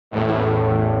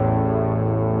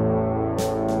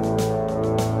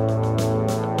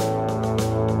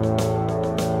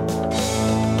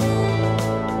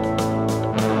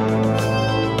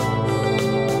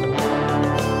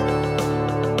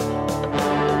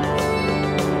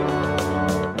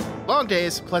Long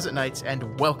days, pleasant nights,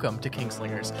 and welcome to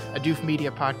Kingslingers, a Doof Media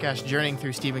podcast journeying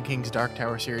through Stephen King's Dark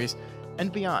Tower series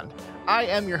and beyond. I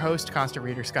am your host, constant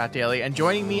reader Scott Daly, and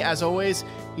joining me, as always,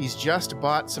 he's just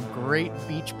bought some great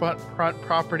beachfront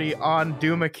property on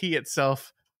Duma Key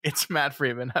itself. It's Matt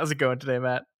Freeman. How's it going today,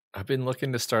 Matt? I've been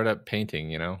looking to start up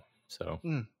painting, so.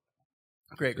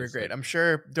 Great. I'm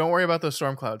sure. Don't worry about those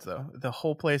storm clouds, though. The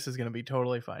whole place is going to be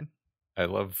totally fine. I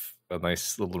love a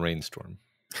nice little rainstorm.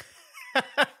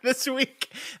 This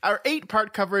week, our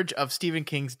 8-part coverage of Stephen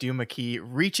King's Duma Key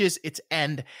reaches its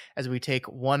end as we take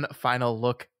one final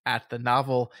look at the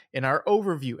novel in our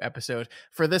overview episode.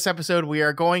 For this episode, we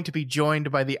are going to be joined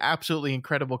by the absolutely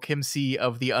incredible Kim C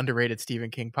of the Underrated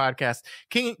Stephen King podcast.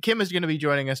 Kim is going to be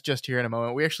joining us just here in a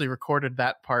moment. We actually recorded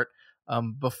that part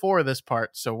before this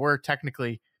part, so we're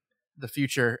technically the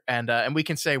future, and we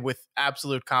can say with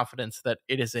absolute confidence that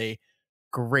it is a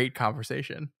great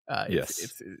conversation.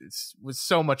 Yes, it was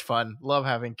so much fun. Love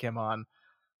having Kim on.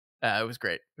 It was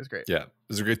great. Yeah, it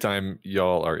was a great time.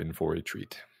 Y'all are in for a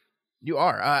treat. You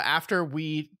are. After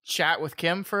we chat with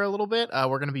Kim for a little bit,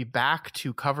 we're going to be back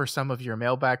to cover some of your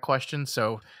mailbag questions.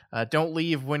 So don't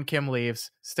leave when Kim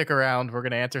leaves. Stick around. We're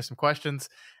going to answer some questions,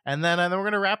 and then we're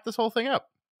going to wrap this whole thing up.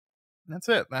 That's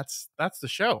it. That's the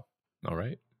show. All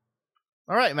right,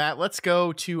 Matt. Let's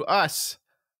go to us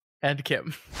and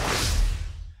Kim.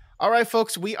 All right,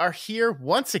 folks, we are here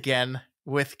once again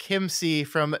with Kim C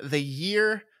from the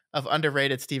Year of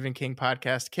Underrated Stephen King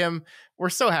podcast. Kim,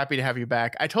 we're so happy to have you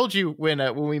back. I told you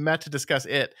when we met to discuss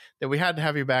it that we had to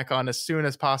have you back on as soon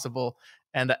as possible,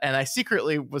 and I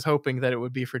secretly was hoping that it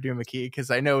would be for Duma Key because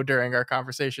I know during our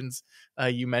conversations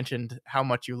you mentioned how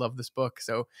much you love this book.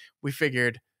 So we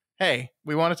figured, hey,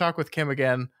 we want to talk with Kim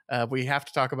again. We have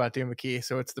to talk about Duma Key,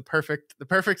 so it's the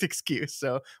perfect excuse.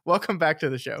 So welcome back to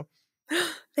the show.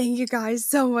 Thank you guys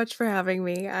so much for having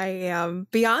me. I am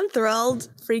beyond thrilled,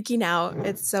 freaking out.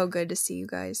 It's so good to see you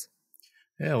guys.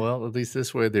 Yeah, well, at least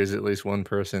this way, there's at least one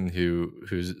person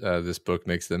who's this book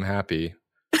makes them happy.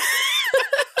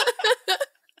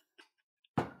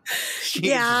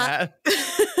 Yeah.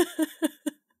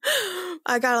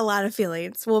 I got a lot of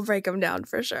feelings. We'll break them down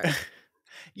for sure.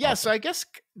 Yeah, so I guess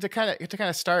to kind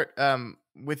of start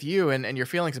with you and your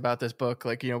feelings about this book,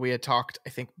 like, we had talked, I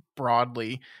think,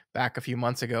 broadly back a few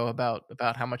months ago about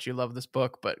how much you love this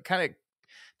book, but kind of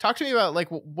talk to me about, like,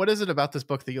 what is it about this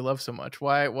book that you love so much?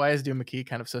 Why is Duma Key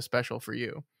kind of so special for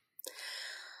you?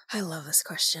 I love this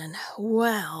question.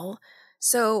 Well,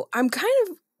 so I'm kind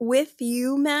of with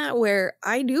you, Matt, where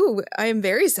I am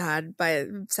very saddened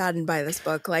by this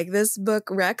book. Like, this book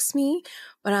wrecks me,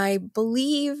 but I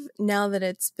believe now that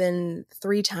it's been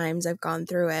 3 times I've gone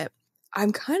through it,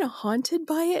 I'm kind of haunted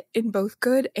by it in both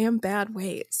good and bad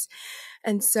ways.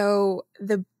 And so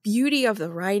the beauty of the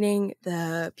writing,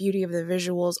 the beauty of the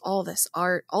visuals, all this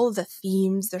art, all of the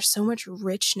themes, there's so much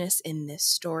richness in this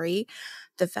story.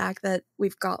 The fact that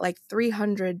we've got like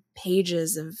 300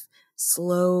 pages of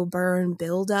slow burn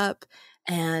buildup,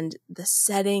 and the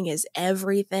setting is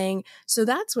everything. So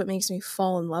that's what makes me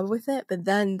fall in love with it. But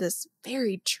then these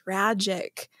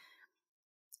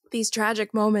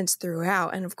tragic moments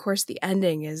throughout, and of course the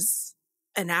ending is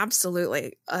an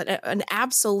absolute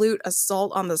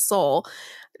assault on the soul.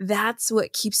 That's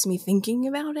what keeps me thinking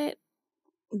about it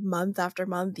month after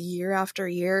month, year after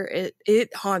year.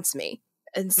 It haunts me.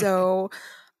 And so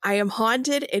I am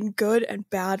haunted in good and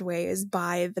bad ways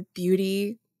by the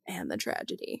beauty and the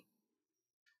tragedy.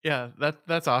 Yeah,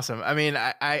 that's awesome. I mean,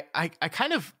 I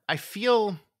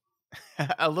feel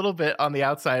a little bit on the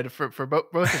outside for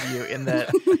both of you in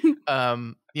that,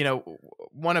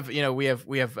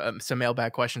 we have some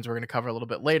mailbag questions we're going to cover a little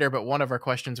bit later, but one of our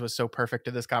questions was so perfect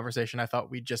to this conversation, I thought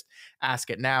we'd just ask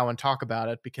it now and talk about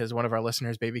it, because one of our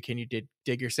listeners, Baby Can You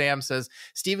Dig Your Sam, says,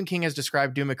 Stephen King has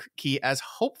described Duma Key as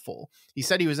hopeful. He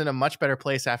said he was in a much better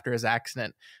place after his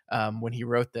accident when he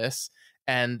wrote this.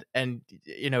 And I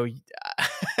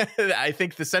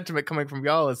think the sentiment coming from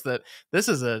y'all is that this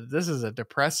is a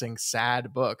depressing,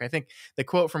 sad book. I think the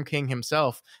quote from King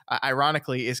himself,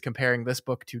 ironically, is comparing this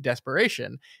book to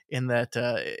Desperation, in that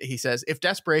he says, if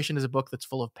Desperation is a book that's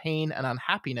full of pain and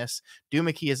unhappiness,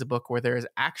 Duma Key is a book where there is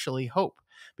actually hope,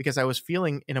 because I was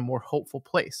feeling in a more hopeful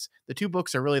place. The 2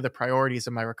 books are really the priorities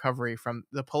of my recovery from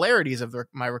the polarities of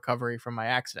my recovery from my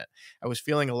accident. I was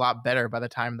feeling a lot better by the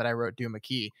time that I wrote Duma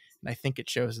Key, and I think it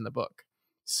shows in the book.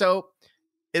 So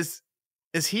is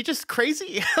he just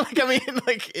crazy?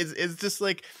 Is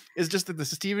just the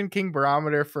Stephen King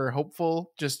barometer for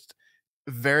hopeful just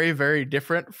very, very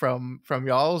different from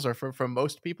y'all's or from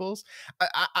most people's?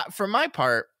 For my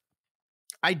part,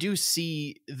 I do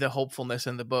see the hopefulness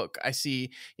in the book. I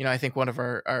see, I think one of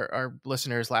our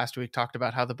listeners last week talked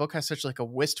about how the book has such like a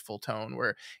wistful tone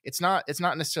where it's not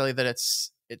necessarily that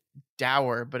it's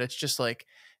dour, but it's just like,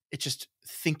 it's just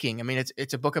thinking. I mean,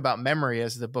 it's a book about memory,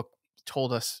 as the book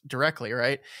told us directly,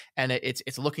 right? And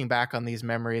it's looking back on these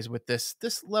memories with this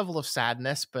level of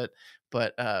sadness, but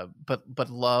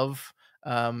love.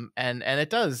 And it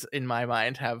does, in my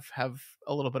mind, have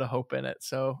a little bit of hope in it.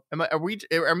 So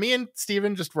are me and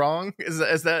Steven just wrong? Is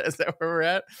that where we're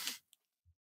at?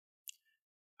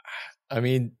 I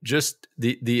mean, just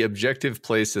the objective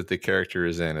place that the character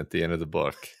is in at the end of the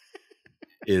book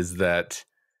is that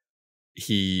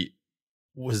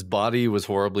his body was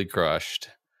horribly crushed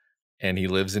and he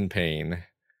lives in pain,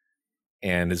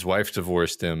 and his wife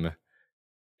divorced him.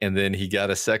 And then he got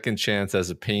a second chance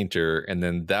as a painter, and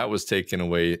then that was taken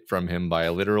away from him by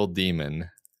a literal demon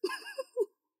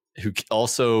who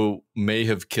also may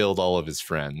have killed all of his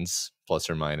friends, plus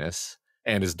or minus,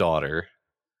 and his daughter.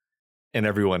 And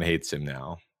everyone hates him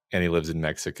now. And he lives in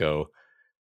Mexico,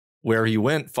 where he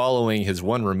went following his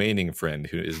one remaining friend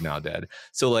who is now dead.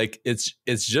 So like it's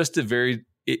just a very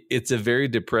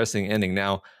depressing ending.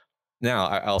 Now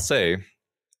I'll say,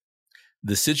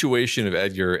 the situation of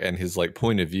Edgar and his like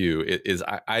point of view is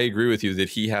I agree with you that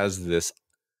he has this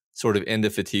sort of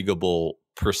indefatigable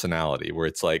personality where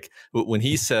it's like when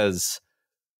he says,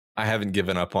 I haven't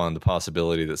given up on the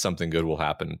possibility that something good will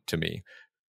happen to me,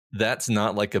 that's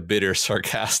not like a bitter,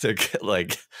 sarcastic,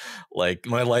 like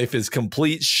my life is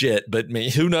complete shit, but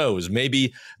who knows?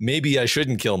 Maybe I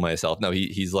shouldn't kill myself. No,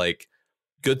 he's like,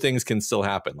 good things can still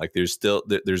happen. Like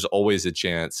there's always a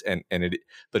chance,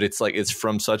 but it's like it's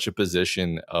from such a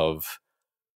position of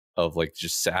like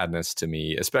just sadness to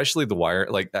me, especially The Wire.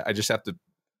 Like I just have to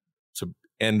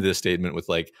end this statement with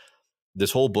like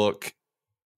this whole book,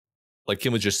 like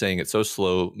Kim was just saying, it's so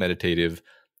slow, meditative.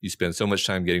 You spend so much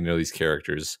time getting to know these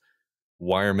characters.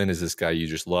 Wireman is this guy you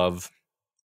just love,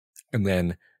 and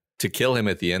then to kill him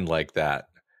at the end like that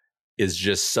is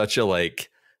just such a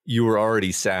like, you were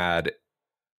already sad,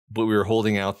 but we were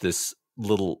holding out this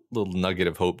little nugget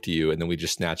of hope to you, and then we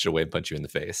just snatch it away and punch you in the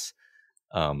face.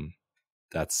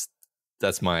 That's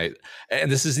my,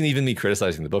 and this isn't even me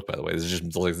criticizing the book, by the way. This is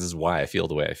just like, this is why I feel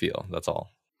the way I feel. That's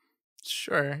all.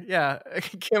 Sure. Yeah.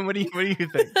 Kim, what do you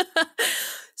think?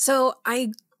 So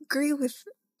I agree with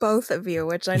both of you,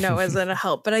 which I know isn't a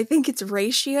help, but I think it's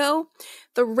ratio.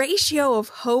 The ratio of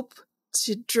hope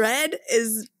to dread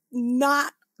is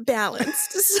not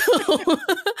balanced. So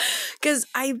because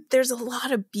there's a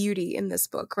lot of beauty in this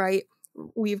book, right?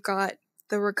 We've got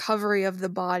the recovery of the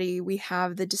body, we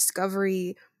have the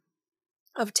discovery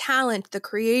of talent, the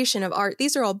creation of art.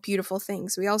 These are all beautiful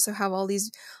things. We also have all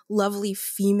these lovely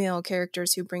female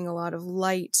characters who bring a lot of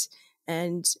light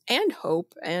and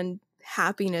hope and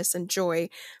happiness and joy.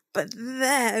 But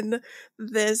then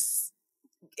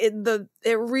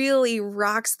it really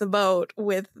rocks the boat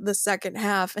with the second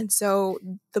half. And so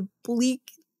the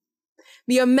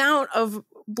amount of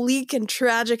bleak and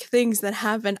tragic things that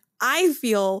happen, I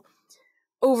feel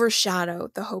overshadow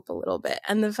the hope a little bit.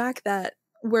 And the fact that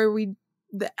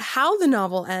how the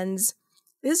novel ends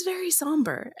is very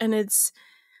somber, and it's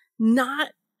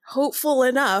not hopeful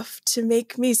enough to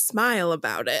make me smile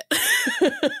about it.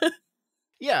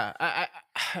 Yeah,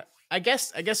 I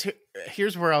guess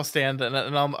here's where I'll stand, and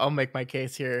I'll make my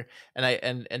case here. And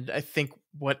I think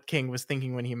what King was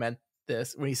thinking when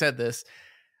he said this,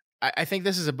 I think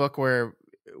this is a book where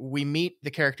we meet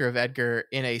the character of Edgar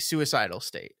in a suicidal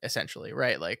state, essentially,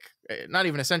 right? Like, not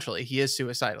even essentially, he is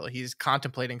suicidal. He's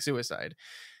contemplating suicide,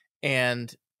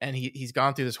 and he's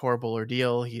gone through this horrible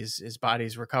ordeal. His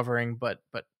body's recovering, but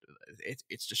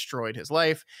it's destroyed his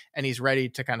life, and he's ready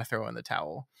to kind of throw in the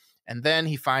towel. And then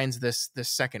he finds this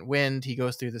second wind. He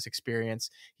goes through this experience.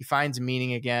 He finds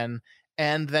meaning again.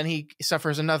 And then he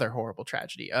suffers another horrible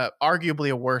tragedy,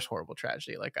 arguably a worse horrible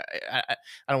tragedy. Like I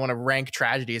don't want to rank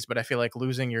tragedies, but I feel like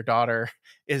losing your daughter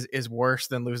is worse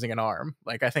than losing an arm.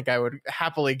 Like I think I would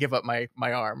happily give up my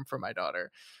arm for my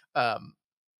daughter.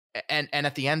 And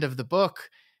at the end of the book,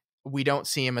 we don't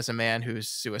see him as a man who's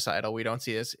suicidal. We don't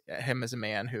see him as a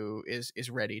man who is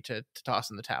ready to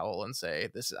toss in the towel and say,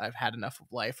 I've had enough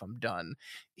of life, I'm done.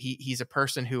 He's a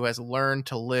person who has learned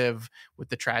to live with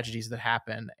the tragedies that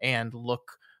happen and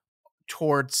look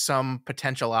towards some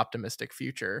potential optimistic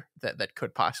future that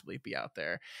could possibly be out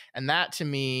there. And that to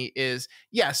me is,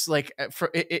 yes, like if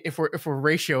we're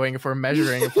ratioing, if we're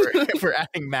measuring, if we're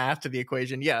adding math to the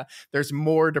equation, yeah, there's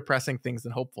more depressing things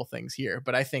than hopeful things here.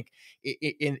 But I think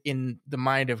in the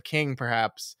mind of King,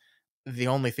 perhaps the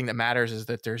only thing that matters is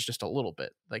that there's just a little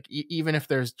bit. Like even if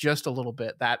there's just a little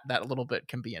bit, that little bit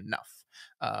can be enough.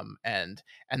 And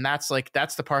that's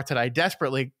the part that I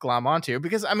desperately glom onto,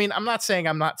 because I mean, I'm not saying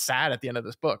I'm not sad at the end of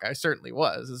this book. I certainly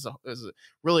was. It was a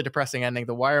really depressing ending.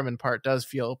 The Wireman part does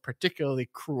feel particularly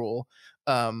cruel.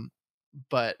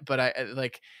 But I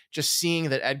like just seeing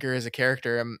that Edgar is a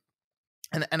character.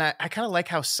 And I kind of like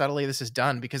how subtly this is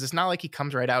done, because it's not like he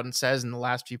comes right out and says in the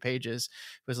last few pages,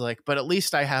 was like, but at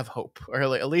least I have hope, or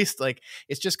like, at least like,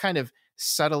 it's just kind of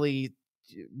subtly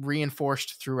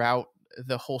reinforced throughout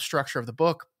the whole structure of the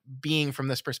book, being from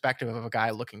this perspective of a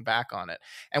guy looking back on it.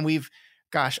 And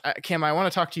Kim, I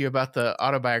want to talk to you about the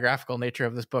autobiographical nature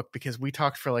of this book, because we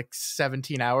talked for like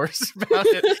 17 hours about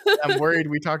it. I'm worried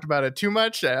we talked about it too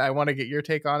much. I want to get your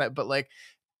take on it, but like,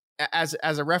 as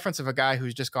a reference of a guy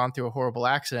who's just gone through a horrible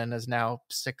accident, is now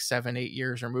 6, 7, 8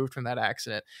 years removed from that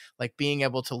accident, like being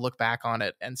able to look back on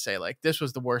it and say like, this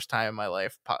was the worst time in my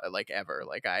life, like ever.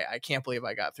 Like, I can't believe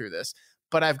I got through this,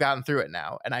 but I've gotten through it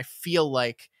now. And I feel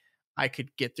like I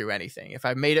could get through anything. If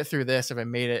I made it through this, if I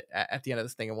made it at the end of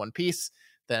this thing in one piece,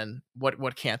 then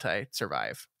what can't I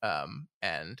survive?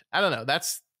 And I don't know,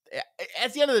 that's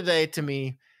at the end of the day, to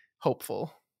me,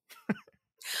 hopeful.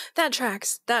 That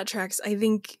tracks. I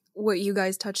think what you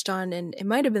guys touched on, and it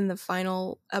might have been the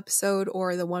final episode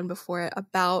or the one before it,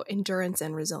 about endurance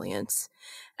and resilience.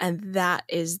 And that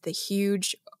is the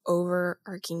huge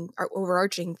overarching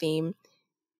theme.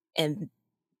 And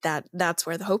that's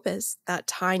where the hope is. That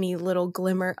tiny little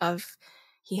glimmer of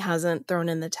he hasn't thrown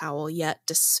in the towel yet,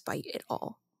 despite it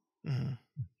all. Mm-hmm.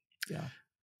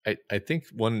 Yeah. I think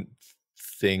one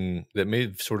thing that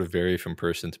may sort of vary from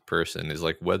person to person is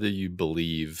like whether you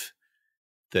believe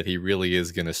that he really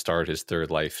is going to start his third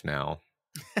life now,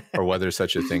 or whether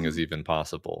such a thing is even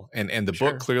possible. And the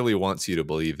book clearly wants you to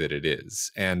believe that it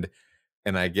is. And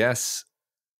I guess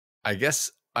I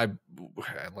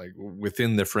like,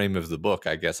 within the frame of the book,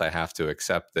 I guess I have to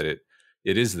accept that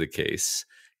it is the case.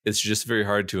 It's just very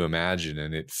hard to imagine,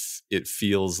 and it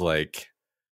feels like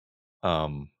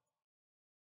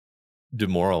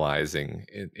demoralizing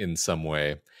in some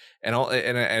way. And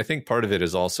I think part of it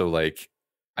is also like,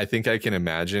 I think I can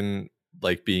imagine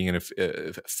like being in a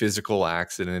physical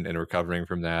accident and recovering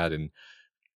from that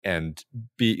and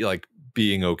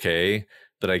being okay.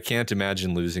 But I can't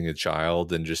imagine losing a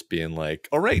child and just being like,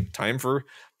 all right, time for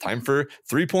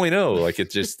 3.0. Like,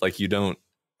 it's just like, you don't.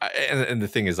 And the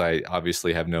thing is, I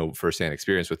obviously have no firsthand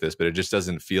experience with this, but it just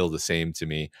doesn't feel the same to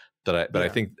me. But I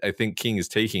think King is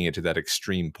taking it to that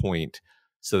extreme point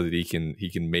so that he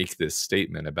can make this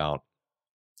statement about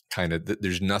kind of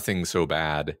there's nothing so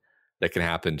bad that can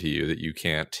happen to you that you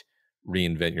can't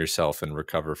reinvent yourself and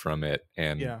recover from it.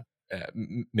 And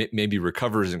maybe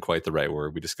recover isn't quite the right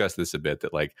word. We discussed this a bit,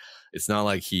 that like, it's not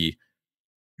like he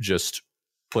just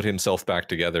put himself back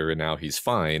together and now he's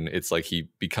fine. It's like he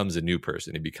becomes a new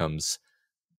person. He becomes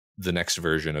the next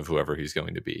version of whoever he's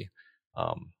going to be.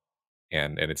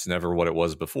 And it's never what it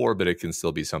was before, but it can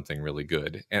still be something really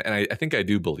good. And I think I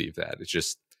do believe that. It's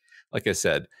just, like I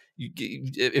said,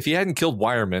 if he hadn't killed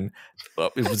Wireman,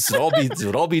 it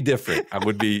would all be different.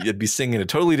 It'd be singing a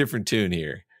totally different tune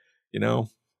here, you know?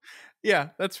 Yeah,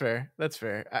 that's fair.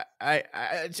 I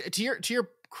to your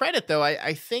credit though,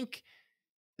 I think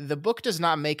the book does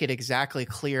not make it exactly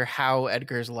clear how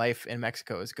Edgar's life in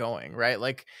Mexico is going, right?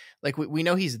 Like we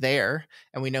know he's there,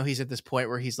 and we know he's at this point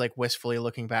where he's like wistfully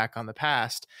looking back on the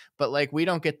past, but like we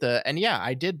don't get and yeah,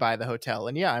 I did buy the hotel,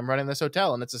 and yeah, I'm running this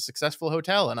hotel, and it's a successful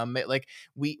hotel, and I'm like,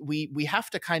 we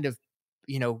have to kind of,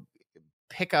 you know,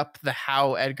 pick up the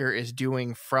how Edgar is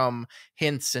doing from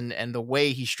hints and the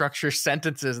way he structures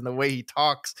sentences and the way he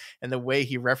talks and the way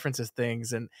he references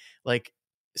things. And like,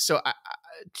 so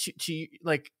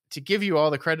to give you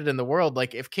all the credit in the world,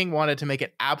 like if King wanted to make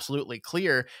it absolutely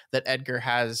clear that Edgar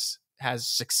has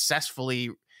successfully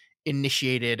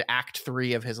initiated Act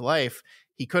 3 of his life,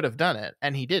 he could have done it,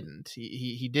 and he didn't.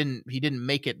 He didn't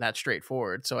make it that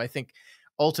straightforward. So I think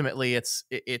ultimately it's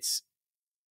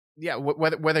yeah,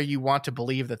 whether you want to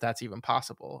believe that that's even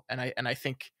possible, and I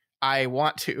think I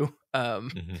want to,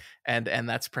 and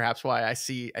that's perhaps why I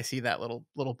see that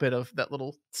little bit of that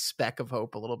little speck of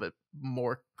hope a little bit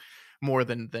more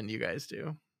than you guys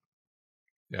do.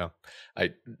 Yeah,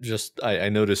 I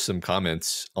noticed some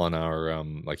comments on our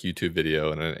like YouTube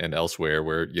video and elsewhere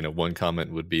where, you know, one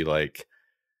comment would be like,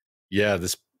 yeah,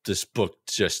 this book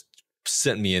just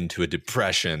sent me into a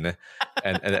depression,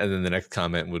 and then the next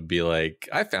comment would be like,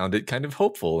 I found it kind of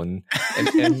hopeful, and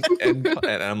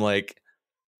I'm like,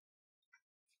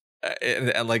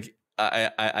 and like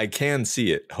I can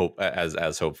see it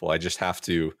as hopeful. I just have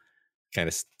to kind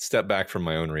of step back from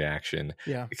my own reaction.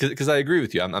 Yeah, because I agree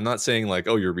with you. I'm not saying like,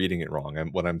 oh, you're reading it wrong.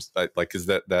 What I'm like is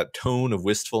that tone of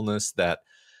wistfulness, that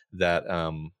that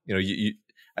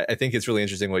I think it's really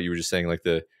interesting what you were just saying, like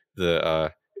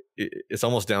it's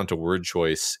almost down to word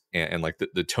choice and like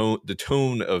the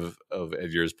tone of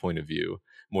Edgar's point of view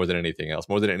more than anything else,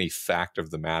 more than any fact of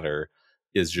the matter,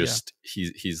 is just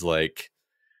he's like,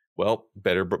 well,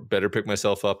 better pick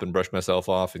myself up and brush myself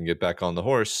off and get back on the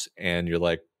horse. And you're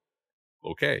like,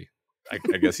 okay, I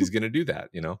guess he's gonna do that,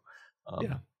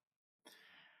 Yeah.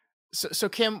 So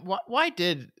Kim, why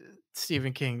did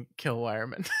Stephen King kill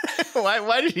Wireman?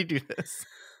 why did he do this?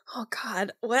 Oh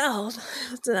God. Well,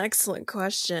 that's an excellent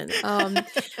question.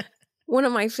 One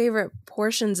of my favorite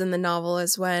portions in the novel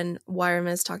is when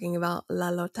Wireman is talking about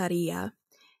La Loteria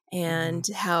and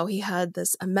how he had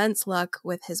this immense luck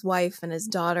with his wife and his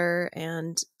daughter,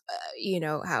 and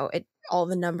how all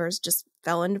the numbers just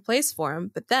fell into place for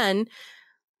him. But then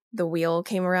the wheel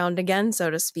came around again, so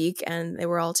to speak, and they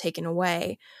were all taken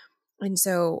away. And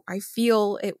so I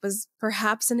feel it was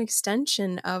perhaps an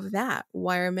extension of that.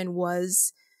 Wireman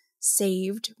was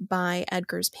saved by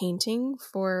Edgar's painting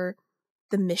for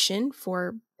the mission,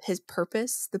 for his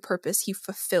purpose, the purpose he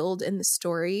fulfilled in the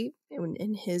story,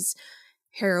 in his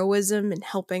heroism and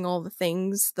helping all the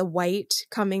things, the white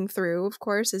coming through, of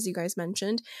course, as you guys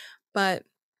mentioned. But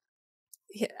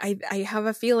I have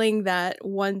a feeling that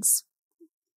once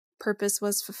purpose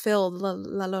was fulfilled,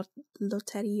 la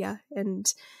loteria,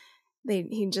 and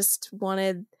he just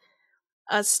wanted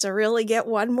us to really get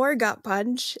one more gut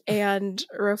punch and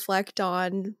reflect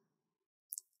on,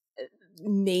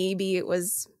 maybe it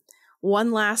was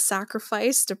one last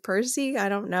sacrifice to Percy. I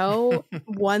don't know.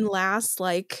 One last,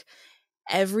 like,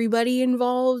 everybody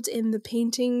involved in the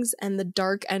paintings and the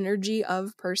dark energy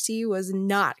of Percy was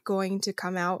not going to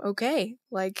come out okay.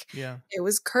 Like, it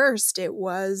was cursed. It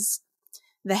was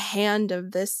the hand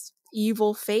of this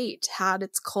evil fate had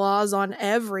its claws on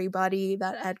everybody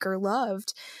that Edgar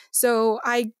loved. So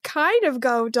I kind of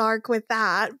go dark with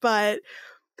that, but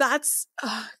that's,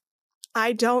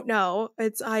 I don't know.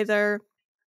 It's either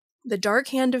the dark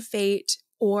hand of fate,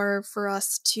 or for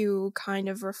us to kind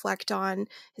of reflect on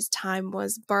his time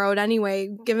was borrowed anyway,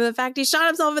 given the fact he shot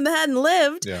himself in the head and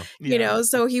lived,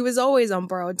 so he was always on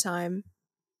borrowed time.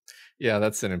 Yeah,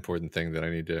 that's an important thing that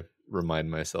I need to remind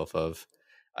myself of.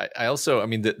 I also,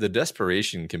 the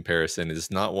desperation comparison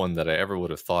is not one that I ever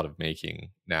would have thought of making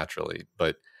naturally,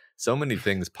 but so many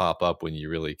things pop up when you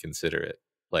really consider it.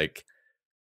 Like,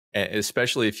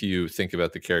 especially if you think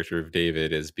about the character of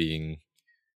David as being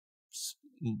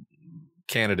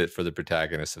candidate for the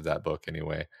protagonist of that book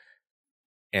anyway.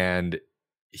 And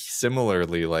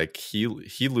similarly, like, he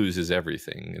loses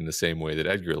everything in the same way that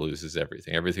Edgar loses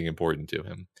everything important to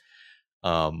him.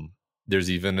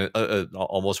 There's even a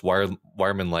almost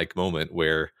Wireman-like moment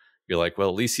where you're like, well,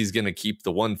 at least he's going to keep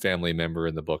the one family member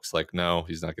in the books. Like, no,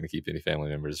 he's not going to keep any family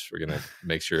members. We're going to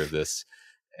make sure of this.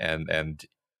 And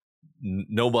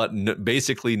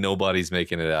basically nobody's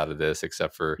making it out of this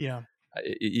except for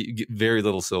very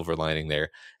little silver lining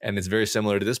there. And it's very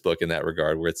similar to this book in that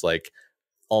regard, where it's like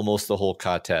almost the whole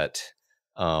quartet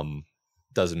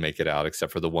doesn't make it out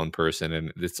except for the one person.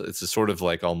 And it's a sort of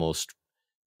like almost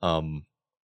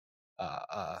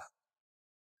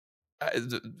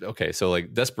okay, so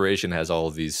like desperation has all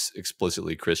of these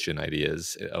explicitly Christian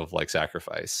ideas of like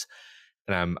sacrifice,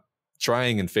 and I'm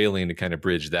trying and failing to kind of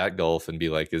bridge that gulf and be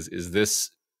like, is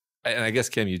this? And I guess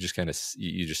Kim, you just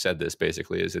said this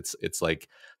basically, is it's like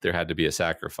there had to be a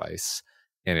sacrifice,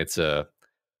 and it's the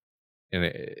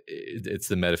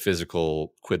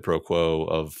metaphysical quid pro quo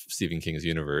of Stephen King's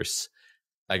universe.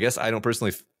 I guess I don't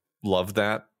personally love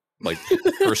that, like,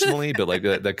 personally, but like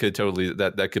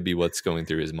that could be what's going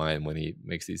through his mind when he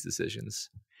makes these decisions.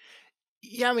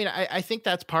 Yeah, I think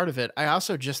that's part of it. I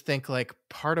also just think, like,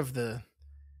 part of the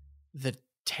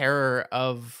terror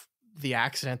of the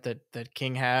accident that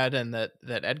King had and that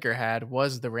Edgar had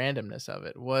was the randomness of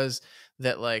it, was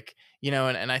that, like,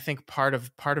 and I think part of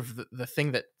the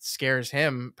thing that scares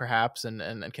him perhaps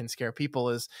and can scare people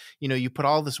is, you put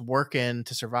all this work in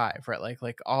to survive, right?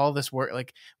 Like all this work,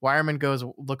 like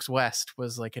Wireman looks west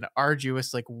was like an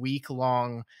arduous, like,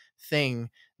 week-long thing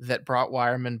that brought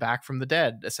Wireman back from the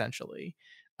dead, essentially.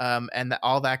 And that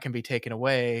all that can be taken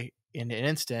away in an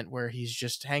instant where he's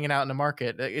just hanging out in the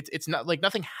market. It's not like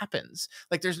nothing happens.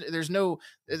 Like there's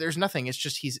nothing. It's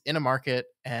just he's in a market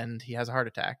and he has a heart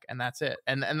attack and that's it.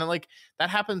 And then, like, that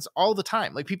happens all the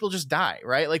time. Like, people just die,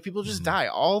 right? Like, people just die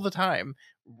all the time,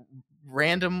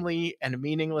 randomly and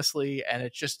meaninglessly. And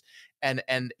it's just, and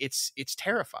it's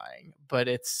terrifying, but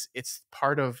it's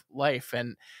part of life.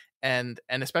 And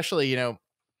especially,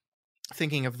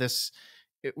 thinking of this,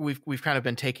 we've kind of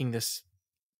been taking this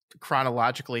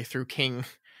chronologically through King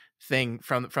thing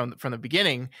from the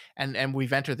beginning, and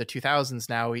we've entered the 2000s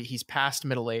now. He's past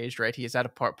middle aged, right? He is at a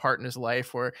part in his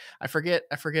life where I forget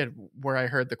where I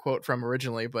heard the quote from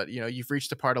originally, but you've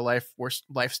reached a part of life where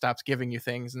life stops giving you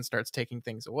things and starts taking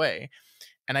things away.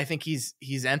 And I think he's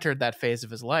entered that phase of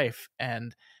his life,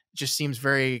 and just seems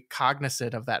very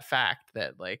cognizant of that fact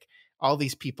that like all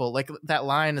these people, like that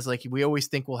line is like, we always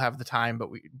think we'll have the time, but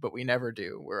we never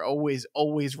do. We're always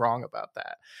wrong about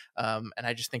that. And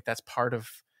I just think that's part of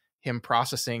him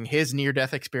processing his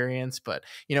near-death experience. But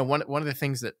one of the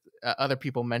things that other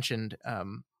people mentioned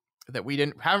that we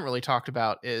haven't really talked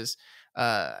about is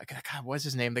God, what's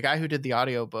his name? The guy who did the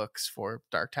audiobooks for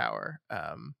Dark Tower,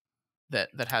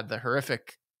 that had the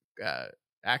horrific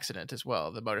accident as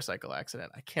well, the motorcycle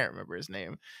accident. I can't remember his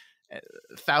name.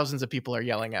 Thousands of people are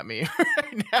yelling at me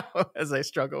right now as I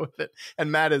struggle with it,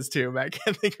 and Matt is too. Matt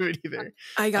can't think of it either.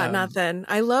 I got nothing.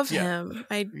 I love him.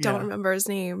 I don't remember his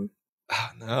name. Oh,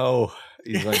 no,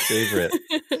 he's my favorite.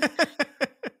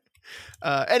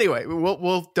 Anyway,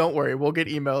 we'll don't worry, we'll get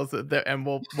emails and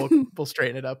we'll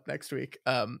straighten it up next week.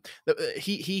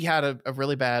 He had a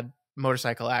really bad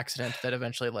motorcycle accident that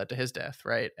eventually led to his death,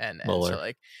 right? And so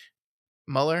like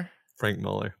Frank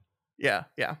Muller. Yeah,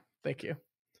 thank you.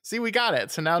 See, we got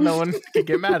it. So now no one can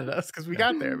get mad at us because we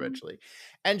got there eventually.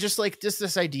 And just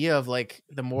this idea of like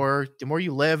the more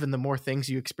you live and the more things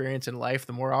you experience in life,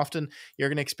 the more often you're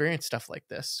going to experience stuff like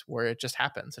this where it just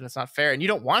happens and it's not fair and you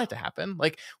don't want it to happen.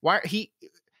 Like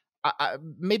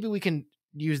maybe we can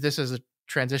use this as a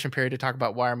transition period to talk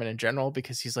about Wireman in general,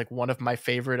 because he's like one of my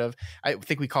favorite I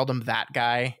think we called him that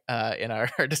guy in our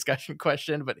discussion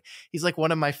question, but he's like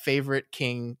one of my favorite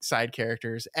King side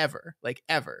characters ever.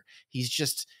 He's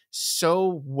just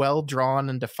so well drawn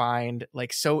and defined,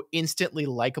 like so instantly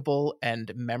likable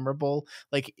and memorable.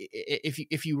 Like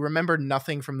if you remember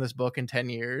nothing from this book in 10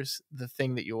 years, the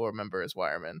thing that you'll remember is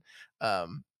Wireman.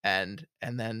 And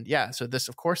then so this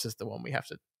of course is the one we have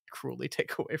to cruelly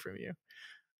take away from you.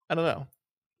 I don't know.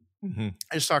 Mm-hmm.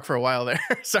 I just talked for a while there.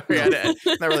 Sorry, I'm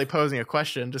not really posing a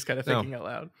question, just kind of thinking out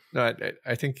loud. No,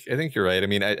 I think you're right. I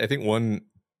mean, I think one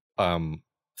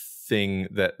thing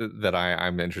that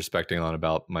I'm introspecting on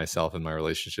about myself and my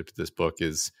relationship to this book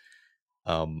is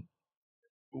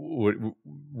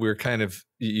we're kind of,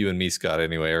 you and me, Scott,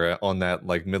 anyway, are on that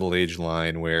like middle-aged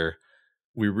line where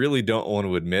we really don't want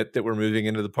to admit that we're moving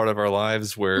into the part of our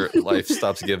lives where life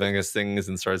stops giving us things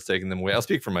and starts taking them away. I'll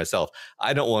speak for myself.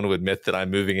 I don't want to admit that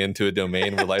I'm moving into a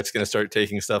domain where life's going to start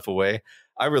taking stuff away.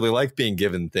 I really like being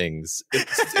given things.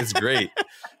 It's great.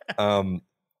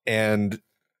 And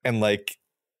like,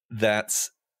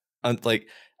 that's like,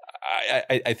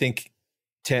 I think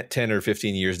 10 or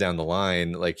 15 years down the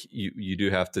line, like you do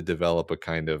have to develop a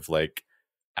kind of like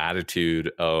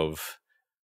attitude of,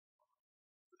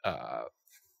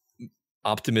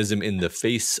 optimism in the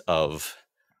face of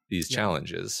these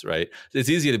challenges, right? It's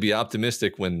easy to be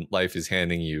optimistic when life is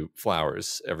handing you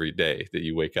flowers every day that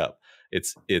you wake up.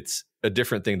 It's a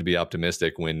different thing to be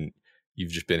optimistic when you've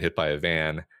just been hit by a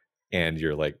van and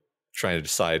you're like trying to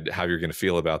decide how you're going to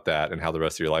feel about that and how the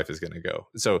rest of your life is going to go.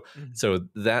 So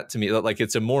that to me, like,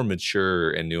 it's a more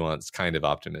mature and nuanced kind of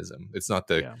optimism. It's not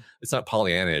it's not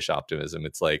Pollyannish optimism.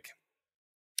 It's like,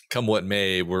 come what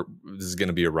may, this is going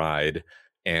to be a ride.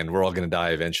 And we're all going to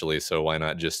die eventually, so why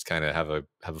not just kind of have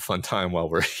a fun time while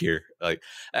we're here? Like,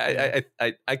 I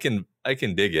can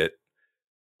dig it.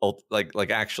 Like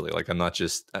actually, like I'm not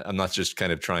just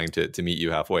kind of trying to meet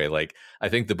you halfway. Like, I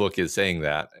think the book is saying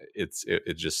that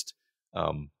it just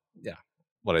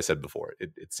what I said before.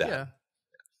 It's sad.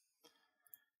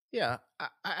 Yeah,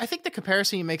 I think the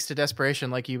comparison he makes to Desperation,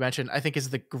 like you mentioned, I think is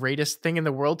the greatest thing in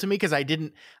the world to me, because I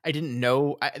didn't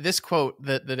know this quote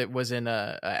that it was in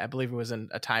I believe it was in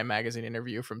a Time magazine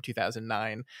interview from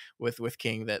 2009 with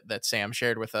King that Sam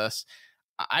shared with us.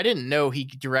 I didn't know he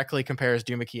directly compares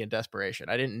Duma Key and Desperation.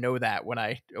 I didn't know that when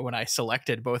I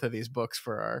selected both of these books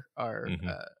for our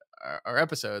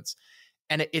episodes.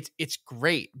 And it's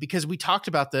great because we talked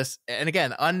about this, and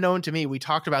again, unknown to me, we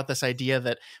talked about this idea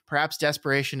that perhaps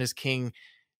Desperation is King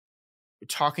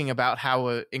talking about how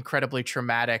an incredibly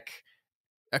traumatic,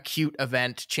 acute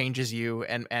event changes you,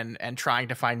 and trying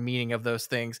to find meaning of those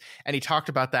things. And he talked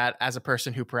about that as a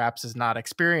person who perhaps has not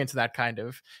experienced that kind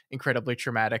of incredibly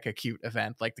traumatic, acute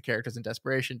event like the characters in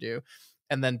Desperation do.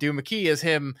 And then Duma Key is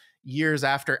him years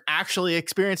after actually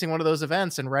experiencing one of those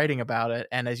events and writing about it.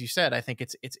 And as you said, I think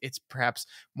it's perhaps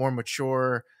more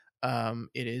mature.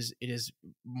 It is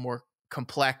more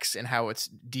complex in how it's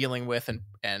dealing with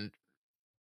and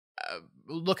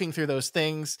looking through those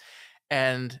things.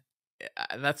 And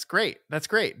That's great. That's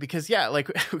great because yeah,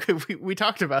 like we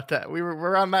talked about that.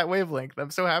 We're on that wavelength.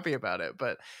 I'm so happy about it.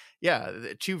 But yeah,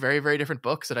 two very very different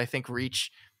books that I think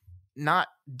reach not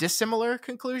dissimilar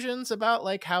conclusions about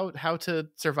like how to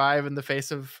survive in the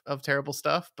face of terrible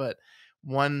stuff, but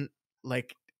one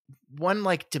like one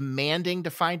like demanding to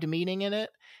find a meaning in it,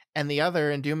 and the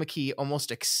other in Duma Key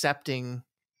almost accepting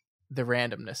the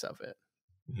randomness of it.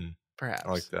 Mhm. Perhaps.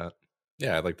 I like that.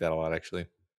 Yeah, I like that a lot actually.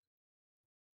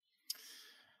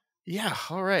 Yeah.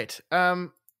 All right.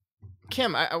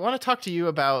 Kim, I want to talk to you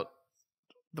about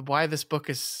why this book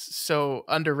is so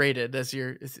underrated. That's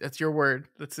your word.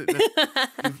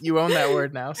 You own that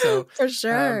word now. So For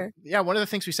sure. yeah, one of the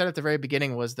things we said at the very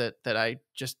beginning was that I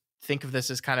just think of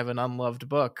this as kind of an unloved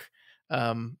book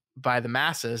by the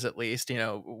masses, at least. You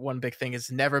know, one big thing is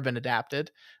never been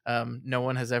adapted. No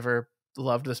one has ever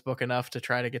loved this book enough to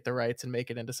try to get the rights and make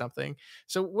it into something.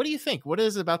 So what do you think? What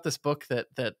is it about this book that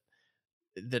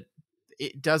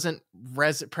it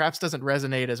perhaps doesn't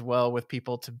resonate as well with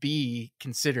people to be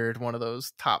considered one of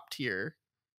those top tier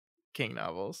King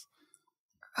novels?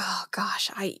 Oh gosh,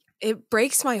 it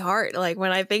breaks my heart like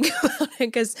when I think about it,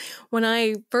 because when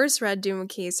I first read Duma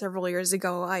Key several years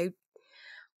ago, I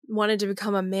wanted to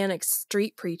become a manic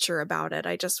street preacher about it.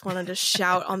 I just wanted to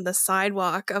shout on the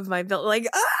sidewalk of my village, like,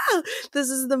 this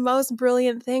is the most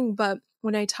brilliant thing. But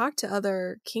when I talk to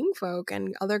other King folk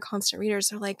and other constant readers,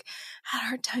 they're like, I had a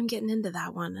hard time getting into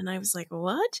that one. And I was like,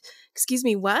 what? Excuse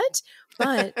me, what?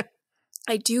 But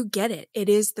I do get it. It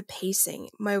is the pacing.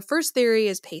 My first theory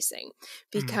is pacing,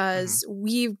 because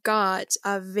we've got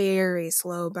a very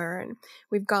slow burn.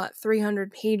 We've got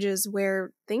 300 pages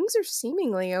where things are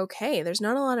seemingly okay. There's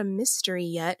not a lot of mystery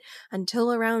yet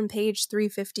until around page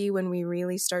 350, when we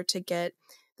really start to get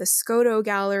the Skoto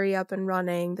gallery up and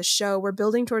running, the show. We're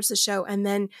building towards the show. And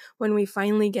then when we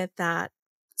finally get that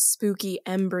spooky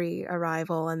Embry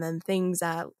arrival, and then things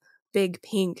at Big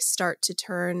Pink start to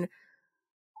turn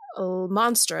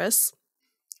monstrous.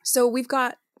 So we've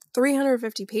got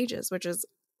 350 pages, which is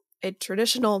a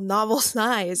traditional novel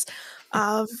size,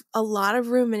 of a lot of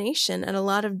rumination and a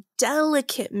lot of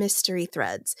delicate mystery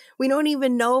threads. We don't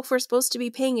even know if we're supposed to be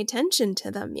paying attention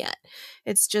to them yet.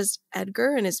 It's just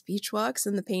Edgar and his beach walks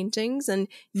and the paintings. And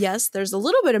yes, there's a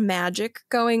little bit of magic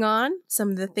going on. Some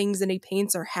of the things that he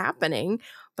paints are happening,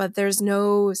 but there's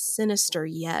no sinister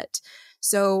yet.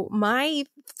 So my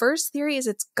first theory is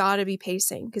it's got to be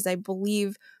pacing, because I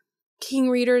believe King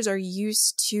readers are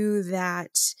used to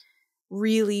that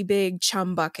really big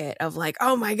chum bucket of like,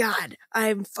 oh my God,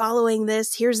 I'm following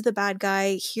this. Here's the bad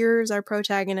guy. Here's our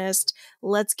protagonist.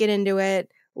 Let's get into it.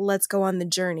 Let's go on the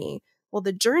journey. Well,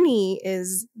 the journey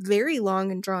is very long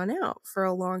and drawn out for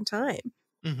a long time.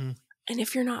 Mm-hmm. And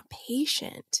if you're not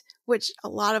patient, which a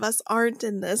lot of us aren't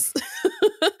in this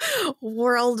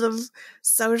world of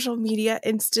social media,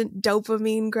 instant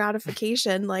dopamine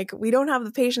gratification, like we don't have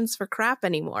the patience for crap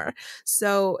anymore.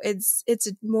 So it's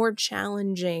a more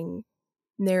challenging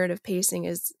narrative pacing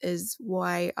is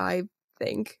why I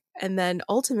think. And then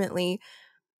ultimately,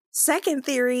 second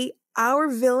theory, our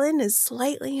villain is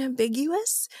slightly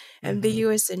ambiguous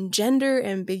in gender,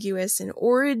 ambiguous in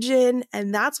origin,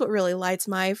 and that's what really lights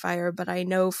my fire. But I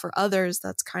know for others,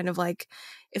 that's kind of like,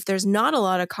 if there's not a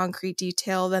lot of concrete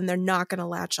detail, then they're not going to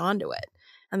latch onto it.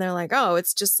 And they're like, oh,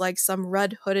 it's just like some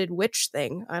red-hooded witch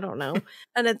thing. I don't know.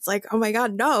 And it's like, oh my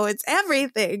God, no, it's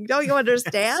everything. Don't you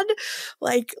understand?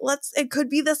 Like, it could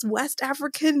be this West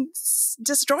African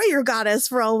destroyer goddess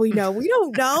for all we know. We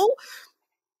don't know.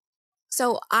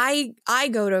 So I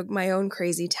go to my own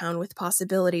crazy town with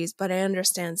possibilities, but I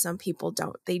understand some people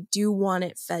don't. They do want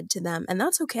it fed to them, and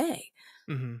that's okay.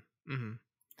 Mm-hmm. Mm-hmm.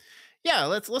 Yeah,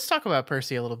 let's talk about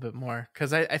Percy a little bit more,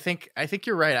 because I think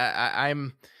you're right.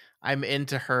 I'm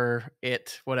into her,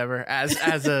 whatever, as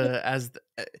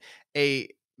a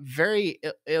very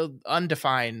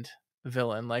undefined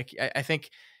villain. Like I think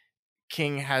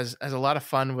King has a lot of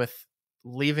fun with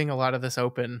leaving a lot of this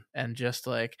open, and just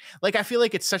like I feel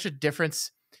like it's such a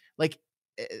difference. Like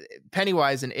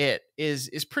Pennywise in It is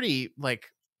pretty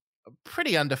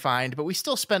undefined, but we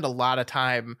still spend a lot of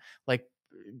time like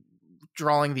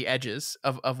drawing the edges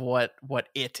of what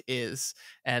it is,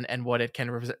 and what it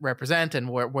can represent, and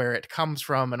where it comes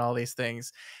from, and all these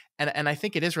things. And I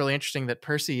think it is really interesting that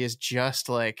Percy is just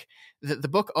like, the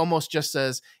book almost just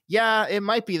says, yeah, it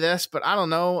might be this, but I don't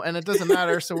know, and it doesn't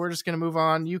matter, so we're just going to move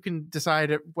on. You can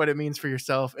decide what it means for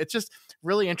yourself. It's just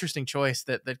really interesting choice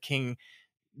that King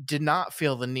did not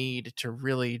feel the need to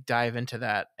really dive into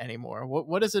that anymore.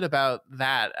 What is it about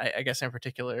that, I guess in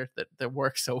particular, that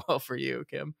works so well for you,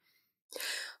 Kim?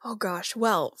 Oh gosh.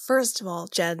 Well, first of all,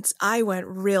 gents, I went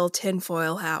real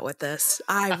tinfoil hat with this.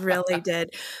 I really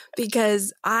did.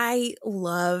 Because I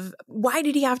love, why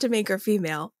did he have to make her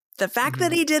female? The fact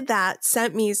that he did that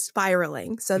sent me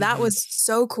spiraling. So that was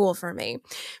so cool for me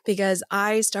because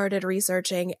I started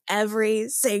researching every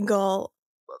single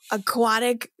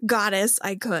aquatic goddess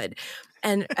I could.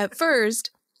 And at first,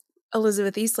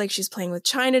 Elizabeth Eastlake, she's playing with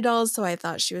China dolls, so I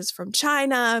thought she was from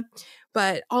China.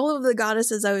 But all of the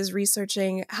goddesses I was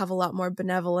researching have a lot more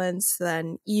benevolence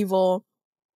than evil.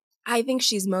 I think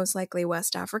she's most likely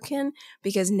West African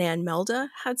because Nan Melda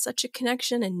had such a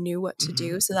connection and knew what to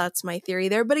do. So that's my theory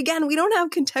there. But again, we don't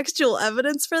have contextual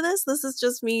evidence for this. This is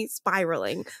just me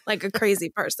spiraling like a crazy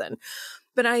person.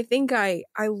 But I think I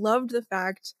loved the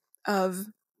fact of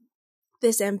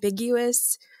this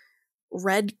ambiguous,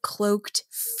 red-cloaked,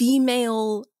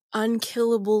 female,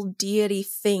 unkillable deity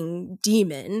thing,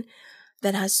 demon,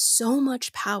 that has so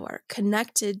much power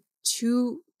connected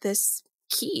to this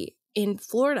key in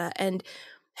Florida and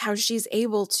how she's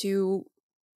able to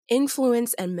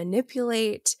influence and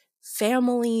manipulate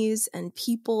families and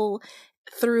people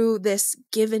through this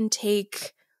give and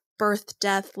take birth,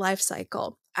 death, life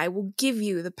cycle. I will give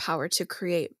you the power to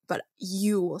create, but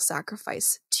you will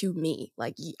sacrifice to me.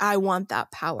 Like, I want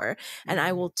that power and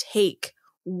I will take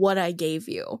what I gave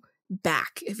you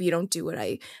back if you don't do what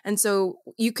and so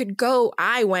you could go,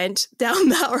 I went down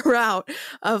that route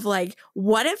of like,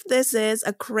 what if this is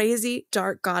a crazy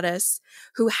dark goddess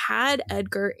who had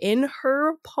Edgar in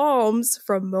her palms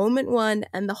from moment one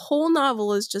and the whole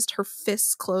novel is just her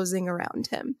fists closing around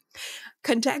him?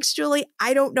 Contextually,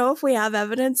 I don't know if we have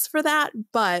evidence for that,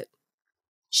 but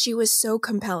she was so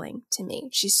compelling to me.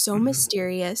 She's so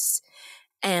mysterious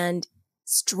and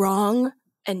strong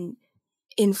and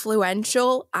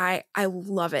influential. I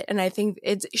love it. And I think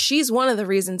she's one of the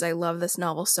reasons I love this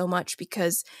novel so much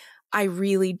because I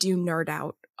really do nerd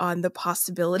out on the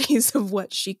possibilities of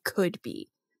what she could be.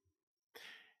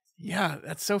 Yeah,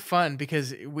 that's so fun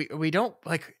because we don't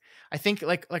like, I think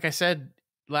like I said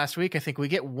last week, I think we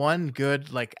get one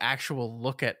good like actual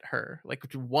look at her like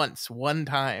one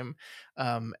time.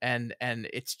 And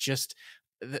it's just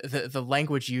the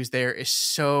language used there is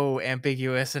so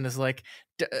ambiguous and is like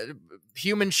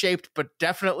human shaped, but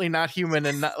definitely not human.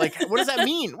 And not like, what does that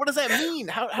mean? What does that mean?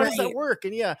 How does that work?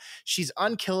 And yeah, she's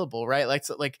unkillable, right? Like,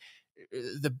 so, like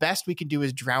the best we can do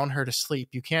is drown her to sleep.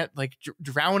 You can't like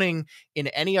drowning in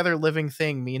any other living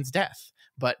thing means death.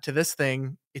 But to this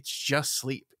thing, it's just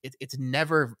sleep. It's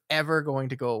never ever going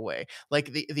to go away.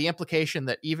 Like the implication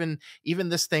that even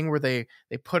this thing where they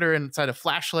put her inside a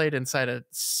flashlight, inside a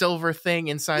silver thing,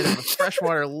 inside of a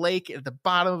freshwater lake at the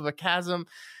bottom of a chasm,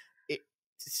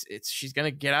 she's gonna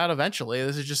get out eventually.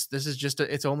 This is just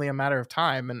it's only a matter of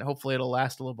time, and hopefully it'll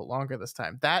last a little bit longer this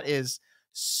time. That is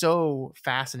so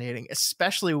fascinating,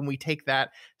 especially when we take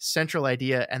that central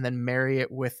idea and then marry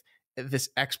it with this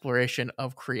exploration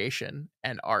of creation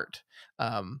and art.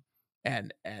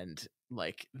 And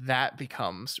like that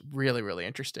becomes really, really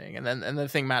interesting. And then the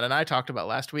thing Matt and I talked about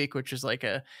last week, which is like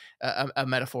a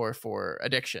metaphor for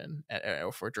addiction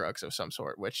or for drugs of some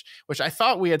sort, which I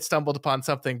thought we had stumbled upon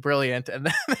something brilliant. And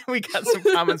then we got some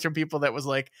comments from people that was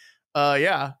like,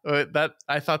 yeah, that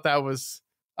I thought that was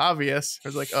obvious. I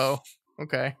was like, oh,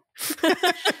 okay.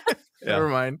 Never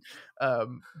mind.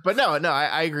 But no,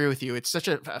 I agree with you. It's such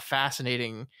a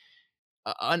fascinating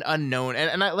unknown.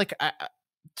 And I like,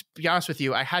 to be honest with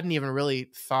you, I hadn't even really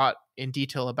thought in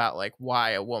detail about like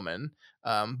why a woman.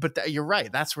 But you're right.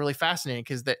 That's really fascinating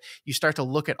because that you start to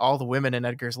look at all the women in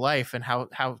Edgar's life and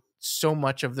how so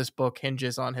much of this book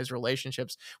hinges on his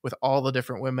relationships with all the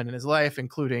different women in his life,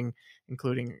 including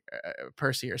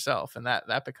Percy herself. And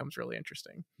that becomes really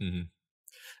interesting. Mm-hmm.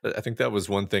 I think that was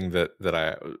one thing that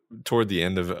I, toward the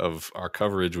end of our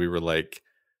coverage, we were like,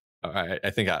 I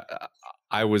think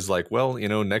I was like, well,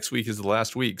 next week is the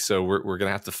last week, so we're going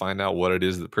to have to find out what it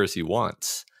is that Percy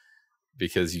wants,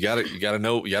 because you got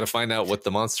to find out what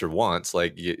the monster wants.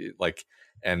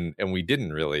 And we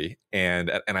didn't really.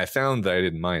 And I found that I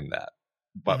didn't mind that.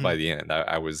 But by the end,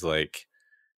 I was like,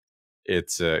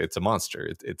 it's a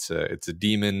monster. It's a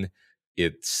demon.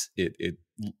 It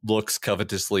looks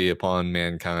covetously upon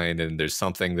mankind, and there's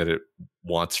something that it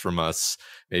wants from us.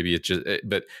 Maybe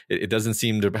but it doesn't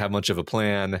seem to have much of a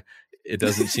plan. It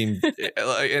doesn't seem,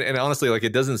 and honestly, like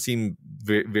it doesn't seem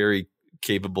very, very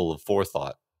capable of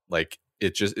forethought. Like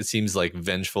it seems like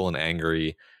vengeful and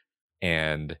angry,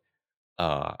 and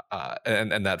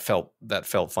that felt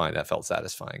fine. That felt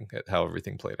satisfying. How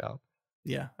everything played out.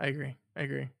 Yeah, I agree.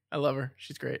 I love her.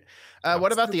 She's great.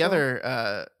 What about the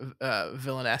other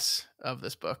villainess of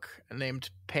this book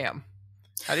named Pam?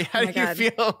 How do Oh my you God.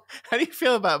 feel? How do you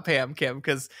feel about Pam, Kim?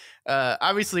 Because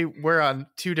obviously we're on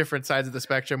two different sides of the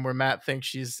spectrum. Where Matt thinks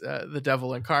she's the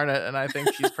devil incarnate, and I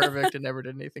think she's perfect and never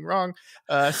did anything wrong.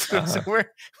 So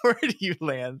where do you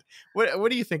land? What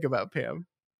do you think about Pam?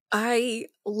 I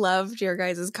loved your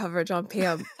guys' coverage on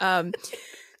Pam.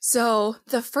 So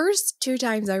the first 2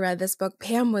 times I read this book,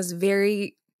 Pam was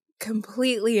very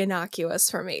completely innocuous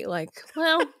for me. Like,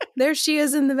 well, there she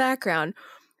is in the background.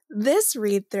 This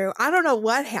read through, I don't know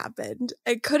what happened.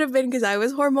 It could have been because I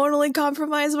was hormonally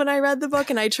compromised when I read the book,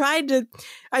 and I tried to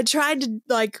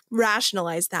like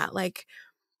rationalize that. Like,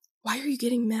 why are you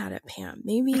getting mad at Pam?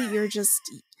 Maybe you're just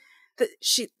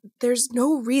there's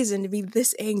no reason to be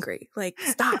this angry. Like,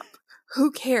 stop.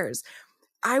 Who cares?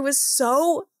 I was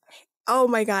so, oh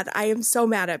my God, I am so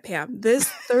mad at Pam. This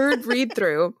third read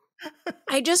through,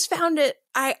 I just found it,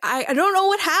 I don't know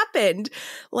what happened.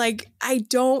 Like, I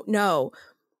don't know.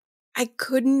 I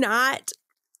could not.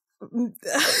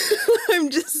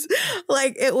 I'm just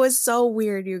like, it was so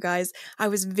weird, you guys. I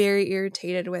was very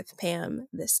irritated with Pam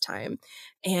this time,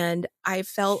 and I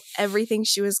felt everything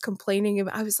she was complaining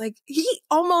about. I was like, he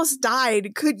almost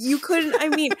died. I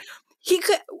mean, he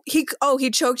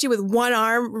choked you with one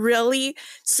arm, really?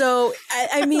 So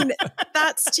I mean,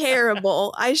 that's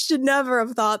terrible. I should never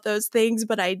have thought those things,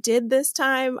 but I did this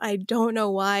time. I don't know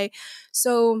why.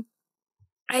 So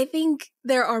I think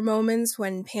there are moments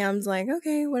when Pam's like,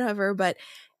 okay, whatever,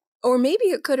 or maybe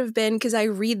it could have been because I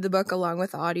read the book along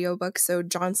with the audiobook, so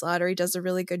John Slattery does a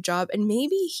really good job, and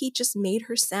maybe he just made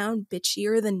her sound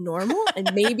bitchier than normal,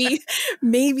 and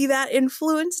maybe that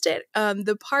influenced it.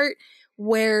 The part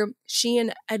where she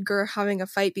and Edgar are having a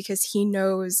fight because he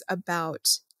knows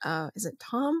about, is it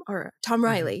Tom or Tom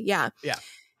Riley? Mm-hmm. Yeah. Yeah.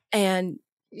 And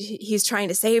he's trying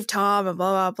to save Tom and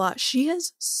blah, blah, blah. She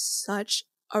is such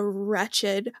a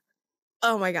wretched,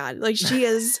 oh my God, like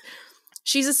she's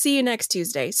a see you next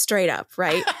Tuesday, straight up,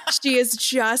 right? She is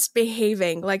just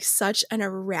behaving like such an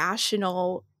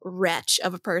irrational wretch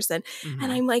of a person. Mm-hmm.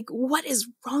 And I'm like, what is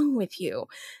wrong with you?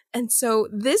 And so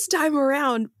this time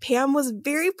around, Pam was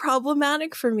very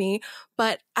problematic for me,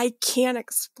 but I can't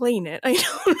explain it. I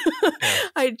don't.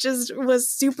 I just was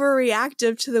super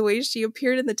reactive to the way she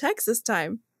appeared in the text this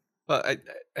time. Well,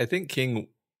 I think King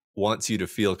wants you to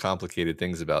feel complicated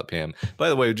things about Pam. By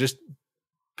the way, just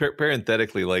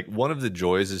parenthetically, like, one of the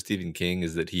joys of Stephen King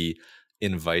is that he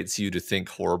invites you to think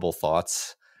horrible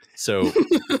thoughts. So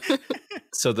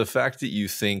the fact that you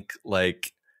think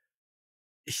like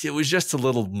it was just a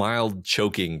little mild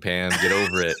choking, Pam, get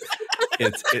over it.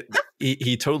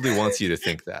 He totally wants you to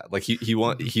think that. Like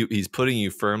he's putting you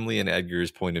firmly in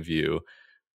Edgar's point of view,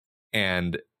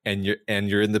 and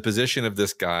you're in the position of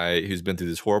this guy who's been through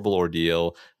this horrible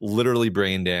ordeal, literally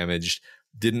brain damaged,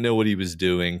 didn't know what he was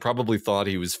doing, probably thought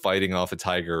he was fighting off a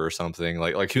tiger or something.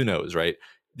 Like who knows, right?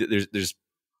 But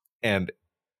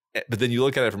then you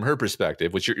look at it from her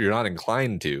perspective, which you're not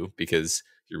inclined to because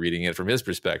you're reading it from his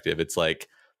perspective. It's like,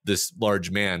 this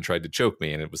large man tried to choke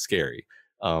me and it was scary.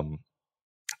 So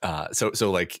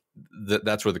like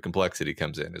that's where the complexity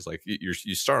comes in, is like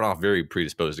you start off very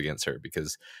predisposed against her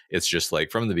because it's just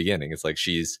like from the beginning, it's like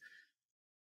she's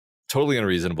totally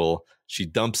unreasonable. She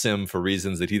dumps him for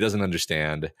reasons that he doesn't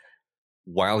understand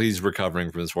while he's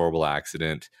recovering from this horrible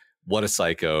accident. What a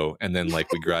psycho. And then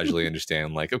like we gradually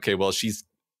understand, like, okay, well, she's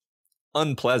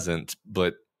unpleasant,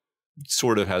 but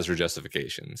sort of has her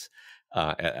justifications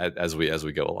as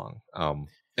we go along.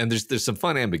 And there's some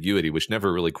fun ambiguity which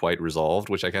never really quite resolved,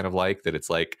 which I kind of like, that it's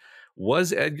like,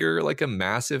 was Edgar like a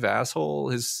massive asshole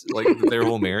his like their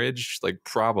whole marriage? Like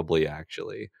probably,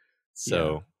 actually.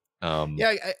 So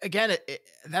again,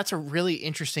 that's a really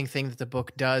interesting thing that the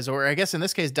book does, or I guess in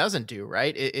this case doesn't do,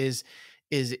 right?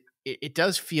 It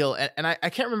does feel, and I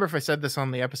can't remember if I said this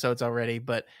on the episodes already,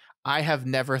 but I have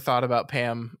never thought about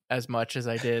Pam as much as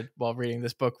I did while reading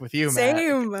this book with you, Matt.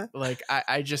 Same. Like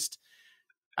I just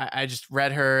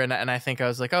read her and I think I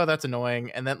was like, oh, that's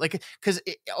annoying. And then like, because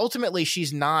ultimately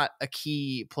she's not a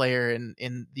key player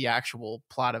in the actual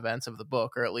plot events of the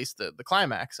book, or at least the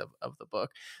climax of the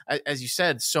book. As you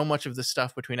said, so much of the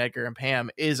stuff between Edgar and Pam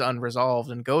is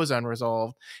unresolved and goes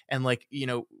unresolved. And like, you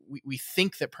know, we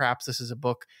think that perhaps this is a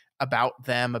book about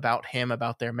them, about him,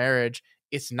 about their marriage.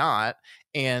 It's not.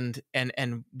 And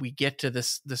we get to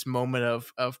this moment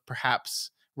of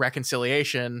perhaps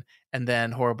reconciliation, and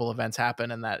then horrible events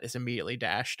happen and that is immediately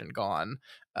dashed and gone.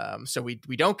 So we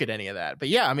don't get any of that. But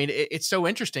yeah, I mean, it's so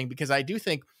interesting because I do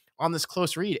think on this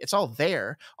close read, it's all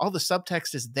there. All the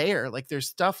subtext is there. Like there's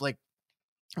stuff like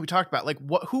we talked about, like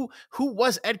who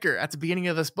was Edgar at the beginning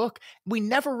of this book? We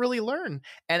never really learn.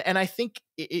 And I think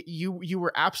you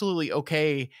were absolutely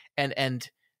okay and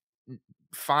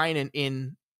fine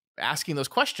in asking those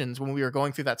questions when we were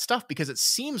going through that stuff, because it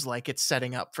seems like it's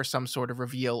setting up for some sort of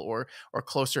reveal or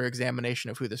closer examination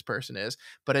of who this person is,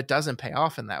 but it doesn't pay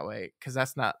off in that way, because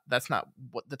that's not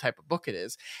what the type of book it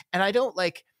is. And I don't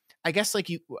like, I guess like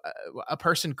a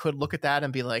person could look at that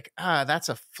and be like, that's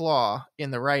a flaw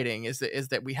in the writing, is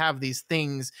that we have these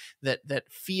things that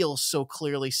feel so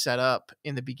clearly set up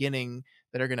in the beginning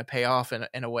that are going to pay off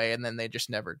in a way, and then they just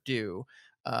never do.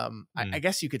 I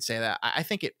guess you could say that. I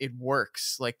think it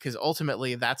works, like, because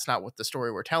ultimately that's not what the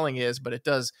story we're telling is, but it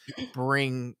does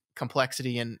bring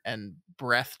complexity and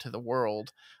breadth to the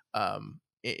world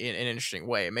in an interesting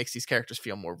way. It makes these characters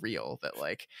feel more real, that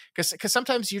like, because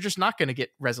sometimes you're just not going to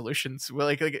get resolutions. Well,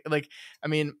 like I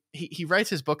mean, he writes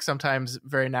his book sometimes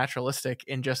very naturalistic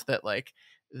in just that, like,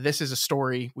 this is a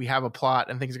story, we have a plot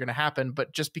and things are going to happen,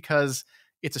 but just because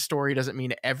it's a story doesn't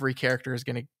mean every character is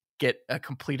going to get a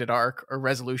completed arc or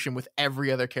resolution with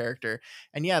every other character.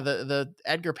 And yeah, the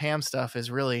Edgar Pam stuff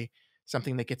is really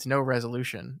something that gets no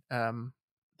resolution.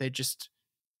 It's just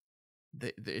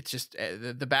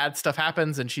the bad stuff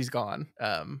happens and she's gone.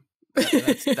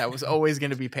 That was always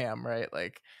going to be Pam, right?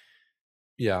 Like,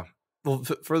 yeah. Well,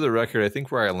 for the record, I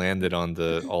think where I landed on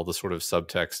all the sort of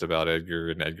subtext about Edgar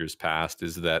and Edgar's past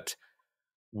is that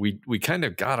we kind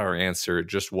of got our answer. It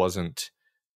just wasn't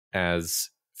as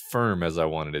firm as I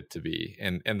wanted it to be,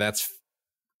 and that's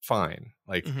fine.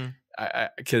 Like,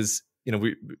 because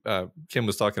we Kim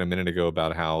was talking a minute ago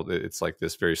about how it's like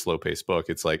this very slow paced book.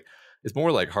 It's like, it's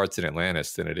more like Hearts in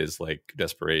Atlantis than it is like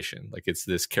Desperation. Like, it's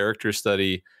this character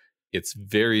study. It's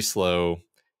very slow.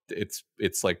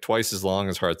 It's like twice as long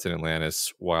as Hearts in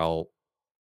Atlantis, while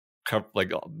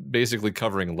basically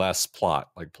covering less plot,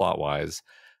 like plot wise.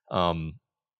 And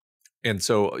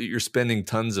so you're spending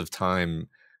tons of time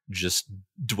just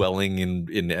dwelling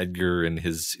in Edgar and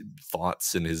his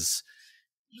thoughts and his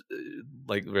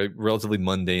like relatively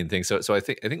mundane things. So I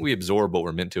think we absorb what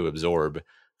we're meant to absorb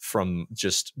from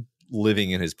just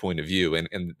living in his point of view.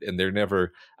 And they're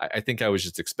never, I think I was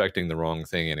just expecting the wrong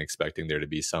thing and expecting there to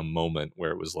be some moment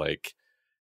where it was like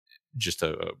just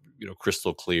a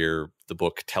crystal clear, the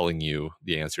book telling you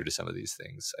the answer to some of these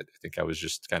things. I think I was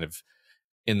just kind of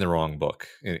in the wrong book,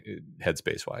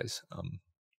 headspace wise.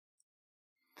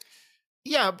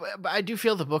 Yeah, but I do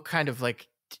feel the book kind of like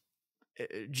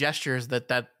gestures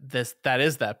that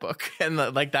is that book, and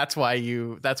like that's why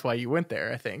you went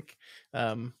there, I think.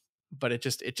 But it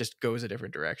just goes a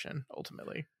different direction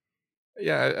ultimately.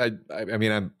 Yeah, I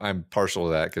mean, I'm partial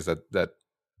to that, because that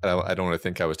I don't want to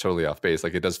think I was totally off base.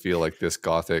 Like, it does feel like this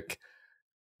gothic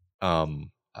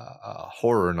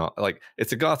horror novel. Like,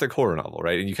 it's a gothic horror novel,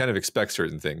 right? And you kind of expect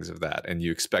certain things of that, and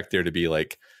you expect there to be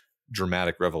like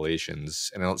dramatic revelations,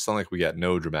 and it's not like we got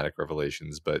no dramatic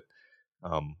revelations, but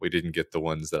we didn't get the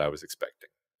ones that I was expecting.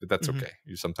 But that's okay.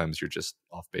 Sometimes you're just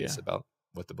off base about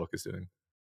what the book is doing.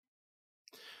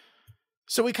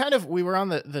 So we were on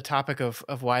the topic of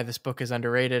why this book is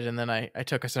underrated, and then I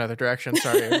took us another direction.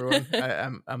 Sorry,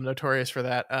 everyone. I'm notorious for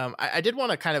that. I did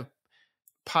want to kind of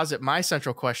posit my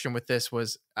central question with this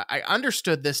was, I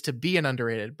understood this to be an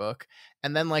underrated book,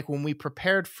 and then like when we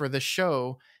prepared for the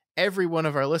show, every one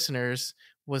of our listeners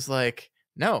was like,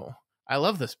 no, I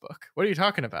love this book. What are you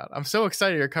talking about? I'm so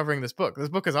excited you're covering this book. This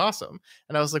book is awesome.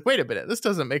 And I was like, wait a minute, this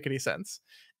doesn't make any sense.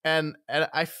 And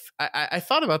I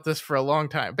thought about this for a long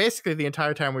time. Basically, the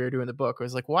entire time we were doing the book, I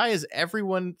was like, why does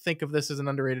everyone think of this as an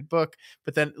underrated book?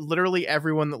 But then literally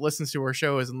everyone that listens to our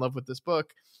show is in love with this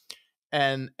book.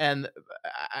 And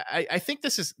I think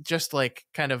this is just like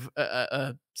kind of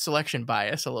a selection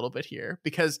bias a little bit here,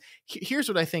 because here's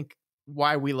what I think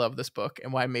why we love this book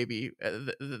and why maybe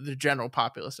the general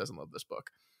populace doesn't love this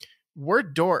book. We're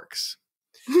dorks,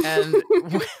 and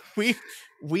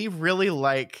we really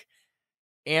like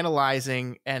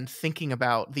analyzing and thinking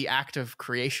about the act of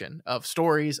creation of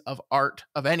stories, of art,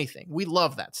 of anything. We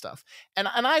love that stuff. And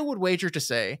I would wager to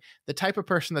say the type of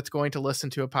person that's going to listen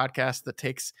to a podcast that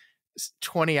takes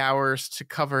 20 hours to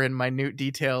cover in minute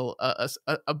detail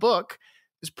a book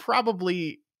is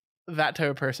probably that type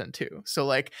of person too. So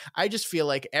like, I just feel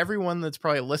like everyone that's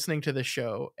probably listening to the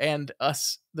show, and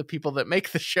us, the people that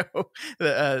make the show,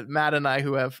 Matt and I,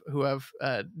 who have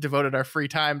devoted our free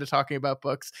time to talking about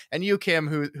books, and you, Kim,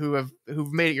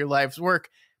 who've made it your life's work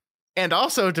and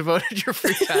also devoted your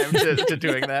free time to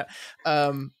doing that,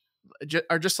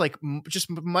 are just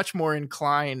much more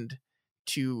inclined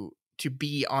to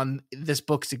be on this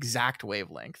book's exact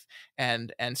wavelength.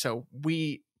 And so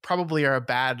we probably are a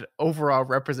bad overall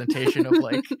representation of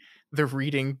like the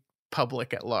reading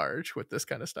public at large with this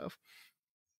kind of stuff.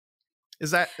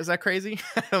 Is that crazy?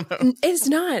 I don't know. It's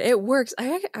not. It works.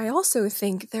 I also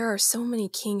think there are so many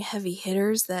King heavy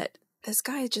hitters that this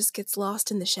guy just gets lost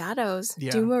in the shadows.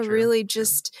 Yeah, Duma true, really true.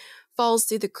 just falls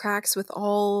through the cracks with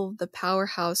all the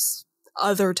powerhouse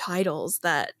other titles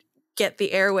that get the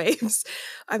airwaves.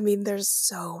 I mean, there's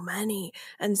so many.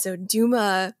 And so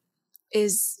Duma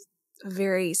is a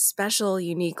very special,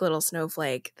 unique little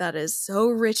snowflake that is so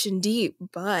rich and deep,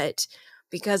 but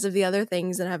because of the other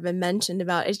things that have been mentioned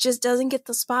about, it just doesn't get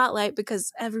the spotlight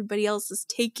because everybody else is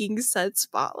taking said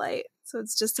spotlight. So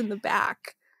it's just in the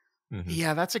back. Mhm.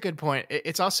 Yeah, that's a good point.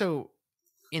 It's also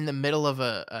in the middle of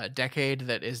a decade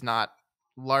that is not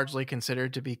largely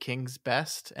considered to be King's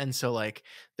best. And so like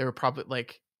there were probably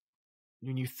like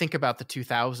when you think about the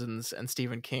 2000s and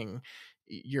Stephen King,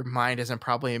 your mind isn't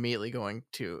probably immediately going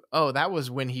to, oh, that was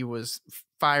when he was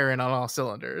firing on all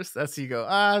cylinders. That's you go,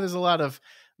 there's a lot of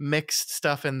mixed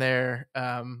stuff in there.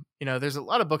 There's a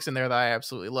lot of books in there that I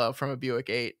absolutely love. From a Buick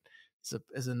 8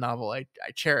 is a novel I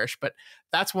cherish, but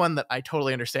that's one that I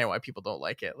totally understand why people don't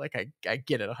like it. Like I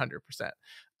get it 100%.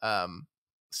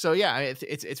 So yeah,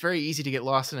 it's very easy to get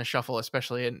lost in a shuffle,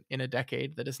 especially in a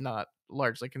decade that is not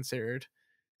largely considered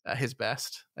his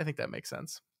best. I think that makes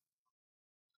sense.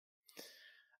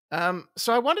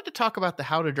 So I wanted to talk about the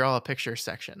how to draw a picture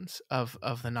sections of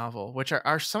the novel, which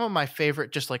are some of my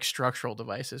favorite, just like structural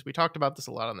devices. We talked about this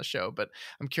a lot on the show, but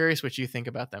I'm curious what you think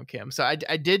about them, Kim. So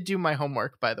I did do my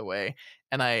homework, by the way,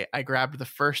 and I grabbed the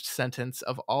first sentence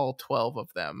of all 12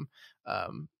 of them,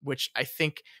 which I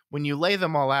think when you lay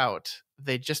them all out,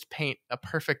 they just paint a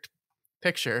perfect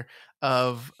picture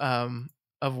of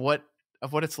what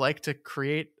it's like to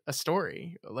create a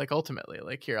story. Like ultimately,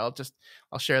 like here, I'll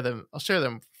share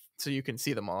them so you can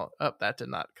see them all. Oh, that did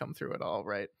not come through at all,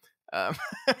 right? That's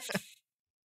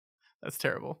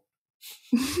terrible.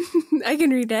 I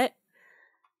can read it.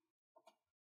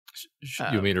 You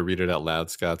want me to read it out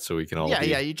loud, Scott, so we can all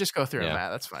yeah, you just go through it,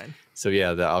 Matt. That's fine. So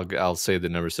yeah, I'll say the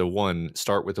numbers. So 1,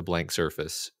 start with a blank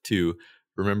surface. 2,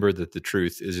 remember that the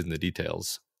truth is in the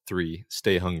details. 3,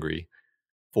 stay hungry.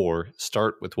 4,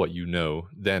 start with what you know,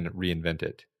 then reinvent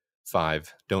it.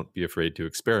 5, don't be afraid to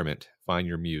experiment. Find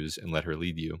your muse and let her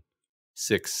lead you.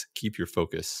 6, keep your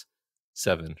focus.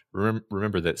 7,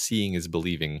 remember that seeing is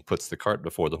believing puts the cart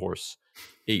before the horse.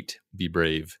 8, be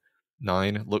brave.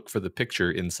 9, look for the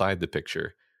picture inside the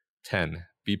picture. 10,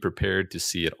 be prepared to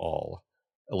see it all.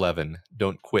 11,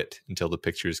 don't quit until the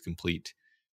picture is complete.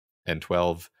 And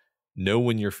 12, know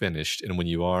when you're finished, and when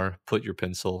you are, put your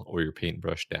pencil or your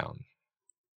paintbrush down.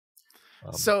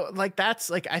 So like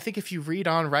that's like I think if you read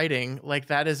On Writing, like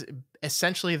that is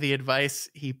essentially the advice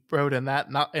he wrote in that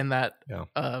nonfiction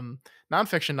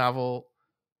novel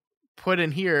put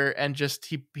in here, and just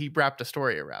he wrapped a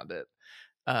story around it.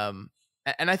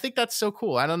 And I think that's so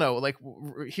cool. I don't know, like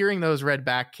hearing those read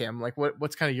back, Kim, like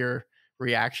what's kind of your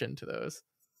reaction to those?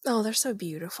 Oh, they're so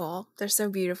beautiful. They're so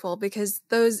beautiful because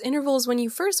those intervals, when you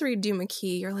first read Duma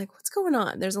Key, you're like, what's going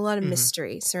on? There's a lot of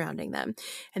mystery surrounding them.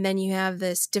 And then you have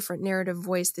this different narrative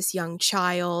voice, this young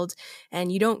child,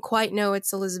 and you don't quite know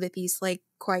it's Elizabeth Eastlake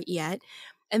quite yet.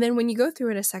 And then when you go through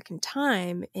it a second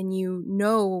time and you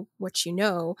know what you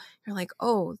know, you're like,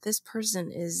 oh, this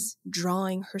person is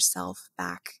drawing herself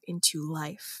back into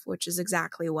life, which is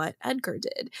exactly what Edgar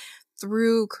did.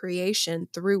 Through creation,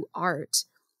 through art,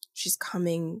 she's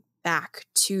coming back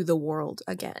to the world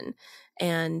again.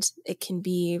 And it can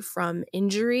be from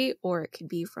injury or it could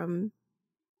be from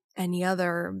any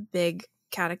other big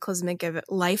cataclysmic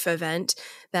life event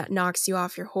that knocks you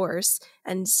off your horse.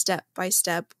 And step by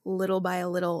step, little by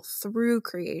little, through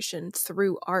creation,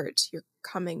 through art, you're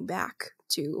coming back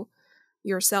to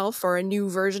yourself or a new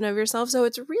version of yourself. So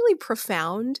it's really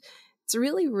profound. It's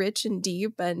really rich and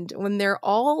deep, and when they're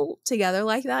all together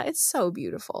like that, it's so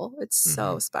beautiful. It's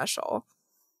so special.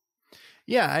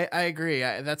 Yeah, I agree.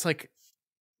 That's like,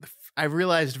 I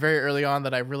realized very early on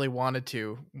that I really wanted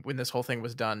to, when this whole thing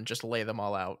was done, just lay them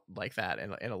all out like that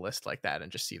in a list like that and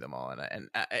just see them all. And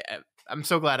I'm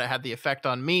so glad it had the effect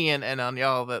on me and on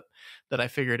y'all that I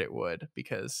figured it would,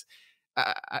 because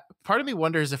part of me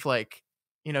wonders if, like,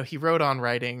 he wrote On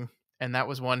Writing, and that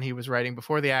was one he was writing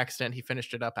before the accident. He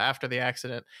finished it up after the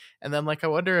accident. And then, like, I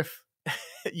wonder if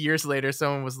years later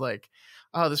someone was like,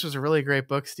 oh, this was a really great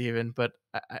book, Steven, but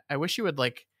I wish you had,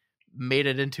 like, made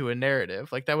it into a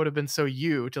narrative. Like, that would have been so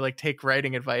you to, like, take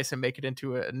writing advice and make it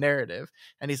into a narrative.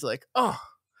 And he's like, oh.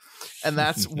 And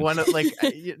that's one of, like,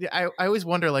 I always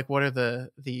wonder, like, what are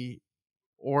the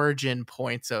origin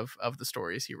points of the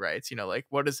stories he writes, like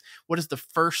what is the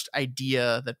first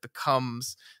idea that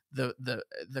becomes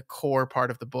the core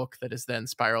part of the book that is then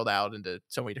spiraled out into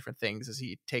so many different things as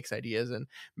he takes ideas and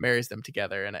marries them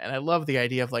together. And I love the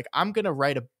idea of like, I'm going to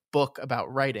write a book about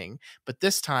writing, but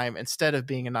this time, instead of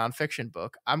being a nonfiction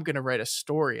book, I'm going to write a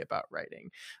story about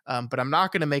writing. But I'm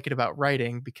not going to make it about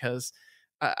writing because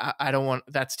I don't want,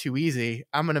 that's too easy.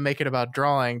 I'm going to make it about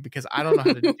drawing because I don't know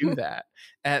how to do that.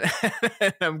 And,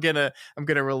 and I'm going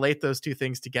to relate those two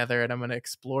things together, and I'm going to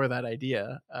explore that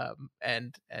idea,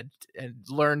 and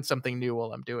learn something new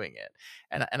while I'm doing it.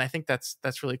 And I think that's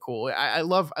really cool. I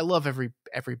love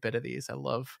every bit of these. I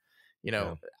love, you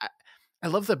know, Yeah. I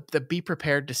love the be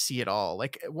prepared to see it all.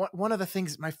 Like one of the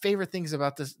things, my favorite things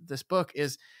about this book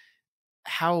is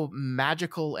how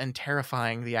magical and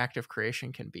terrifying the act of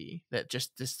creation can be. That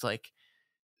just this like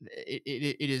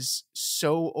it is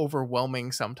so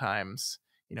overwhelming sometimes,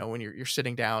 you know, when you're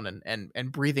sitting down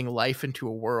and breathing life into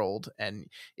a world, and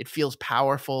it feels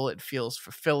powerful, it feels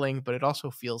fulfilling, but it also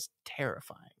feels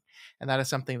terrifying. And that is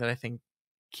something that I think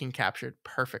King captured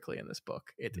perfectly in this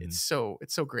book. It's so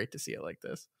great to see it like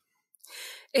this.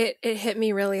 It hit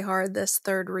me really hard this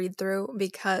third read through,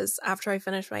 because after I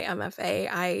finished my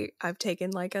MFA, I've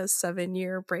taken like a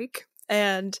 7-year break,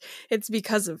 and it's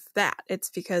because of that. It's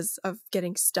because of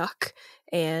getting stuck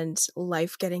and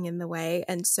life getting in the way.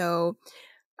 And so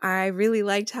I really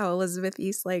liked how Elizabeth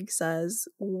Eastlake says,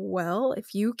 well,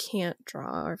 if you can't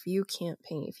draw, or if you can't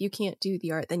paint, if you can't do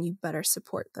the art, then you better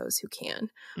support those who can,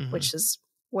 which is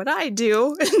what I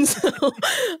do.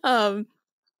 And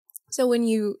so when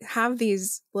you have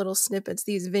these little snippets,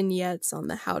 these vignettes on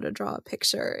the how to draw a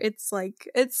picture, it's like,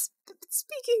 it's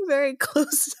speaking very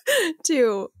close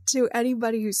to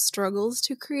anybody who struggles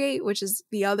to create, which is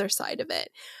the other side of it.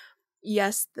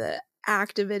 Yes, the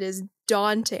act of it is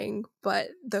daunting, but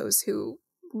those who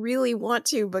really want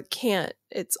to but can't,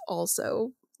 it's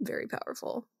also very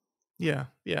powerful. Yeah.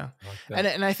 Like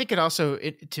And I think it also,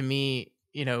 to me,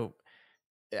 you know,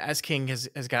 as King has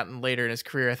gotten later in his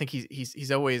career, I think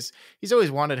he's always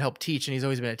wanted to help teach, and he's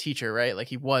always been a teacher, right? Like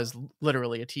he was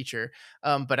literally a teacher.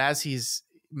 But as he's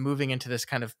moving into this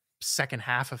kind of second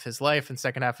half of his life and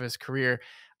second half of his career,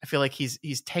 I feel like he's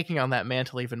taking on that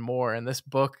mantle even more. And this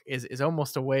book is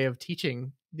almost a way of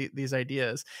teaching these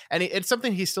ideas, and it's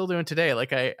something he's still doing today.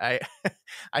 Like I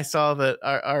I saw that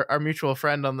our mutual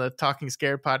friend on the Talking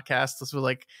Scared podcast was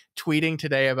like tweeting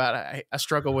today about a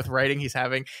struggle with writing he's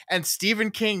having, and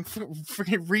Stephen King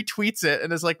freaking retweets it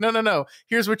and is like, no,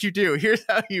 here's what you do. Here's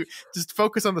how you just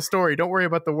focus on the story. Don't worry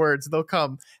about the words; they'll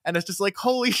come. And it's just like,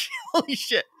 holy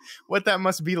shit, what that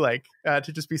must be like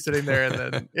to just be sitting there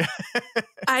and then.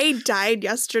 I died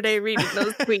yesterday reading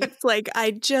those tweets. Like,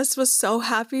 I just was so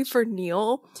happy for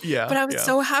Neil. Yeah. But I was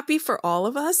so happy for all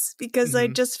of us, because I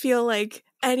just feel like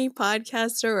any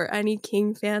podcaster or any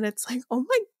King fan, it's like, oh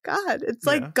my God, it's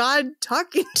like God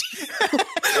talking to you.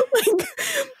 Like,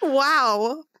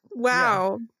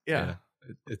 wow. Yeah.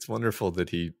 It's wonderful that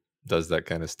he does that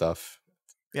kind of stuff.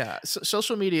 Yeah. So,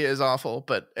 social media is awful,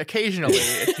 but occasionally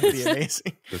it can be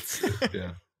amazing. That's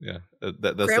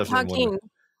Grandpa definitely King.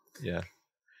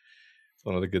 It's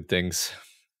one of the good things.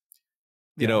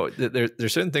 You know,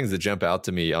 there's certain things that jump out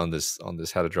to me on this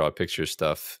how to draw a picture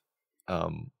stuff.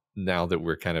 Now that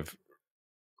we're kind of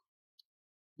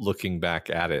looking back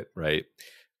at it, right?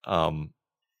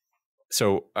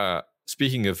 So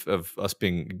speaking of us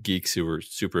being geeks who were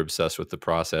super obsessed with the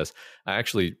process, I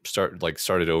actually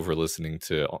started over listening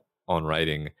to On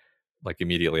Writing like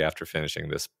immediately after finishing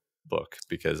this book,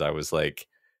 because I was like,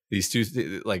 these two,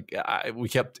 we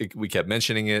kept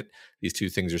mentioning it. These two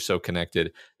things are so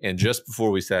connected. And just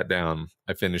before we sat down,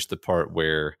 I finished the part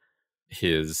where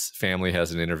his family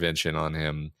has an intervention on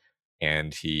him,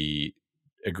 and he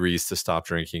agrees to stop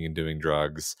drinking and doing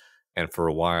drugs. And for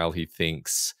a while, he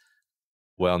thinks,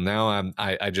 well, now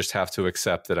I just have to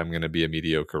accept that I'm going to be a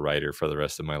mediocre writer for the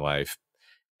rest of my life,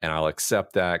 and I'll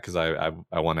accept that because I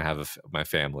want to have my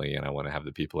family, and I want to have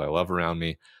the people I love around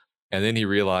me. And then he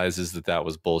realizes that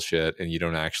was bullshit, and you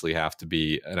don't actually have to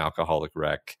be an alcoholic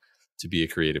wreck to be a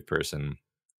creative person.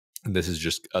 And this is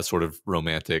just a sort of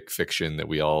romantic fiction that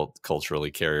we all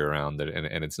culturally carry around,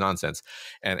 and it's nonsense.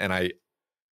 And I'm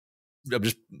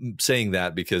just saying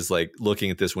that because, like,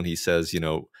 looking at this when he says, you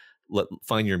know,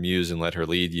 find your muse and let her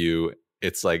lead you,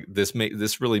 it's like this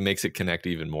really makes it connect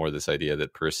even more, this idea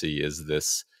that Percy is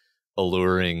this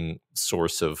alluring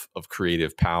source of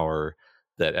creative power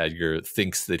that Edgar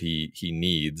thinks that he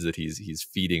needs, that he's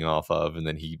feeding off of, and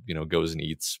then he, you know, goes and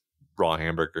eats raw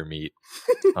hamburger meat.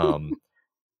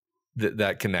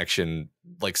 That connection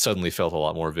like suddenly felt a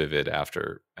lot more vivid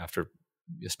after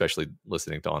especially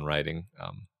listening to On Writing.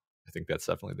 I think that's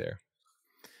definitely there.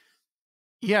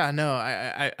 Yeah, no,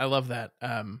 I love that.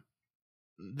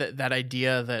 That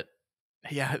idea that,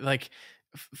 yeah, like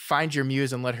find your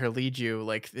muse and let her lead you.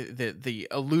 Like the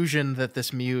illusion that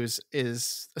this muse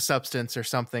is a substance or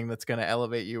something that's going to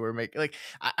elevate you or make, like,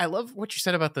 I love what you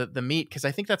said about the meat, because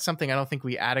I think that's something I don't think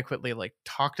we adequately like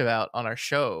talked about on our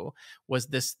show, was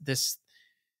this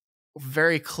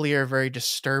very clear, very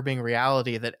disturbing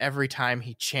reality that every time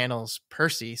he channels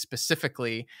Percy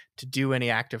specifically to do any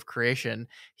act of creation,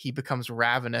 he becomes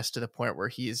ravenous to the point where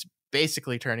he's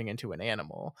basically turning into an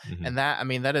animal. Mm-hmm. And that, I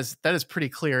mean, that is pretty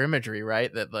clear imagery,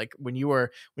 right? That like when you were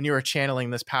channeling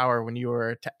this power, when you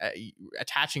were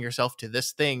attaching yourself to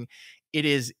this thing, it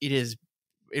is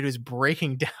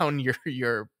breaking down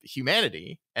your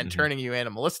humanity and Mm-hmm. turning you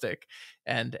animalistic,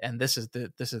 and this is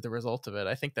the result of it.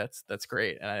 I think that's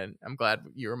great, and I'm glad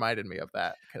you reminded me of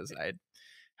that, because I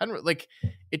hadn't, like,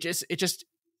 it just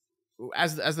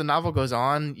as the novel goes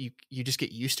on, you just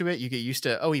get used to it. You get used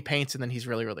to, oh, he paints and then he's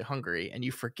really, really hungry, and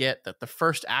you forget that the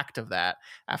first act of that,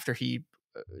 after he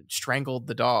strangled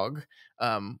the dog,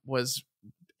 was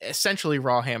essentially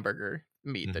raw hamburger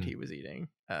meat that he was eating.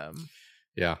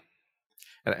 Yeah.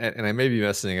 And I may be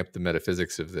messing up the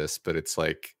metaphysics of this, but it's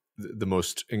like the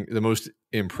most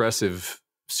impressive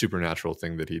supernatural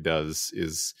thing that he does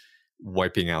is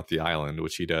wiping out the island,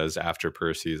 which he does after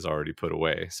Percy is already put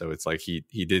away. So it's like he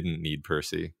didn't need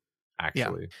Percy,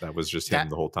 actually. Yeah. That was just him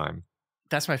the whole time.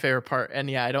 That's my favorite part. And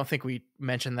yeah, I don't think we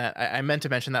mentioned that. I meant to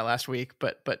mention that last week,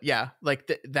 but yeah, like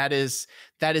that is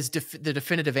the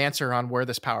definitive answer on where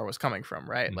this power was coming from,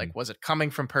 right? Mm-hmm. Like, was it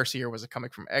coming from Percy or was it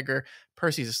coming from Edgar?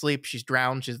 Percy's asleep. She's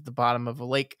drowned. She's at the bottom of a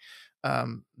lake.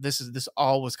 This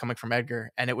all was coming from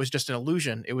Edgar, and it was just an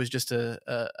illusion. It was just it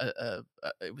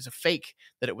was a fake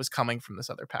that it was coming from this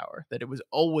other power, that it was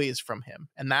always from him.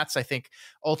 And that's, I think,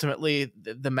 ultimately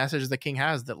the message the king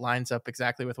has that lines up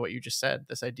exactly with what you just said.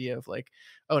 This idea of like,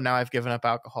 oh, now I've given up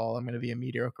alcohol, I'm going to be a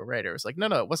mediocre writer. It's like, no,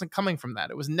 it wasn't coming from that.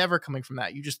 It was never coming from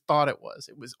that. You just thought it was.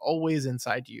 It was always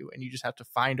inside you, and you just have to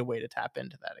find a way to tap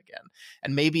into that again.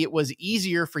 And maybe it was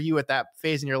easier for you at that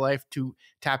phase in your life to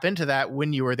tap into that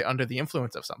when you were under the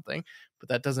influence of something, but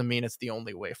that doesn't mean it's the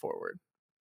only way forward.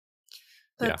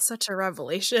 That's such a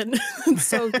revelation. It's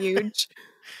so huge.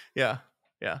 Yeah,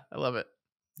 I love it.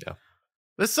 Yeah,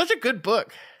 this is such a good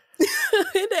book.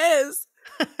 It is.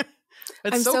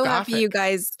 I'm so happy you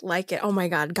guys like it. Oh my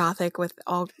god, gothic with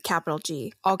all capital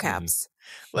G, all caps.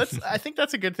 I think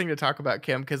that's a good thing to talk about,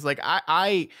 Kim, because like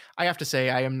I have to say,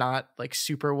 I am not like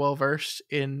super well versed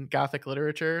in Gothic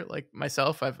literature like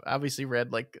myself. I've obviously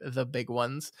read like the big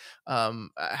ones. How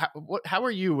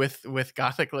are you with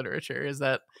Gothic literature? Is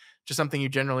that just something you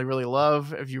generally really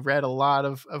love? Have you read a lot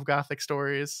of Gothic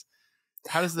stories?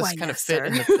 How does this kind of fit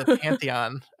in the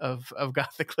pantheon of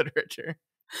Gothic literature?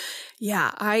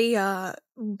 Yeah, I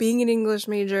being an English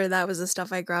major, that was the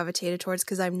stuff I gravitated towards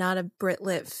because I'm not a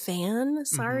Brit-Lit fan.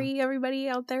 Sorry, everybody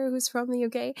out there who's from the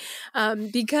UK.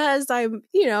 Because I'm,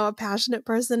 a passionate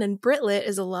person, and Brit-Lit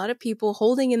is a lot of people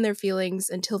holding in their feelings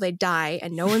until they die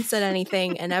and no one said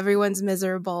anything and everyone's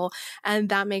miserable, and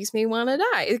that makes me want to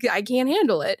die. I can't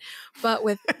handle it. But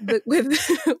with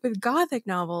Gothic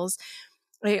novels,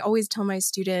 I always tell my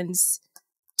students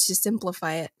to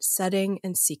simplify it: setting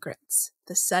and secrets.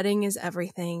 The setting is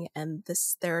everything, and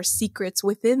there are secrets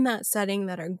within that setting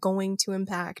that are going to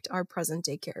impact our present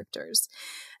day characters.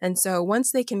 And so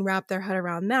once they can wrap their head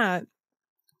around that,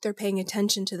 they're paying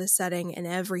attention to the setting, and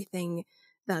everything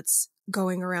that's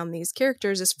going around these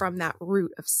characters is from that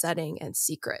root of setting and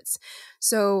secrets.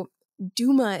 So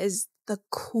Duma is the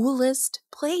coolest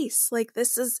place. Like,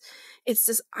 it's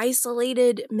this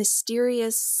isolated,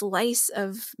 mysterious slice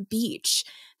of beach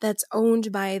that's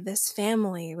owned by this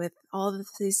family with all of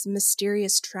these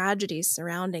mysterious tragedies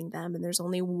surrounding them. And there's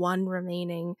only one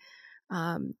remaining.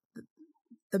 The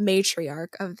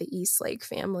matriarch of the Eastlake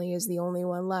family is the only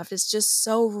one left. It's just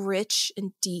so rich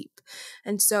and deep.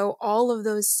 And so all of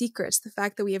those secrets, the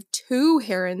fact that we have 2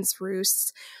 herons'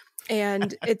 roosts,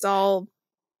 and it's all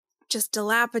just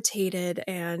dilapidated,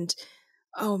 and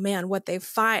oh man, what they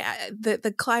find,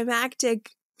 the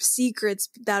climactic secrets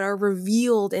that are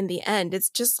revealed in the end, it's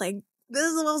just like, this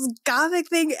is the most Gothic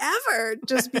thing ever,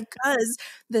 just because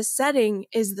the setting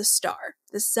is the star.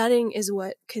 The setting is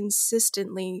what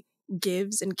consistently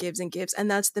gives and gives and gives,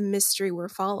 and that's the mystery we're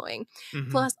following.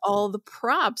 Plus all the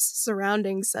props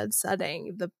surrounding said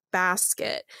setting, the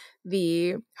basket,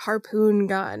 the harpoon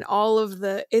gun, all of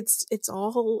it's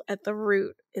all at the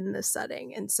root in the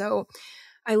setting. And so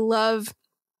I love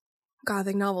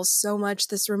Gothic novels so much.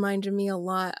 This reminded me a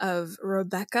lot of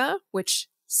Rebecca, which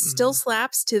Still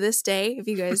slaps to this day. If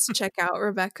you guys check out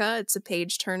Rebecca, it's a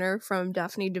page turner from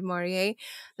Daphne du Maurier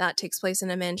that takes place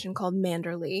in a mansion called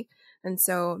Manderley. And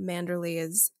so Manderley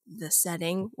is the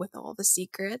setting with all the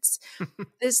secrets.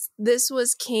 This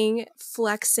was King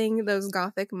flexing those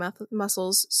gothic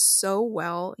muscles so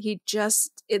well. This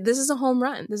is a home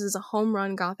run. This is a home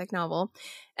run gothic novel.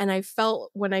 And I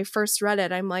felt when I first read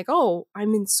it, I'm like, oh,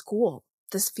 I'm in school.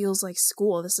 This feels like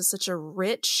school. This is such a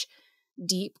rich,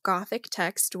 deep gothic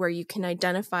text where you can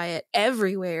identify it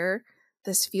everywhere.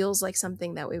 This feels like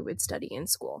something that we would study in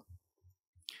school.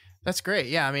 That's great.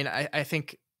 Yeah, I mean, I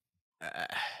think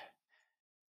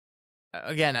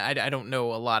again, I don't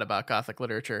know a lot about Gothic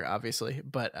literature, obviously,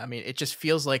 but I mean, it just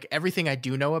feels like everything I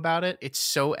do know about it, it's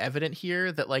so evident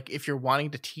here that like if you're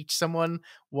wanting to teach someone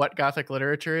what Gothic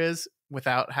literature is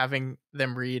without having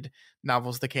them read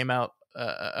novels that came out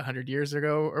 100 years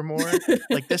ago or more,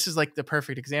 like this is like the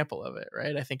perfect example of it,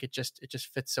 right? I think it just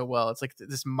fits so well. It's like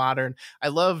this modern. I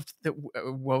loved that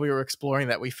while we were exploring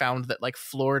that, we found that like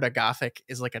Florida Gothic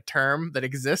is like a term that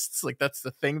exists, like that's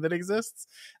the thing that exists,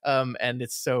 and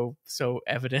it's so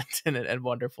evident and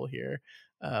wonderful here.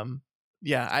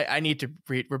 Yeah, I need to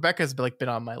read. Rebecca's like been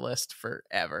on my list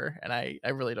forever, and I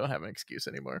really don't have an excuse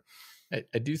anymore.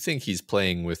 I do think he's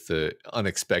playing with the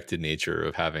unexpected nature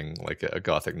of having like a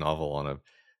Gothic novel on a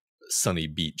sunny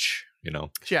beach, you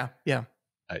know? Yeah.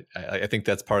 I think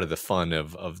that's part of the fun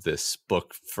of this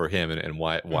book for him, and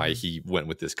why he went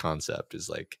with this concept is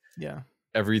like, yeah,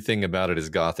 everything about it is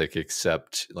Gothic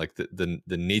except like the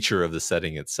nature of the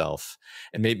setting itself.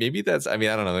 And maybe that's, I mean,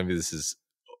 I don't know, maybe this is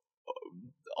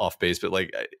off base, but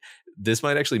like this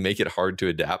might actually make it hard to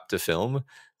adapt to film,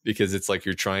 because it's like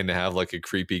you're trying to have like a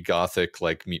creepy Gothic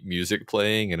like music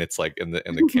playing, and it's like and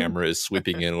the camera is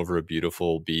sweeping in over a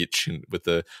beautiful beach and with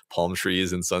the palm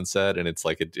trees and sunset, and it's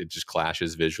like it just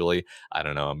clashes visually. I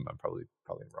don't know, I'm probably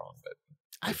wrong, but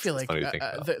I feel like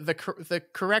the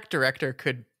correct director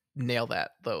could nail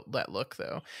that look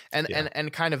though,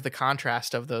 and kind of the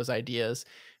contrast of those ideas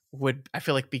would, I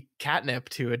feel like, be catnip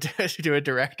to a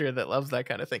director that loves that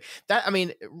kind of thing. That, I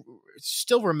mean,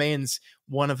 still remains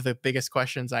one of the biggest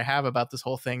questions I have about this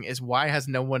whole thing is why has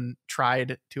no one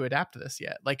tried to adapt this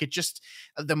yet? Like, it just,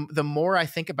 the more I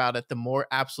think about it, the more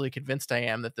absolutely convinced I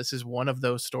am that this is one of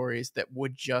those stories that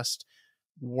would just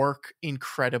work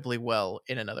incredibly well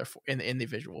in another in the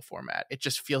visual format. It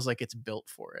just feels like it's built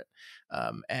for it,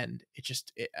 and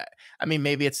I mean,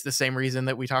 maybe it's the same reason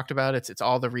that we talked about. It's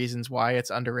all the reasons why it's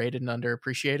underrated and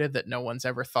underappreciated that no one's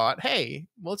ever thought, hey,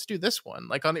 well, let's do this one.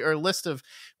 Like on our list of,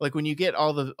 like, when you get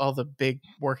all the big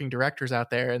working directors out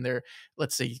there and they're,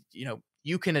 let's say, you know,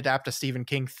 you can adapt a Stephen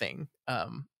King thing,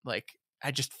 like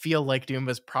I just feel like Duma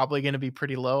is probably going to be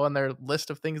pretty low on their list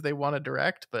of things they want to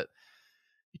direct, but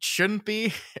it shouldn't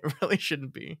be. It really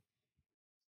shouldn't be.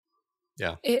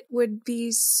 Yeah. It would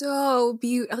be so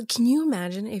beautiful. Can you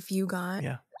imagine if you got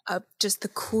just the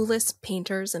coolest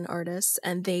painters and artists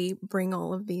and they bring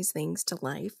all of these things to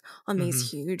life on these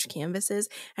huge canvases,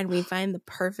 and we find the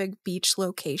perfect beach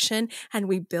location and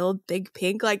we build Big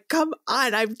Pink? Like, come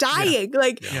on, I'm dying.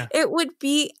 It would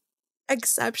be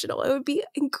exceptional. It would be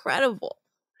incredible.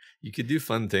 You could do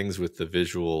fun things with the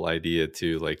visual idea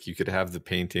too. Like you could have the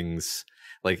paintings.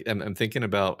 Like I'm thinking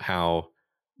about how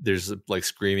there's like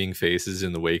screaming faces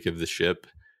in the wake of the ship,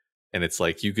 and it's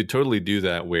like you could totally do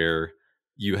that where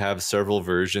you have several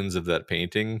versions of that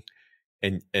painting,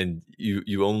 and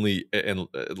you only, and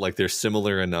like they're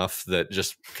similar enough that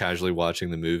just casually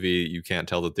watching the movie you can't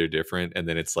tell that they're different, and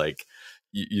then it's like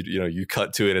you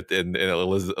cut to it at the end, and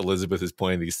Elizabeth is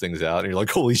pointing these things out, and you're like,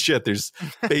 holy shit, there's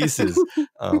faces.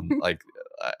 Like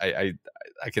I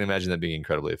can imagine that being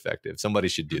incredibly effective. Somebody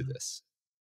should do this.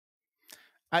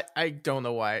 I don't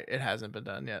know why it hasn't been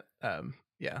done yet.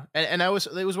 Yeah. And it was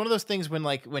one of those things when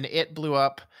it blew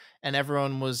up and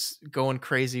everyone was going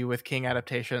crazy with King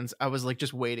adaptations, I was like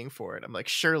just waiting for it. I'm like,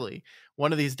 surely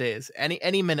one of these days,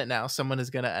 any minute now, someone is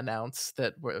going to announce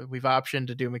that we've optioned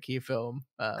a Duma Key film.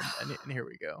 And here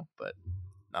we go. But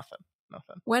nothing.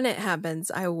 When it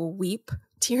happens, I will weep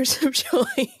tears of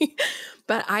joy.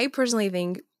 But I personally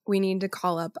think we need to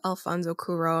call up Alfonso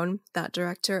Cuarón, that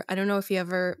director. I don't know if you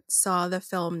ever saw the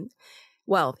film.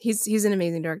 Well, he's an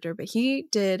amazing director, but he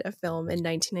did a film in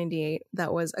 1998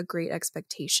 that was a Great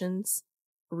Expectations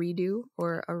redo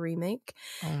or a remake,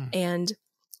 and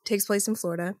takes place in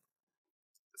Florida.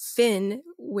 Finn,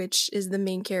 which is the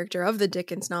main character of the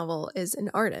Dickens novel, is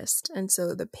an artist, and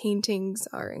so the paintings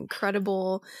are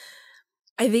incredible.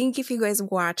 I think if you guys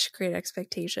watch Great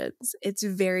Expectations, it's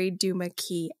very Duma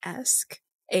Key-esque.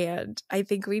 And I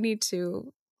think we need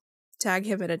to tag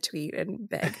him in a tweet and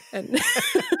beg and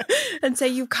and say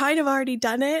you've kind of already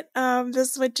done it.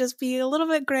 This would just be a little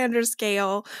bit grander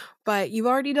scale, but you've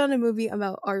already done a movie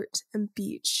about art and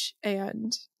beach,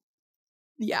 and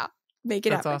yeah, make it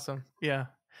That's happen. awesome. Yeah,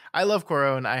 I love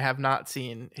Cuarón. I have not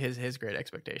seen his Great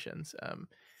Expectations.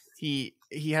 He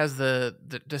has the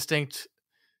distinct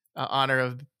honor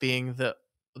of being the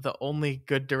only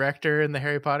good director in the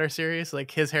Harry Potter series.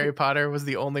 Like his Harry Potter was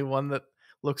the only one that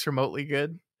looks remotely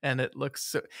good, and it looks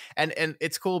so, and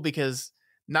it's cool because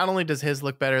not only does his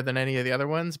look better than any of the other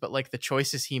ones, but like the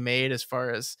choices he made as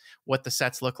far as what the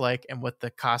sets look like and what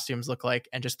the costumes look like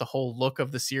and just the whole look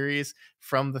of the series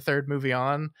from the third movie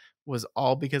on was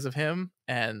all because of him.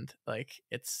 And like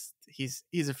he's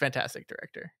a fantastic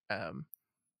director.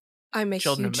 I'm a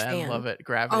Children of huge Men, fan. love it.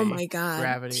 Gravity. Oh my God.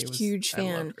 Gravity was Huge I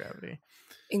fan. loved Gravity.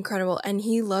 Incredible. And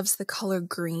he loves the color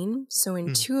green. So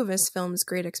in two of his films,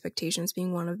 Great Expectations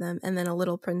being one of them, and then A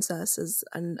Little Princess is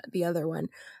the other one,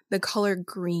 the color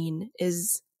green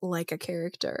is like a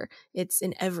character. It's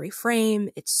in every frame.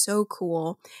 It's so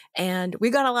cool. And we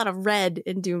got a lot of red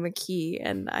in Duma Key.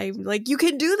 And I'm like, you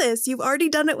can do this. You've already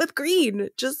done it with green.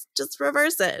 Just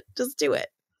reverse it. Just do it.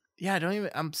 Yeah,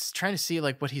 I'm trying to see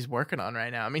like what he's working on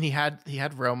right now. I mean, he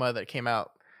had Roma that came out,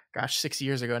 gosh, 6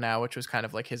 years ago now, which was kind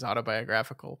of like his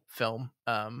autobiographical film.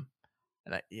 And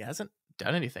he hasn't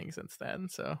done anything since then,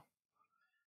 so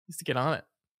he needs to get on it.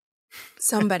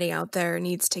 Somebody out there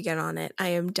needs to get on it. I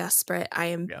am desperate. I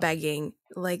am begging.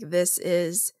 Like, this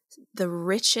is the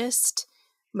richest,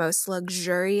 most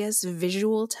luxurious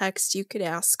visual text you could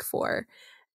ask for.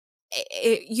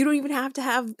 You don't even have to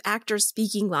have actors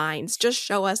speaking lines. Just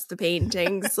show us the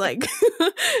paintings. Like,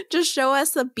 just show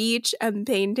us the beach and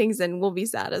paintings and we'll be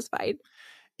satisfied.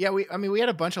 Yeah, we had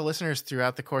a bunch of listeners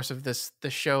throughout the course of this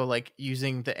show, like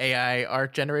using the AI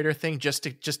art generator thing just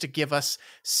to give us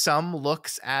some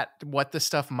looks at what the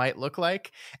stuff might look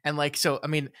like. And like, so, I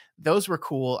mean, those were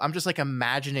cool. I'm just like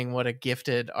imagining what a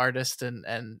gifted artist and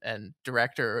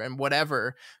director and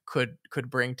whatever could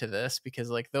bring to this,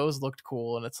 because like those looked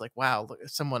cool. And it's like, wow, look,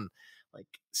 if someone like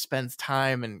spends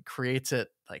time and creates it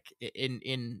like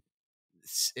in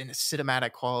a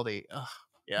cinematic quality.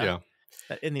 Yeah.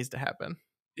 It needs to happen.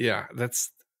 Yeah,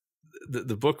 that's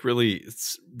the book really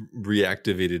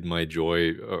reactivated my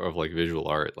joy of like visual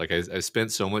art. Like I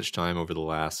spent so much time over the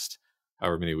last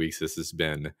however many weeks this has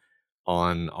been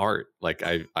on art. Like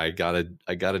I got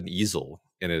an easel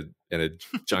and a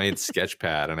giant sketch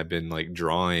pad, and I've been like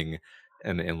drawing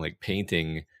and like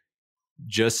painting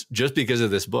just because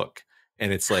of this book.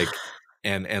 And it's like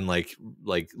and like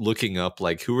looking up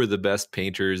like who are the best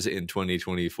painters in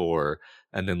 2024,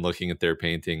 and then looking at their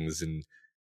paintings, and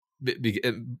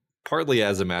partly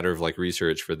as a matter of like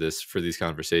research for these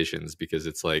conversations, because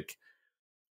it's like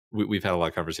we've had a lot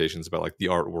of conversations about like the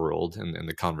art world and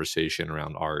the conversation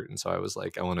around art, and so I was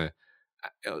like, I want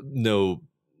to know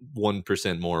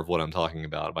 1% more of what I'm talking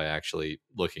about by actually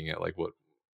looking at like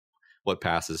what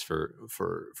passes for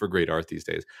great art these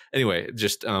days. Anyway,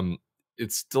 just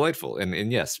it's delightful,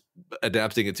 and yes,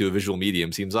 adapting it to a visual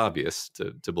medium seems obvious,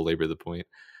 to belabor the point.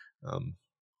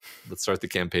 Let's start the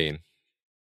campaign.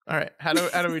 All right. How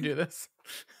do we do this?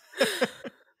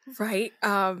 Right.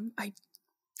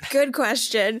 Good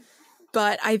question.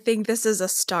 But I think this is a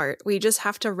start. We just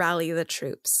have to rally the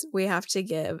troops. We have to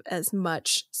give as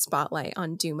much spotlight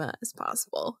on Duma as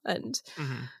possible. And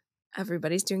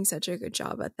everybody's doing such a good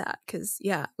job at that. Because,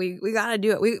 yeah, we got to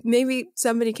do it. Maybe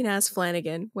somebody can ask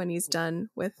Flanagan when he's done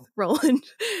with Roland,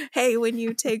 hey, when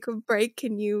you take a break,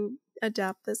 can you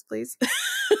adapt this, please?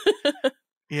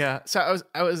 Yeah. So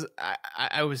I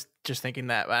was just thinking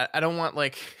that I don't want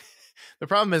like the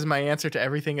problem is my answer to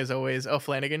everything is always, oh,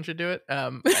 Flanagan should do it.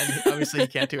 And obviously he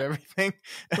can't do everything.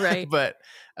 Right. But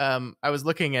I was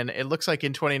looking, and it looks like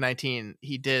in 2019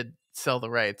 he did sell the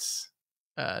rights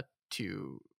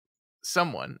to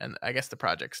someone, and I guess the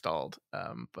project stalled.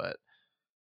 But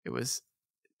it was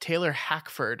Taylor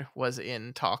Hackford was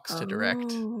in talks to direct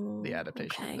the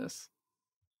adaptation of this.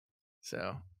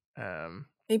 So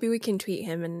maybe we can tweet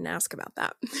him and ask about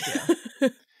that. Yeah.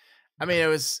 I mean, it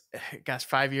was, gosh,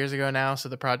 5 years ago now, so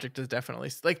the project is definitely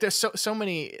like there's so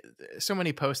many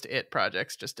post it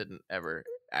projects just didn't ever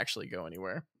actually go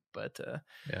anywhere. But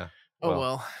yeah.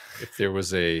 Well, if there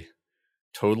was a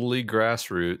totally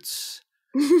grassroots,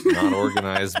 not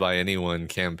organized by anyone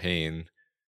campaign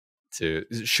to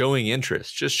showing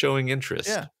interest,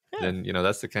 then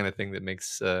that's the kind of thing that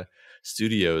makes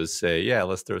studios say, yeah,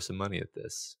 let's throw some money at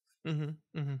this.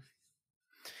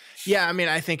 Yeah, I mean,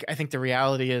 I think the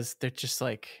reality is they're just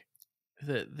like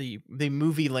the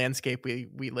movie landscape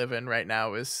we live in right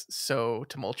now is so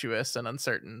tumultuous and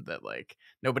uncertain that like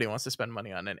nobody wants to spend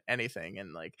money on anything,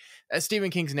 and like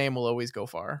Stephen King's name will always go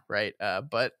far, right?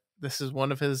 But this is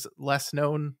one of his less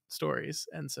known stories,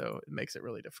 and so it makes it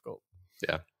really difficult.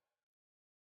 Yeah.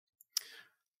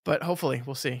 But hopefully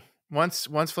we'll see. Once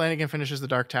Flanagan finishes The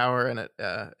Dark Tower and it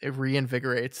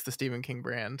reinvigorates the Stephen King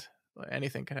brand,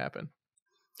 anything could happen.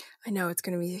 I know it's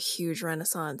going to be a huge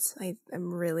renaissance.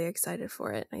 I'm really excited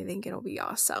for it. I think it'll be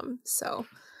awesome. So,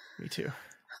 me too.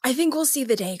 I think we'll see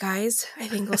the day, guys. I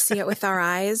think we'll see it with our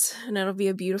eyes, and it'll be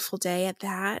a beautiful day at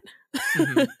that.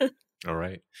 Mm-hmm. All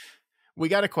right. We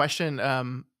got a question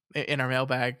in our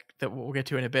mailbag that we'll get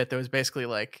to in a bit that was basically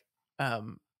like,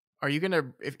 are you going to,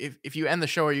 if you end the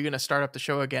show, are you going to start up the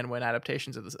show again when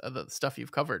adaptations of the stuff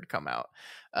you've covered come out?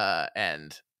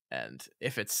 And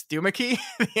if it's Duma Key,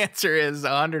 the answer is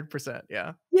 100%.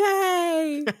 Yeah.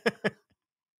 Yay!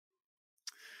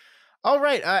 All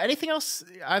right. Anything else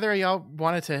either of y'all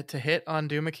wanted to hit on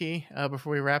Duma Key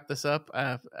before we wrap this up?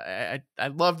 I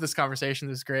love this conversation.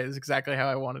 This is great. This is exactly how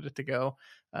I wanted it to go.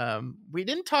 We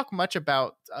didn't talk much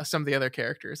about some of the other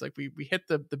characters. Like we hit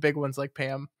the big ones like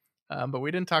Pam, but we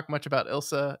didn't talk much about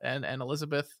Ilsa and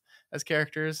Elizabeth as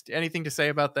characters. Anything to say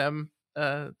about them,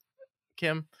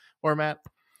 Kim or Matt?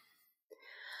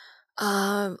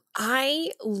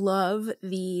 I love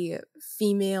the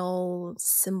female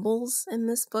symbols in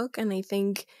this book, and I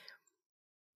think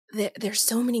there's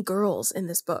so many girls in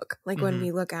this book. Like when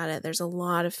we look at it, there's a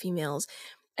lot of females,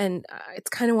 and it's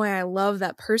kind of why I love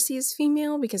that Percy is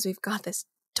female, because we've got this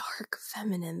dark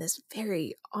feminine, this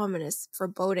very ominous,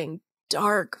 foreboding,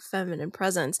 dark feminine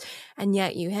presence, and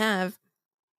yet you have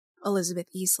Elizabeth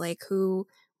Eastlake, who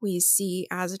we see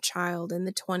as a child in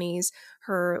the 20s.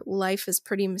 Her life is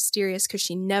pretty mysterious because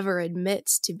she never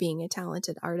admits to being a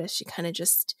talented artist. She kind of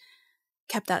just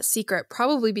kept that secret,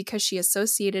 probably because she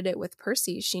associated it with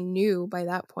Percy. She knew by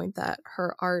that point that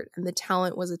her art and the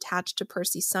talent was attached to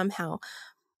Percy somehow.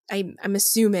 I'm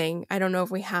assuming. I don't know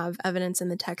if we have evidence in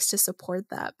the text to support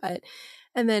that.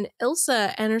 And then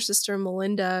Ilsa and her sister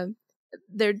Melinda,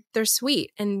 they're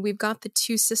sweet. And we've got the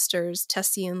two sisters,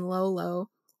 Tessie and Lola,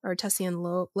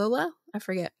 I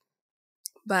forget.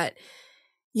 But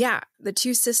yeah, the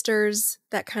two sisters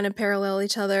that kind of parallel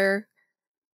each other.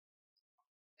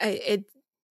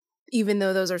 Even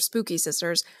though those are spooky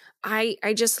sisters, I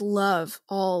just love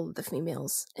all the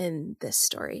females in this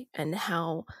story and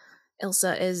how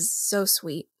Ilsa is so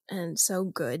sweet and so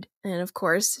good. And of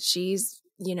course, she's,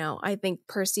 I think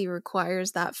Percy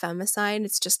requires that femicide.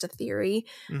 It's just a theory.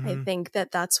 I think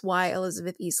that's why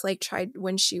Elizabeth Eastlake tried,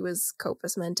 when she was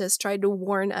Corpus Mentis, tried to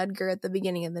warn Edgar at the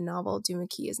beginning of the novel, Duma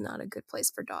Key is not a good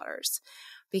place for daughters,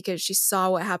 because she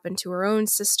saw what happened to her own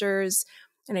sisters.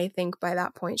 And I think by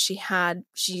that point she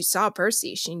saw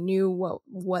Percy. She knew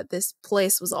what this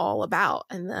place was all about,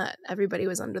 and that everybody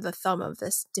was under the thumb of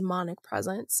this demonic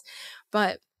presence.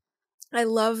 But I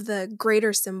love the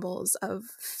greater symbols of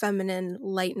feminine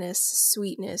lightness,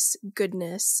 sweetness,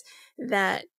 goodness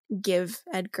that give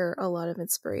Edgar a lot of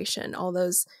inspiration. All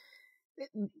those,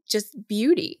 just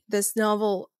beauty. This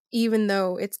novel, even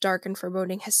though it's dark and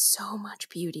foreboding, has so much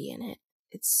beauty in it.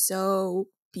 It's so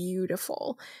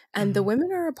beautiful. And the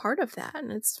women are a part of that. And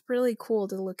it's really cool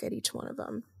to look at each one of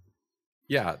them.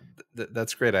 Yeah,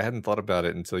 that's great. I hadn't thought about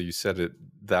it until you said it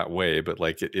that way, but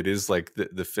like it is like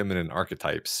the feminine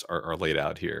archetypes are laid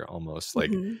out here almost.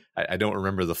 Like I don't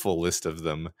remember the full list of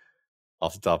them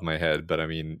off the top of my head, but I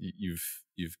mean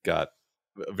you've got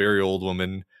a very old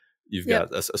woman, you've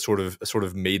got a sort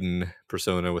of maiden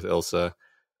persona with Ilsa,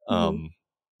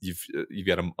 you've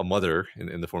got a mother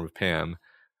in the form of Pam,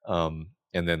 and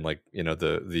then like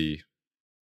the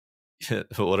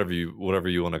whatever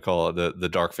you want to call it, the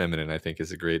dark feminine, I think,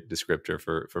 is a great descriptor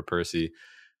for Percy.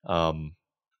 I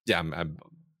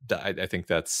think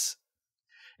it's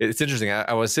interesting.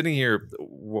 I was sitting here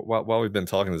while we've been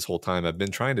talking this whole time. I've been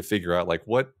trying to figure out like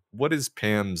what is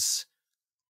Pam's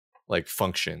like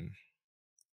function.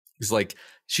 It's like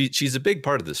she's a big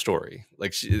part of the story.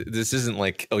 Like this isn't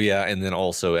like, oh yeah, and then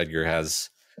also Edgar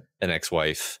has an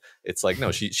ex-wife. It's like,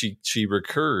 no, she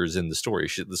recurs in the story.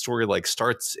 The story like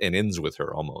starts and ends with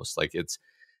her almost. Like it's,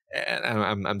 and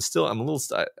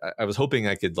I was hoping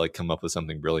I could like come up with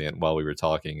something brilliant while we were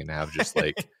talking and have just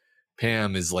like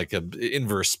Pam is like a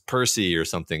inverse Percy or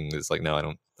something. It's like, no, I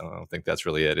don't think that's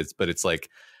really it. It's like,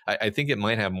 I think it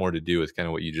might have more to do with kind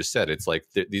of what you just said. It's like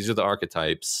these are the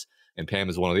archetypes, and Pam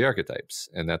is one of the archetypes,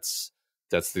 and that's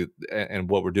and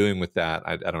what we're doing with that.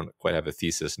 I don't quite have a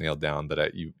thesis nailed down,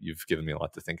 but you've given me a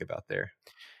lot to think about there.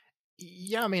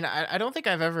 Yeah, I mean, I don't think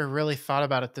I've ever really thought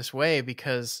about it this way,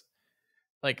 because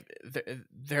like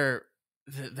they're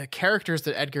the characters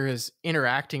that Edgar is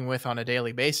interacting with on a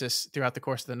daily basis throughout the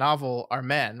course of the novel are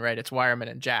men, right? It's Wireman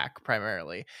and Jack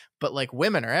primarily, but like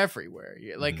women are everywhere.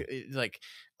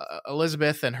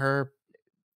 Elizabeth and her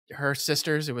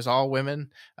sisters, it was all women.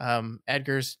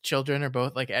 Edgar's children are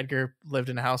both, like, Edgar lived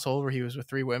in a household where he was with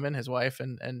 3 women, his wife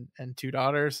and 2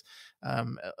 daughters,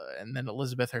 and then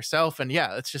Elizabeth herself. And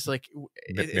yeah, it's just like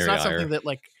it's Mary not something Eyre. that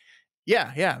like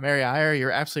yeah, Mary Eyre,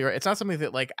 you're absolutely right. It's not something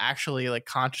that like actually like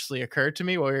consciously occurred to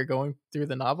me while you're going through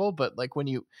the novel, but like when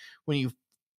you when you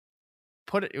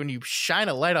shine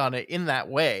a light on it in that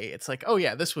way, it's like, oh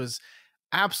yeah, this was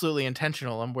absolutely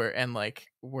intentional, and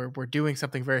we're doing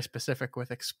something very specific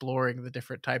with exploring the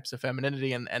different types of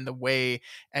femininity and the way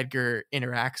Edgar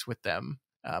interacts with them,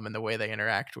 and the way they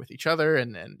interact with each other,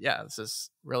 and yeah, this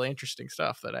is really interesting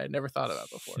stuff that I had never thought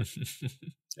about before.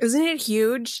 Isn't it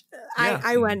huge? Yeah.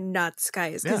 I went nuts,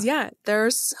 guys, because there are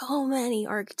so many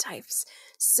archetypes,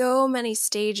 so many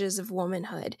stages of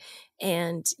womanhood,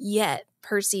 and yet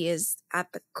Percy is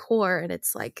at the core, and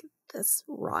it's like this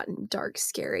rotten, dark,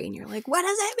 scary, and you're like, what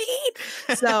does it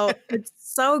mean? So it's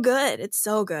so good. It's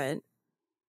so good.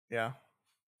 Yeah.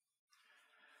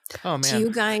 Oh man. Do you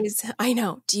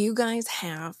guys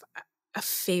have a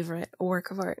favorite work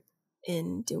of art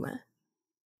in Duma?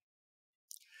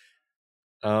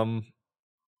 I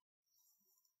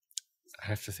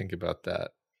have to think about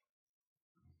that.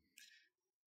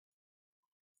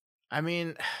 I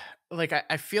mean, like,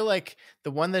 I feel like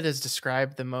the one that is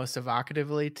described the most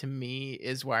evocatively to me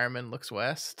is Wireman Looks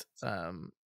West.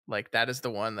 Like, that is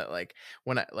the one that, like,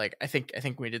 when I think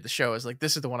when we did the show, is like,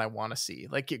 this is the one I want to see.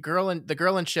 Like, the Girl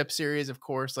and Ship series, of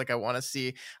course, like, I want to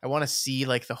see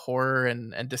like the horror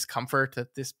and discomfort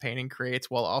that this painting creates,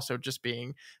 while also just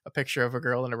being a picture of a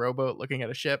girl in a rowboat looking at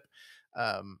a ship.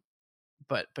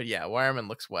 But yeah, Wireman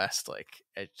Looks West, like,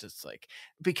 it's just like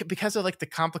because of like the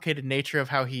complicated nature of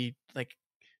how he like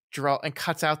draw and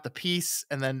cuts out the piece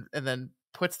and then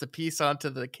puts the piece onto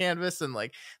the canvas, and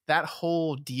like that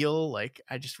whole deal, like,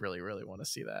 I just really want to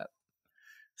see that.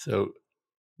 So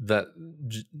that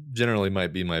generally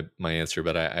might be my answer,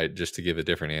 but I just to give a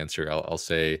different answer, I'll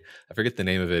say, I forget the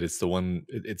name of it. It's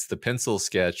the pencil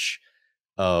sketch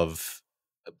of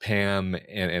Pam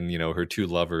and her 2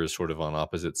 lovers sort of on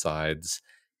opposite sides.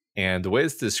 And the way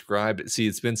it's described, see,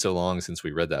 it's been so long since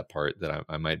we read that part that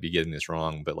I might be getting this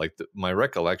wrong, but like my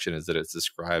recollection is that it's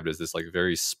described as this like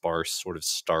very sparse, sort of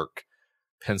stark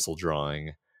pencil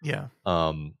drawing. Yeah.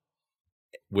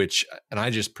 Which, and I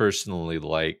just personally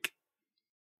like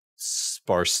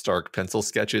sparse, stark pencil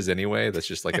sketches anyway. That's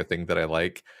just like a thing that I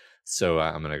like. So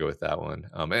I'm gonna go with that one.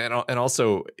 And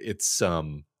also it's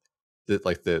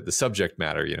the subject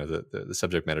matter, the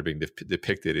subject matter being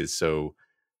depicted is so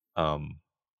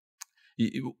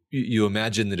you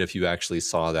imagine that if you actually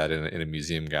saw that in a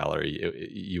museum gallery,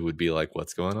 you would be like,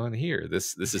 what's going on here?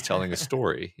 This is telling a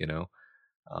story, so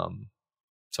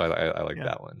I like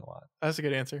that one a lot. That's a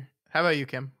good answer. How about you,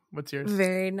 Kim? What's yours?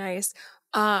 Very nice.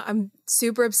 I'm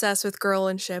super obsessed with Girl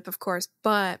and Ship, of course,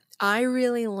 but I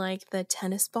really like the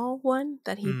tennis ball one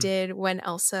that he did when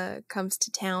Elsa comes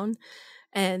to town.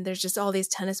 And there's just all these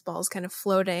tennis balls kind of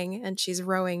floating, and she's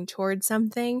rowing towards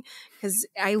something. Because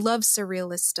I love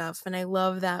surrealist stuff, and I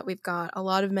love that we've got a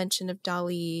lot of mention of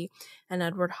Dali and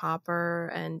Edward Hopper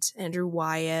and Andrew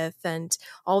Wyeth and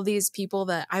all these people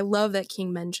that I love that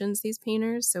King mentions these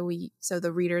painters, so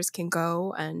the readers can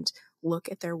go and look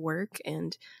at their work.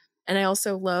 And I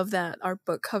also love that our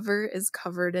book cover is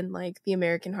covered in like the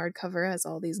American hardcover has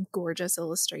all these gorgeous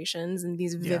illustrations and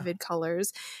these vivid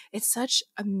colors. It's such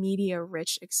a media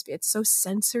rich experience. It's so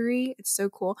sensory. It's so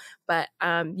cool. But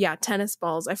tennis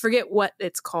balls. I forget what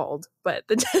it's called, but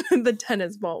the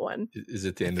tennis ball one. Is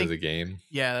it the end of the game?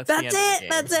 Yeah, that's it.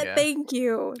 That's it. Yeah. Thank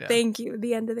you. Yeah. Thank you.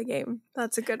 The end of the game.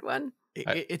 That's a good one.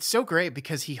 It's so great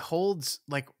because he holds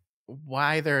like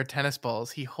why there are tennis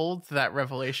balls. He holds that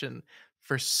revelation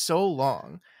for so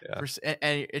long,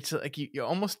 and it's like you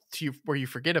almost where you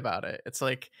forget about it. It's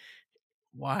like,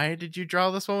 why did you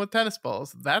draw this one with tennis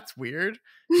balls? That's weird.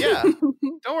 Yeah,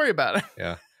 don't worry about it.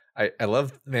 Yeah, I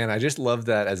love, man. I just love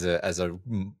that as a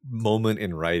moment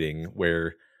in writing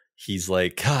where he's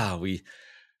like, we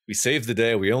saved the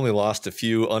day. We only lost a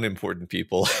few unimportant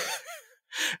people,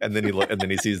 and then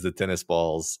he sees the tennis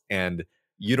balls, and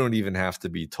you don't even have to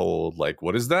be told like,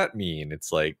 what does that mean?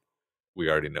 It's like, we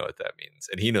already know what that means,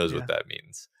 and he knows what that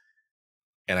means.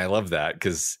 And I love that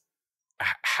because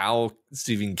how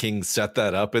Stephen King set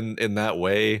that up in that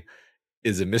way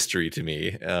is a mystery to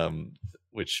me,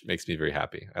 which makes me very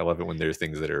happy. I love it when there's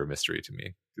things that are a mystery to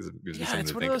me because it gives me something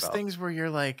to think about. It's one of those things where you're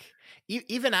like,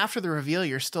 even after the reveal,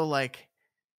 you're still like,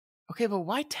 okay, but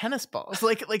why tennis balls?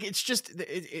 Like it's just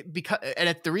because,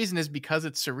 and the reason is because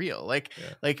it's surreal. Like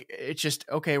it's just,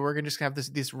 okay, we're gonna just have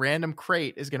this random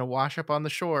crate is gonna wash up on the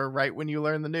shore right when you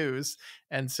learn the news,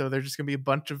 and so there's just gonna be a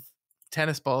bunch of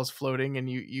tennis balls floating, and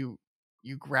you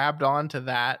grabbed onto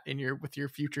that with your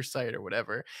future sight or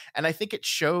whatever. And I think it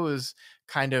shows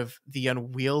kind of the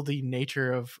unwieldy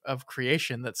nature of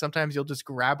creation, that sometimes you'll just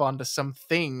grab onto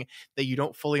something that you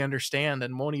don't fully understand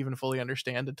and won't even fully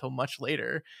understand until much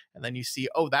later, and then you see,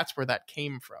 oh, that's where that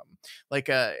came from. Like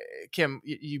Kim,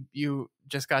 you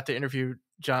just got to interview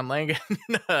John Langan.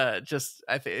 I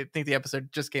think the episode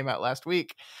just came out last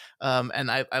week,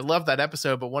 and I love that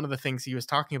episode. But one of the things he was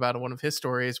talking about in one of his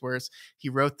stories was he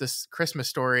wrote this Christmas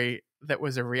story that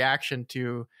was a reaction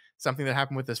to something that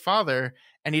happened with his father,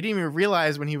 and he didn't even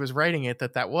realize when he was writing it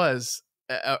that was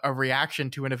a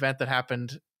reaction to an event that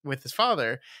happened with his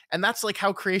father. And that's like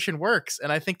how creation works.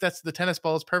 And I think that's the tennis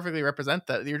balls perfectly represent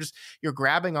that. You're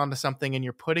grabbing onto something and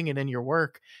you're putting it in your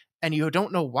work, and you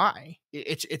don't know why.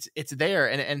 It's there,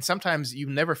 and sometimes you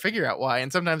never figure out why,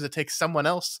 and sometimes it takes someone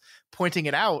else pointing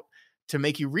it out to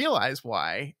make you realize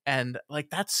why. And like,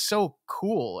 that's so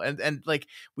cool. And like,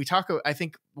 I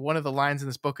think one of the lines in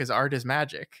this book is art is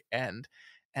magic, and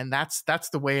that's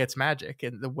the way it's magic,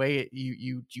 and the way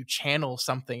you channel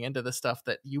something into the stuff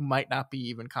that you might not be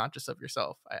even conscious of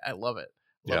yourself. I love it.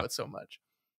 Love it so much.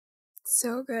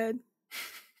 So good.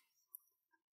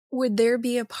 Would there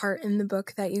be a part in the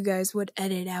book that you guys would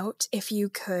edit out if you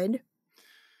could?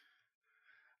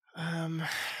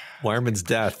 Wireman's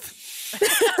death.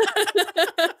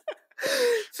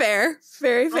 Fair.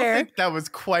 Very fair. I think that was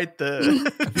quite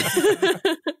the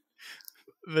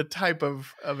the type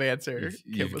of answer.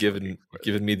 You've given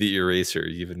me the eraser.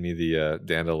 You've given me the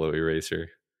Dandelo eraser.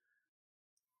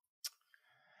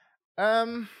 I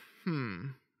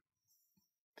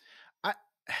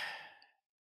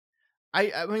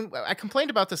mean, I complained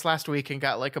about this last week and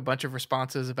got like a bunch of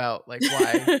responses about like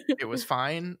why it was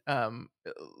fine.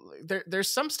 There's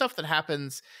some stuff that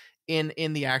happens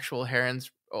in the actual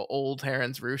old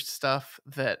Heron's Roost stuff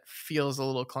that feels a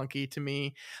little clunky to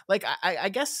me. Like I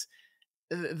guess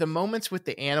the moments with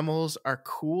the animals are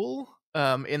cool,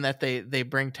 in that they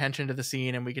bring tension to the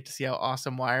scene and we get to see how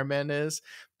awesome Wireman is.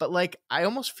 But like, I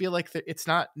almost feel like it's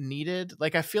not needed.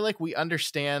 Like, I feel like we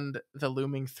understand the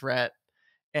looming threat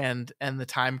and the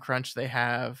time crunch they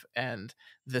have and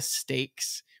the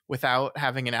stakes without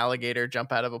having an alligator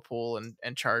jump out of a pool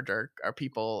and charge our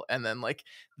people. And then like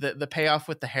the payoff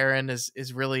with the heron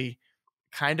is really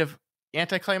kind of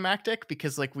anticlimactic,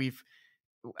 because like we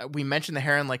mentioned the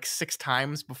heron like 6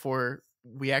 times before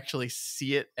we actually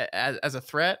see it as a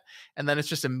threat, and then it's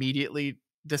just immediately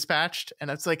dispatched. And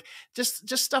it's like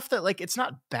just stuff that like, it's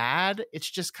not bad, it's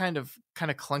just kind of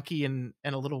clunky and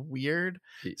a little weird.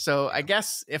 So I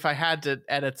guess if I had to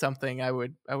edit something, I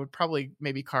would probably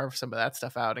maybe carve some of that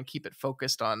stuff out and keep it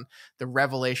focused on the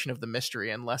revelation of the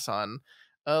mystery and less on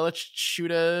let's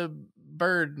shoot a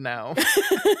bird now.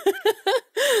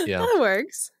 Yeah, that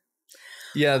works.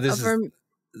 Yeah, this is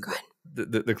go ahead.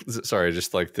 Sorry,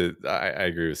 just like I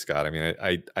agree with Scott. I mean,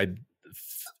 I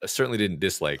certainly didn't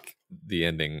dislike the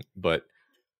ending, but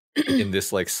in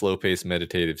this like slow-paced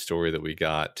meditative story that we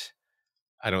got,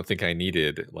 I don't think I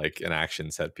needed like an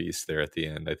action set piece there at the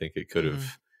end. I think it could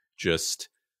have just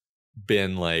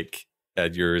been like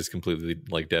Edgar is completely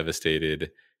like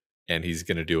devastated and he's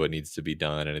going to do what needs to be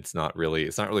done, and it's not really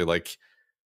like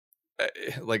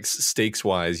stakes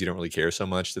wise, you don't really care so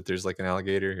much that there's like an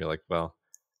alligator. You're like, well,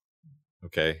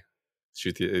 okay,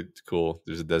 shoot it's cool.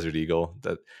 There's a desert eagle.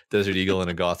 That desert eagle in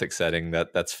a gothic setting.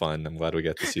 That's fun. I'm glad we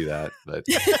get to see that. But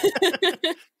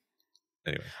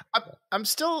anyway, I'm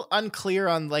still unclear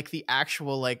on like the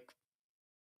actual like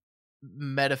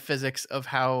metaphysics of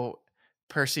how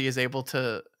Percy is able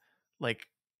to like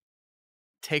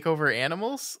take over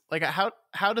animals. Like how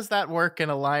does that work and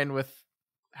align with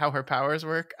how her powers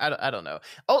work? I don't know.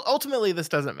 Ultimately, this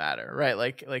doesn't matter, right?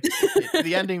 Like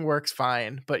the ending works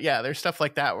fine, but yeah, there's stuff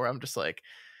like that where I'm just like,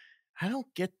 I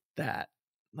don't get that.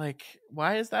 Like,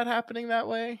 why is that happening that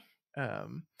way?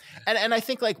 And I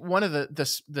think like one of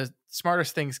the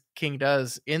smartest things King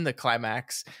does in the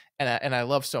climax, and I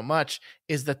love so much,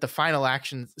 is that the final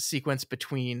action sequence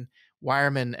between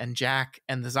Wireman and Jack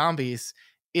and the zombies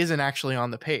isn't actually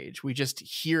on the page. We just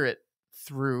hear it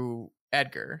through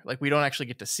Edgar. Like, we don't actually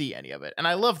get to see any of it, and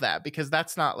I love that, because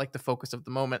that's not like the focus of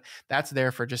the moment. That's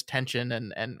there for just tension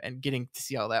and getting to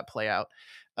see all that play out.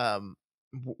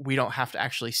 We don't have to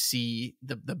actually see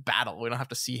the battle. We don't have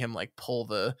to see him like pull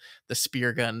the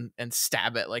spear gun and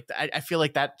stab it. Like, I feel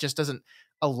like that just doesn't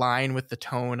align with the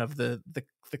tone of the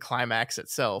climax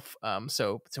itself.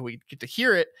 So we get to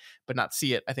hear it but not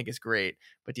see it, I think is great.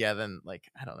 But yeah, then like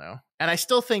I don't know. And I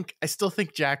still think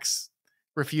Jack's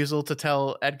refusal to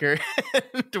tell Edgar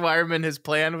Dwyerman his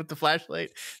plan with the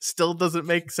flashlight still doesn't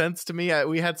make sense to me.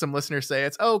 We had some listeners say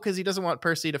it's because he doesn't want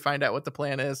Percy to find out what the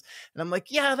plan is, and I'm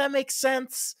like, yeah, that makes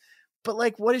sense. But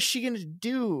like, what is she gonna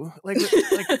do? Like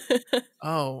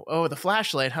oh, the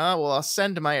flashlight, huh? Well, I'll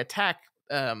send my attack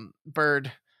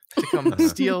bird to come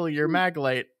steal your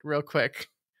maglite real quick.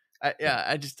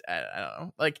 I don't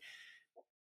know. Like,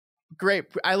 great.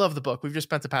 I love the book. We've just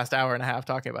spent the past hour and a half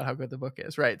talking about how good the book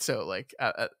is, right? So like,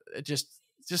 just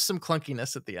some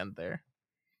clunkiness at the end there.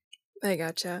 I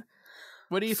gotcha.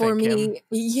 What do you For think, me, Kim?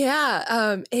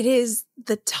 yeah, it is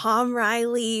the Tom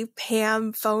Riley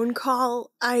Pam phone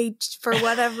call. For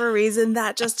whatever reason,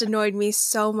 that just annoyed me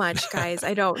so much, guys.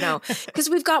 I don't know. Because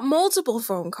we've got multiple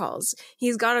phone calls.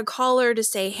 He's got a caller to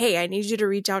say, hey, I need you to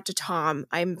reach out to Tom.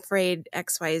 I'm afraid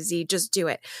XYZ, just do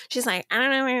it. She's like, I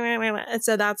don't know. And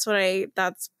so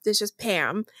it's just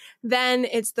Pam. Then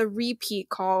it's the repeat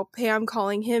call, Pam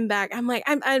calling him back. I'm like,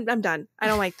 I'm done. I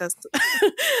don't like this.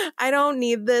 I don't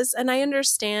need this. And I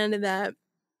understand that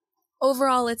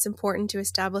overall it's important to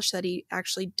establish that he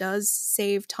actually does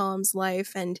save Tom's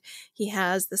life, and he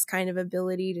has this kind of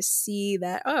ability to see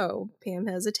that, oh, Pam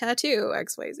has a tattoo,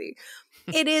 XYZ.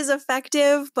 It is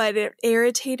effective, but it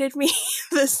irritated me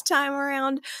this time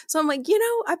around. So I'm like,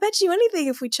 I bet you anything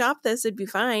if we chop this, it'd be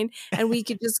fine. And we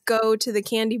could just go to the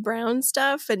Candy Brown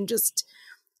stuff and just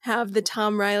have the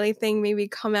Tom Riley thing maybe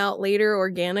come out later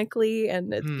organically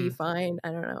and it'd be fine.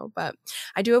 I don't know. But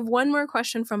I do have one more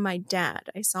question from my dad.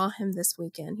 I saw him this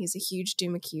weekend. He's a huge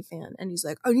Duma Key fan. And he's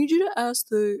like, I need you to ask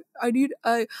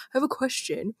I have a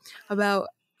question about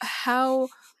how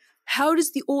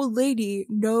does the old lady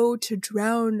know to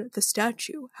drown the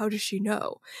statue? How does she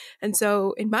know? And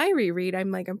so in my reread,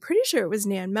 I'm like, I'm pretty sure it was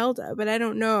Nan Melda, but I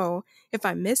don't know if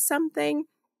I missed something.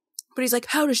 But he's like,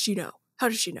 how does she know? How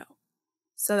does she know?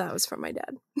 So that was from my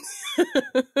dad.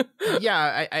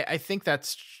 Yeah, I think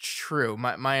that's true.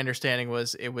 My understanding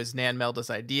was it was Nan Melda's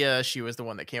idea. She was the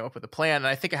one that came up with the plan. And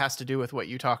I think it has to do with what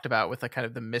you talked about with the kind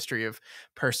of the mystery of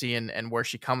Percy and where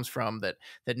she comes from, that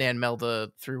Nan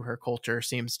Melda, through her culture,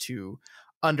 seems to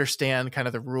understand kind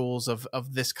of the rules of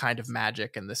this kind of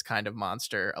magic and this kind of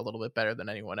monster a little bit better than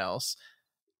anyone else.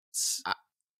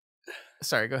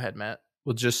 Sorry, go ahead, Matt.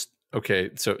 Well, just okay.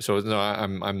 So no,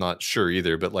 I'm not sure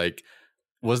either, but like,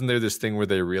 wasn't there this thing where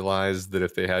they realized that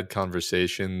if they had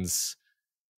conversations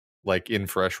like in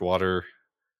fresh water,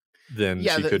 then she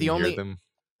couldn't hear them?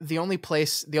 The only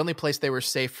place they were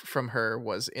safe from her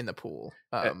was in the pool.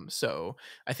 So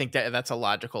I think that's a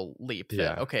logical leap.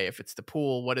 That, okay, if it's the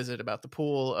pool, what is it about the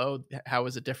pool? Oh, how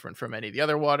is it different from any of the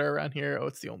other water around here? Oh,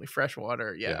 it's the only fresh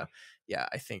water. Yeah.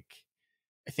 I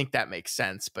think that makes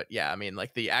sense. But yeah, I mean,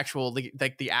 like the act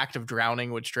of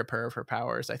drowning would strip her of her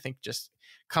powers. I think just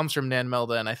comes from Nan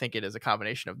Melda, and I think it is a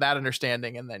combination of that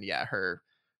understanding and then her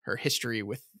history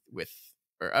with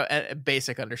or a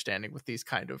basic understanding with these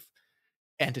kind of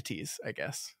entities, I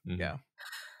guess. Mm-hmm. Yeah.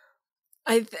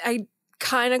 I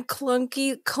kind of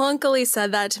clunkily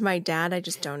said that to my dad. I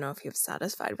just don't know if he was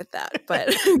satisfied with that, but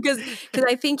because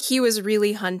I think he was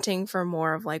really hunting for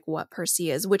more of like what Percy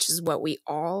is, which is what we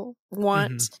all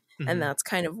want. Mm-hmm. And that's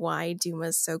kind of why Duma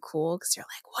is so cool, because you're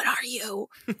like, what are you?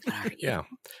 What are you? Yeah.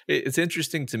 It's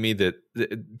interesting to me that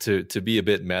to be a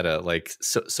bit meta, like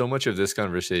so much of this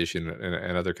conversation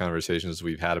and other conversations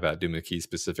we've had about Duma Key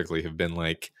specifically have been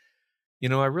like,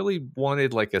 I really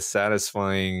wanted like a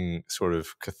satisfying sort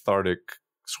of cathartic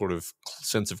sort of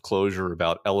sense of closure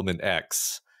about element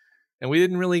X. And we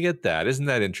didn't really get that. Isn't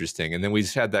that interesting? And then we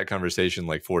just had that conversation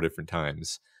like 4 different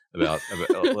times about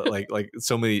like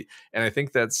so many. And I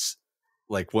think that's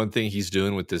like one thing he's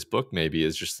doing with this book maybe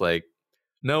is just like,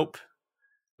 nope,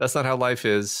 that's not how life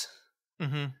is.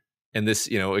 Mm-hmm. And this,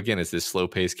 again, it's this slow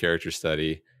paced character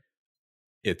study.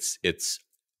 It's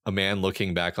a man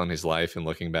looking back on his life and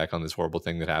looking back on this horrible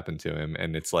thing that happened to him.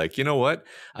 And it's like, you know what?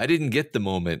 I didn't get the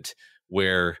moment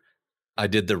where I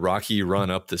did the rocky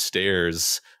run up the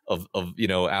stairs of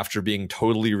after being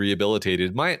totally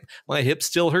rehabilitated. My hip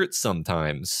still hurts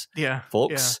sometimes. Yeah,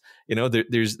 folks. Yeah.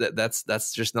 There's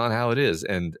that's just not how it is.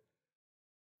 And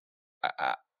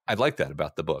I like that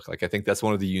about the book. Like, I think that's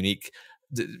one of the unique,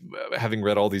 having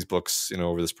read all these books,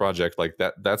 over this project, like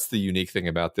that's the unique thing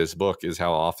about this book is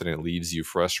how often it leaves you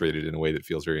frustrated in a way that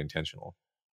feels very intentional.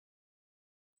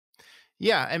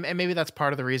 Yeah. And maybe that's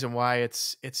part of the reason why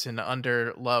it's an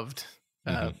underloved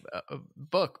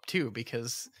book too,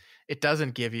 because it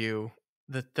doesn't give you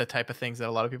the type of things that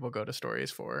a lot of people go to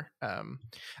stories for.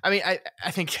 I mean,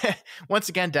 I think once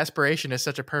again, desperation is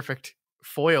such a perfect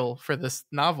foil for this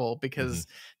novel, because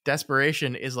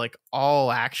desperation is like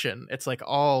all action. It's like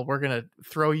all, we're gonna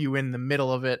throw you in the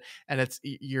middle of it, and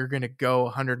you're gonna go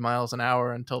 100 miles an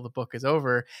hour until the book is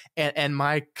over. And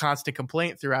my constant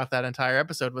complaint throughout that entire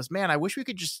episode was, man, I wish we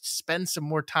could just spend some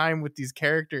more time with these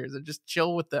characters and just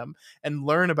chill with them and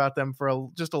learn about them for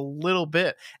just a little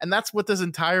bit. And that's what this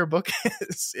entire book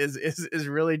is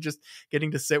really just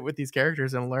getting to sit with these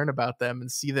characters and learn about them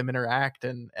and see them interact,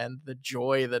 and the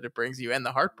joy that it brings you and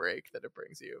the heartbreak that it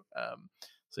brings you.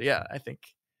 So yeah, I think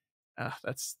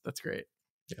that's great.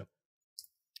 Yeah,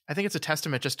 I think it's a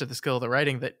testament just to the skill of the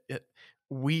writing that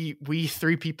we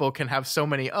three people can have so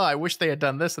many, I wish they had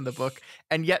done this in the book,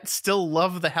 and yet still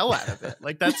love the hell out of it.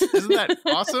 Like, isn't that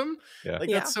awesome? Yeah. Like,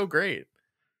 that's so great.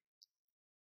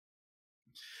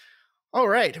 All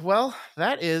right, well,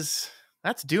 that's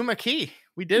Duma Key.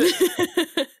 We did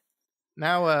it.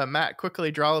 Now, Matt,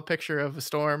 quickly draw a picture of a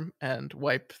storm and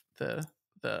wipe the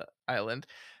island.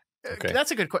 Okay. That's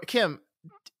a good question. Kim,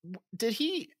 did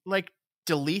he like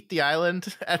delete the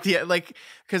island at the end? Like,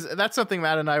 because that's something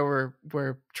Matt and I were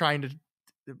trying to,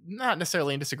 not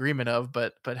necessarily in disagreement of,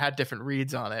 but had different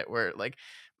reads on it, where like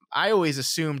I always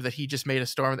assumed that he just made a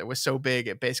storm that was so big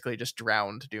it basically just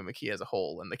drowned Duma Key as a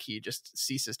whole, and the key just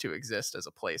ceases to exist as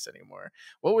a place anymore.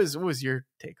 What was your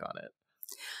take on it?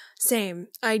 Same.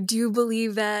 I do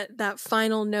believe that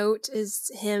final note is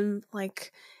him,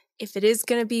 like, if it is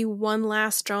going to be one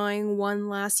last drawing, one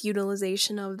last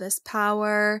utilization of this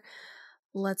power,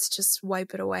 let's just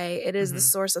wipe it away. It is the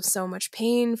source of so much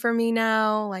pain for me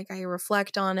now. Like, I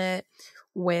reflect on it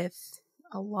with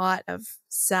a lot of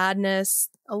sadness,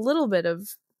 a little bit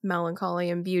of melancholy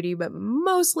and beauty, but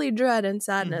mostly dread and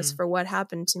sadness for what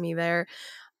happened to me there.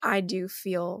 I do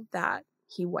feel that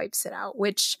he wipes it out,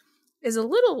 which is a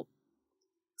little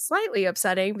slightly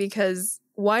upsetting, because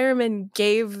Wireman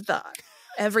gave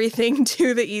everything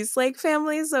to the Eastlake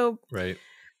family. So right.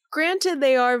 Granted,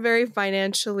 they are very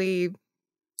financially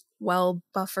well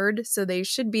buffered, so they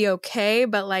should be okay.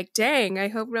 But like, dang, I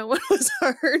hope no one was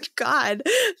hurt. God,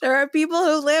 there are people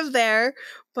who live there.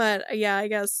 But yeah, I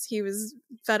guess he was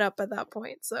fed up at that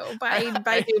point. So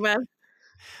bye, Duma.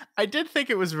 I did think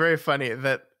it was very funny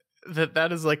that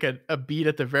is like a beat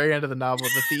at the very end of the novel,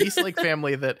 that the Eastlake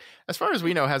family, that as far as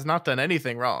we know has not done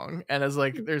anything wrong, and as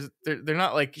like they're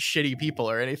not like shitty people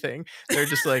or anything. They're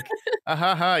just like,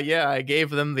 yeah, I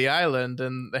gave them the island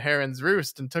and the Heron's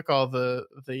Roost and took all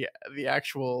the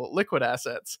actual liquid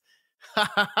assets.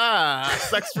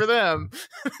 Sucks for them.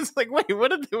 It's like, wait, what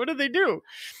did they do?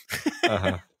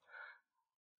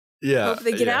 Yeah, hope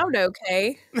they get out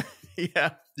okay.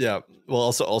 Yeah. Well,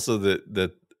 also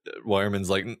that Wireman's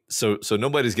like, so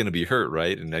nobody's gonna be hurt,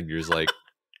 right? And Edgar's like,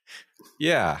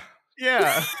 yeah,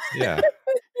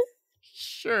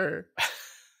 sure.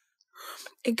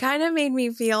 It kind of made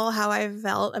me feel how I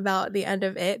felt about the end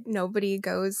of It. Nobody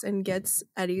goes and gets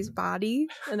Eddie's body,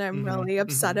 and I'm really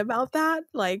upset about that.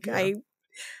 Like, yeah.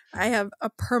 I have a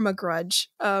perma grudge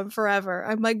forever.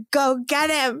 I'm like, go get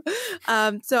him.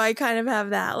 So I kind of have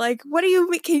that. Like, what do you,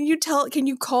 can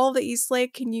you call the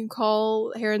Eastlake? Can you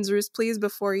call Heron's Roost, please,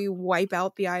 before you wipe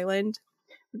out the island?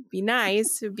 It'd be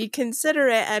nice. It'd be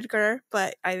considerate, Edgar,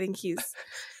 but I think he's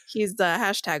the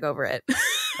hashtag over it.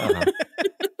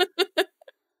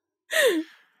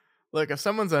 Look, if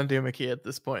someone's on Duma Key at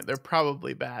this point, they're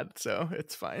probably bad, so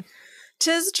it's fine.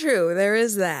 'Tis true, there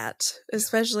is that.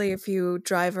 Especially if you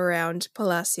drive around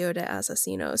Palacio de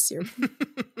Asesinos, you're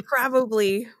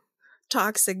probably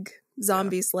toxic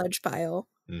zombie sledge pile.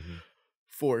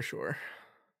 For sure.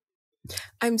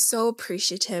 I'm so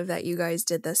appreciative that you guys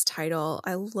did this title.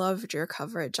 I loved your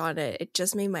coverage on it. It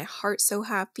just made my heart so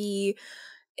happy.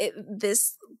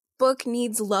 This book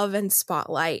needs love and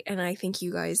spotlight, and I think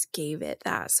you guys gave it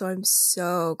that. So I'm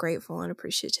so grateful and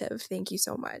appreciative. Thank you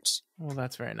so much. Well,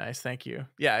 that's very nice. Thank you.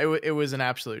 Yeah, it was an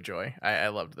absolute joy. I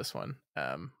loved this one.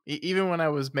 Even when I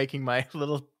was making my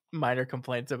little minor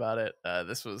complaints about it,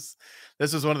 this was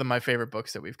one of my favorite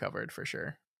books that we've covered for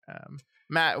sure.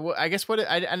 Matt, I guess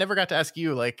I never got to ask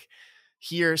you, like,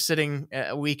 here sitting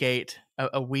at week 8,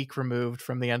 a week removed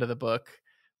from the end of the book,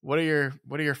 what are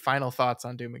your final thoughts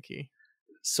on Duma Key?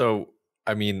 So,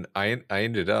 I mean, I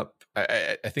ended up,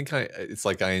 I think it's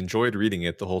like I enjoyed reading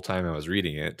it the whole time I was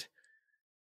reading it.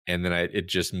 And then it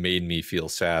just made me feel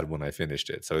sad when I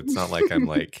finished it. So it's not like I'm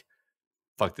like,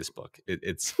 fuck this book.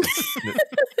 It's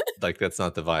like, that's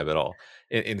not the vibe at all.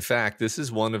 In fact, this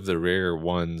is one of the rare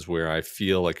ones where I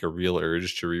feel like a real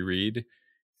urge to reread.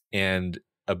 And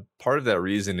a part of that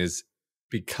reason is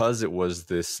because it was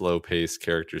this slow paced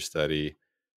character study.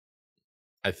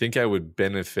 I think I would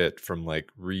benefit from like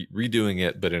redoing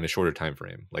it, but in a shorter time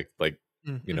frame, like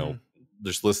you know,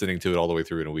 just listening to it all the way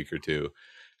through in a week or two.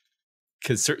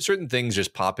 Because certain things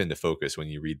just pop into focus when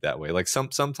you read that way. Like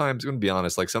sometimes, I'm gonna be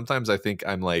honest. Like sometimes I think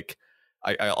I'm like,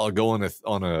 I'll go on a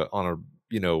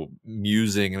you know,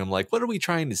 musing, and I'm like, what are we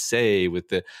trying to say with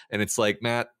the? And it's like,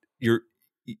 Matt, you're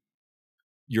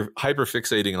hyper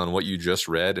fixating on what you just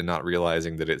read and not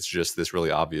realizing that it's just this really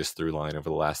obvious through line over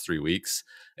the last 3 weeks,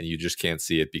 and you just can't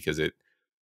see it because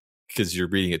you're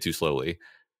reading it too slowly.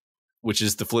 Which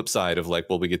is the flip side of like,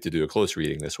 well, we get to do a close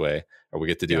reading this way, or we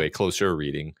get to do a closer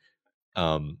reading.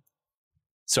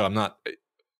 So I'm not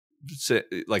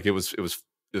like it was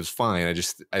fine.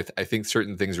 I think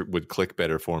certain things would click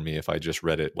better for me if I just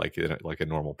read it like a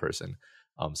normal person.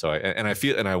 So I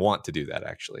feel, and I want to do that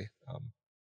actually.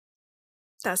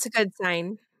 That's a good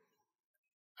sign.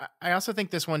 I also think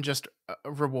this one just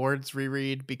rewards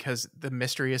reread because the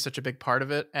mystery is such a big part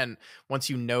of it. And once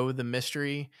you know the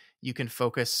mystery, you can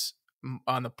focus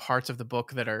on the parts of the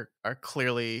book that are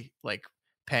clearly like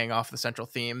paying off the central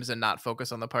themes, and not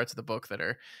focus on the parts of the book that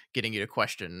are getting you to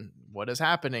question what is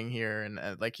happening here. And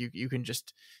like you can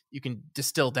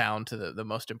distill down to the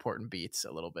most important beats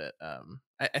a little bit.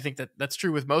 I think that's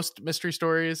true with most mystery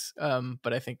stories,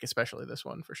 but I think especially this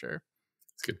one for sure.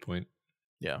 That's a good point.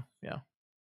 Yeah.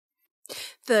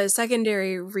 The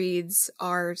secondary reads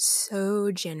are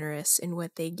so generous in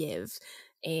what they give,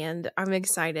 and I'm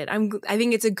excited. I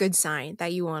think it's a good sign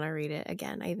that you want to read it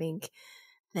again. I think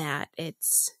that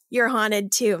you're haunted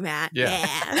too, Matt.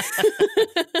 Yeah.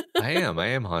 I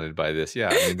am haunted by this. Yeah.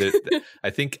 I mean, I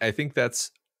think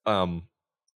that's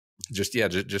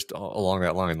just along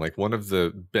that line. Like, one of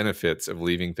the benefits of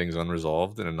leaving things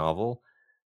unresolved in a novel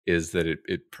is that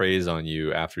it preys on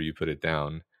you after you put it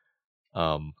down.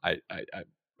 I'm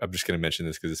just going to mention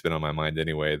this because it's been on my mind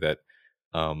anyway, that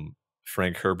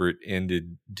Frank Herbert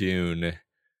ended Dune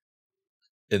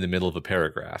in the middle of a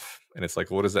paragraph, and it's like,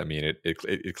 well, what does that mean?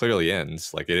 It clearly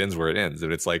ends. Like, it ends where it ends.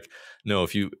 And it's like, no,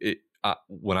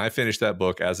 when I finished that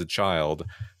book as a child,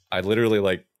 I literally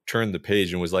like turned the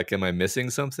page and was like, am I missing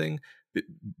something?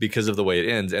 Because of the way it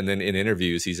ends. And then in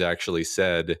interviews, he's actually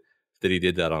said that he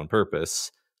did that on purpose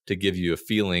to give you a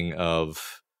feeling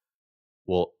of,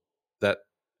 but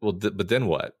then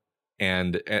what?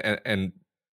 And then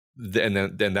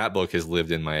that book has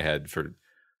lived in my head for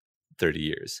 30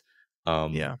 years.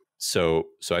 So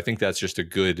I think that's just a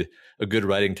good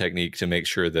writing technique to make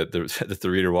sure that the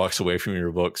reader walks away from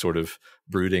your book sort of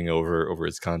brooding over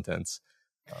its contents.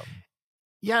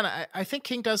 Yeah, and I think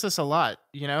King does this a lot.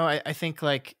 You know, I think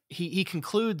like he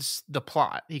concludes the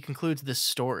plot, he concludes this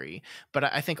story, but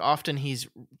I think often he's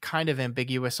kind of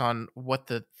ambiguous on what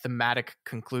the thematic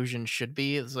conclusion should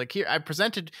be. It's like, here, I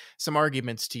presented some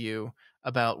arguments to you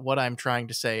about what I'm trying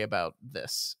to say about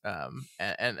this.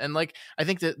 And like, I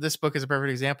think that this book is a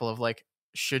perfect example of like,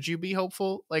 should you be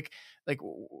hopeful? Like,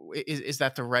 is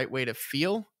that the right way to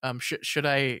feel? Should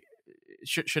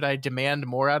I demand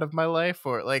more out of my life,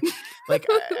 or like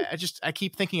I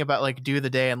keep thinking about like, do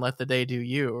the day and let the day do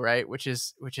you, right? Which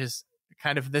is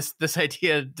kind of this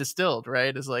idea distilled,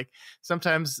 right? Is like,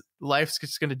 sometimes life's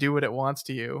just going to do what it wants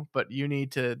to you, but you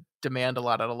need to demand a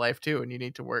lot out of life too, and you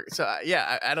need to work. So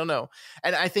I don't know.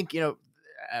 And I think, you know,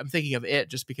 I'm thinking of it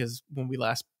just because when we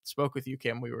last spoke with you,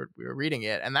 Kim, we were reading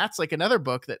it, and that's like another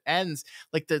book that ends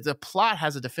like the plot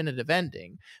has a definitive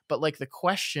ending, but like the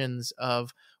questions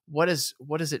of what does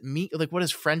it mean? Like, what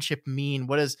does friendship mean?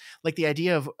 What is like the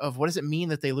idea of what does it mean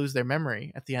that they lose their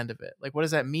memory at the end of it? Like, what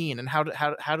does that mean? And how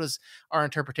does our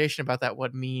interpretation about that,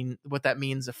 what that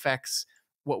means, affects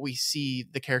what we see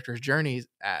the character's journeys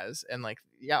as? And like,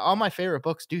 yeah, all my favorite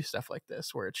books do stuff like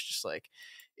this, where it's just like,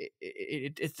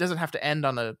 it doesn't have to end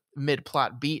on a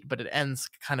mid-plot beat, but it ends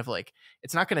kind of like,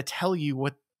 it's not going to tell you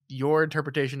what your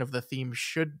interpretation of the theme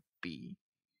should be.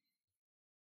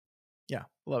 Yeah,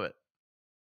 love it.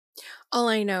 All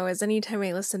I know is anytime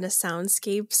I listen to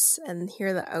soundscapes and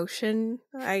hear the ocean,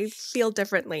 I feel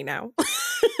differently now.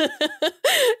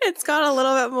 It's got a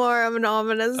little bit more of an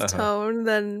ominous tone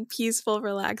than peaceful,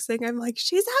 relaxing. I'm like,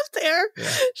 she's out there.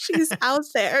 Yeah. She's out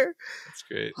there. That's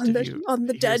great. On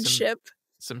the dead ship.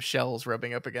 Some shells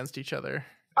rubbing up against each other.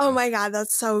 Oh my God,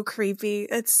 that's so creepy.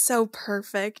 It's so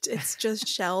perfect. It's just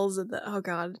shells. Oh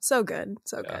God, so good.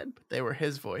 So good. They were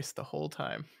his voice the whole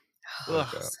time. I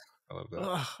love that.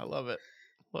 Ugh, I love it.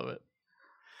 Love it.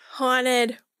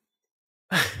 Haunted.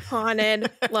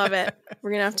 Love it.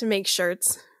 We're gonna have to make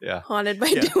shirts. Yeah. Haunted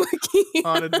by Duma Key.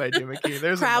 Haunted by Duma Key.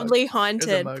 There's proudly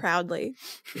haunted. Proudly.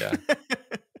 Yeah.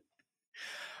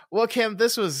 Well, Kim,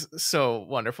 this was so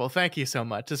wonderful. Thank you so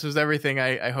much. This was everything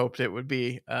I hoped it would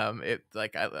be.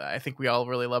 I think we all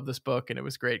really love this book, and it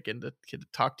was great getting to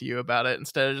talk to you about it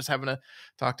instead of just having to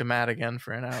talk to Matt again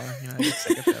for an hour. You know, I get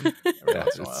sick of him every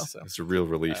once in a while. So it's a real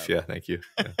relief. Yeah, thank you.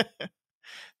 Yeah.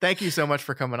 Thank you so much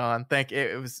for coming on.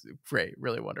 It was great,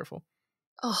 really wonderful.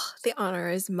 Oh, the honor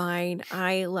is mine.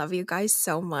 I love you guys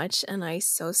so much, and I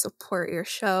so support your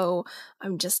show.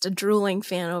 I'm just a drooling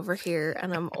fan over here,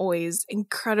 and I'm always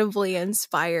incredibly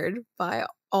inspired by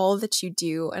all that you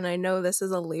do. And I know this is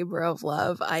a labor of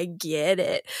love. I get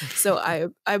it. So I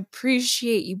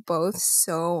appreciate you both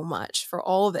so much for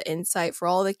all the insight, for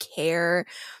all the care.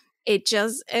 It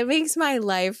makes my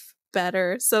life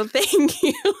better. So thank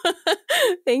you.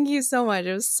 Thank you so much.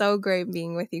 It was so great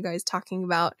being with you guys talking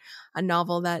about a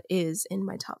novel that is in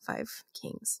my top 5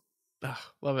 Kings. Oh,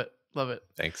 love it. Love it.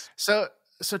 Thanks. So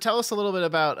tell us a little bit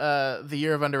about the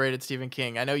Year of Underrated Stephen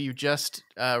King. I know you just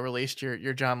released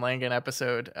your John Langan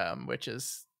episode, which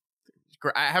is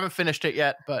great. I haven't finished it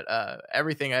yet, but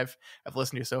everything I've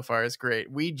listened to so far is great.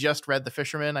 We just read The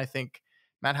Fisherman. I think,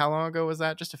 Matt, how long ago was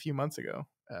that? Just a few months ago.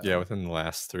 Yeah, within the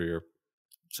last 3 or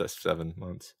 7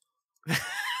 months.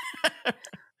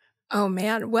 Oh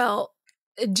man, well,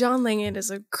 John Langan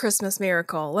is a Christmas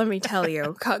miracle, let me tell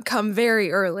you. Come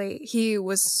very early. He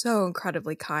was so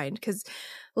incredibly kind, because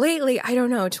lately, I don't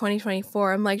know,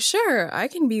 2024, I'm like, sure, I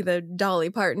can be the Dolly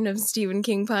Parton of Stephen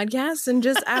King podcasts and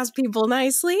just ask people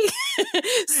nicely,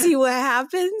 see what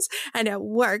happens. And it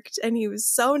worked. And he was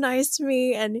so nice to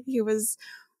me, and he was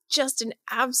just an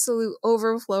absolute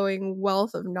overflowing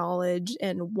wealth of knowledge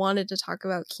and wanted to talk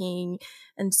about King.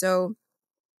 And so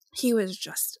he was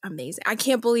just amazing. I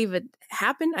can't believe it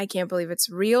happened. I can't believe it's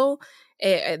real.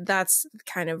 That's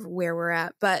kind of where we're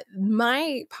at. But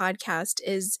my podcast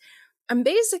is, I'm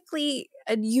basically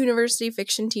a university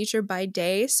fiction teacher by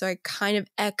day, so I kind of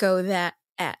echo that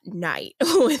at night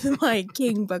with my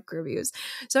King book reviews.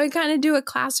 So I kind of do a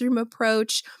classroom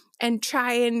approach and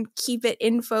try and keep it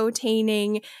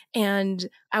infotaining. And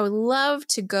I would love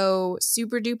to go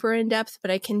super duper in depth, but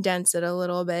I condense it a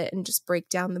little bit and just break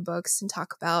down the books and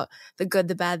talk about the good,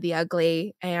 the bad, the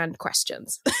ugly, and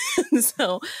questions.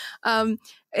 So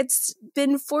it's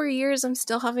been 4 years. I'm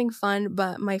still having fun,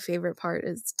 but my favorite part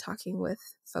is talking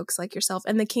with folks like yourself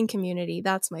and the King community.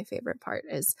 That's my favorite part,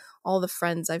 is all the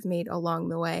friends I've made along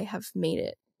the way have made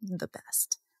it the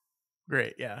best.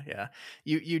 Great. Yeah.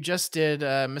 You just did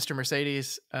Mr.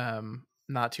 Mercedes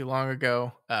not too long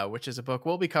ago, which is a book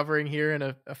we'll be covering here in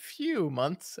a few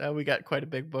months. We got quite a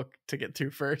big book to get to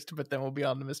first, but then we'll be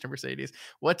on to Mr. Mercedes.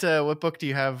 What book do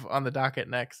you have on the docket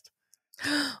next?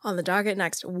 On the docket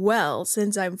next? Well,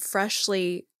 since I'm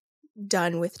freshly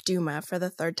done with Duma for the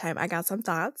 3rd time, I got some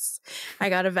thoughts. I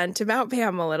got to vent about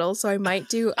Pam a little, so I might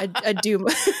do a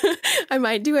Duma. I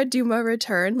might do a Duma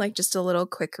return, like just a little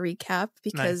quick recap,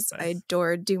 because nice. I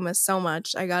adored Duma so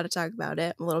much. I got to talk about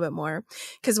it a little bit more,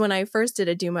 because when I first did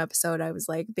a Duma episode, I was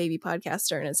like baby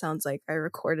podcaster, and it sounds like I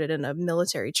recorded in a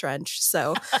military trench.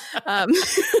 So,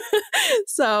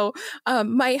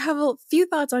 might have a few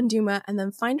thoughts on Duma, and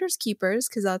then Finders Keepers,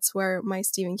 because that's where my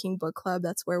Stephen King book club,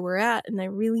 that's where we're at, and I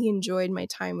really enjoyed my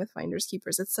time with Finders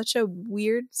Keepers. It's such a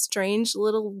weird, strange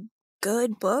little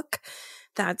good book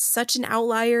that's such an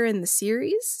outlier in the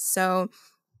series. So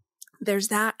there's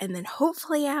that. And then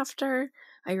hopefully after,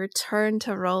 I return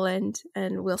to Roland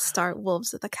and we'll start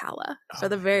Wolves of the Calla for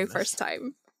the very first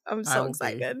time. I'm so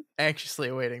excited. Anxiously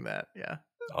awaiting that. Yeah.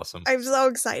 Awesome. I'm so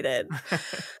excited.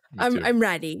 I'm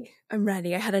ready.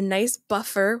 I had a nice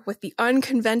buffer with the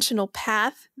unconventional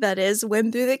path that is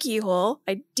Wind Through the Keyhole.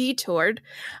 I detoured.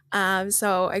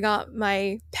 So I got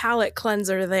my palate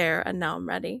cleanser there, and now I'm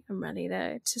ready. I'm ready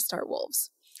to start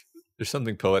Wolves. There's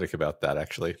something poetic about that,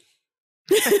 actually.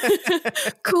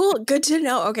 Cool. Good to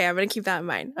know. Okay, I'm going to keep that in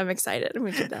mind. I'm excited. I'm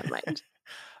going to keep that in mind.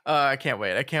 I can't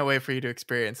wait. I can't wait for you to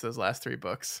experience those last 3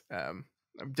 books.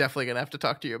 I'm definitely going to have to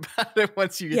talk to you about it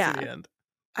once you get to the end.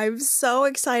 I'm so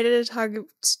excited to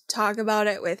talk about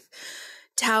it with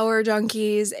tower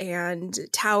junkies and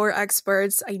tower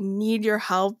experts. I need your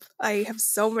help. I have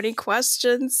so many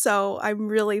questions, so I'm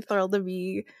really thrilled to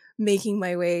be making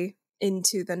my way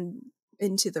into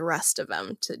the rest of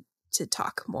them to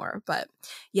talk more. But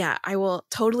yeah, I will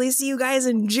totally see you guys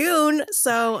in June,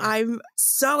 so I'm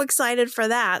so excited for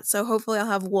that. So hopefully I'll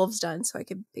have Wolves done so I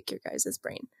can pick your guys'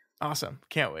 brain. Awesome.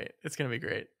 Can't wait. It's going to be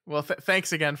great. Well,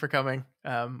 thanks again for coming.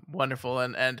 Wonderful.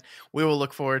 And we will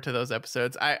look forward to those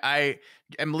episodes. I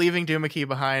am leaving Duma Key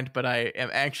behind, but I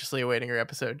am anxiously awaiting your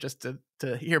episode just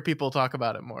to hear people talk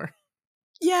about it more.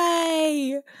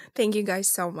 Yay! Thank you guys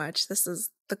so much. This is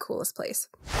the coolest place.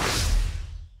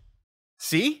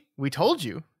 See? We told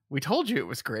you. We told you it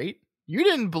was great. You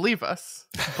didn't believe us,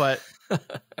 but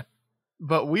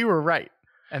we were right,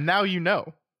 and now you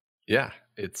know. Yeah,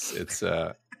 it's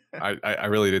I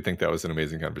really did think that was an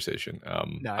amazing conversation.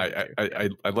 No,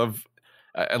 I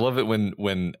love it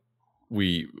when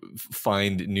we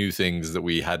find new things that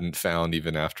we hadn't found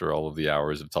even after all of the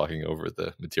hours of talking over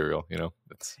the material.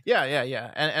 That's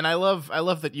yeah. And I love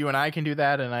that you and I can do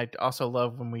that, and I also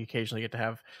love when we occasionally get to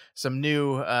have some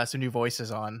new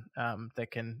voices on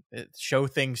that can show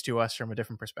things to us from a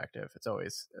different perspective. It's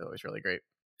always really great.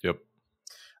 Yep.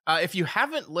 If you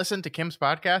haven't listened to Kim's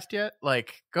podcast yet,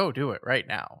 like, go do it right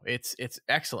now. It's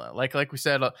excellent. Like we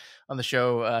said on the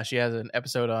show, she has an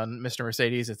episode on Mr.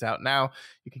 Mercedes. It's out now.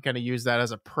 You can kind of use that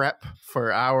as a prep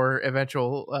for our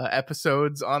eventual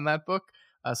episodes on that book.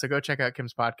 So go check out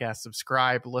Kim's podcast,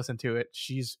 subscribe, listen to it.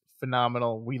 She's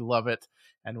phenomenal. We love it,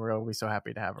 and we're always so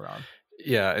happy to have her on.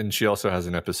 Yeah, and she also has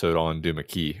an episode on Duma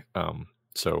Key.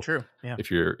 So true. Yeah.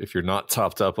 If you're not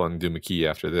topped up on Duma Key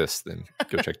after this, then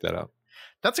go check that out.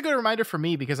 That's a good reminder for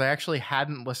me, because I actually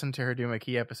hadn't listened to her Duma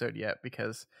Key episode yet,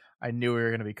 because I knew we were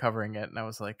going to be covering it, and I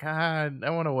was like, I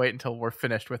want to wait until we're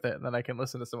finished with it, and then I can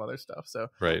listen to some other stuff. So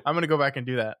right. I'm going to go back and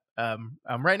do that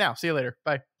right now. See you later.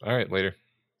 Bye. All right, later.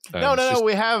 No.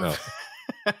 We have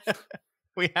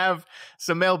we have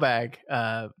some mailbag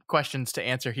questions to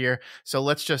answer here. So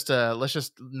let's just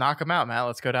knock them out, Matt.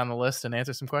 Let's go down the list and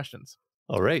answer some questions.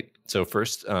 All right. So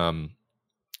first, from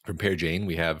Pear Jane,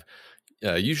 we have.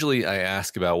 Usually I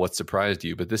ask about what surprised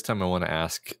you, but this time I want to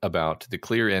ask about the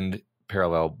clear end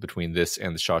parallel between this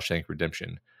and the Shawshank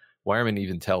Redemption. Wireman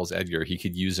even tells Edgar he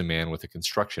could use a man with a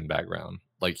construction background,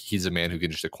 like he's a man who can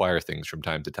just acquire things from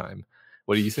time to time.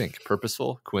 What do you think?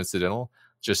 Purposeful? Coincidental?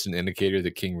 Just an indicator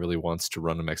that King really wants to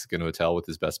run a Mexican hotel with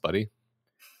his best buddy?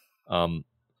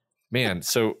 Man,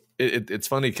 so it's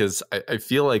funny because I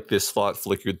feel like this thought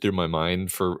flickered through my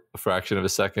mind for a fraction of a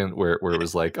second where it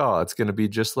was like, oh, it's going to be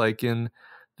just like in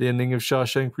the ending of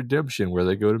Shawshank Redemption where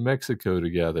they go to Mexico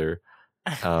together.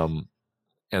 And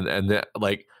that,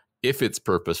 like, if it's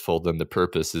purposeful, then the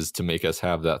purpose is to make us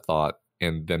have that thought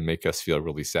and then make us feel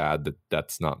really sad that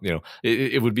that's not,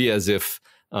 it would be as if,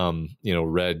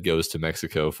 Red goes to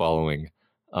Mexico following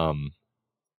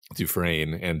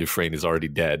Dufresne, and Dufresne is already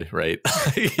dead, right?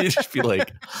 You just be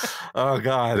like, oh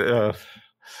God,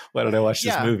 why don't I watch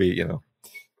this movie?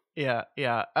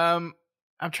 Yeah.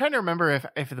 I'm trying to remember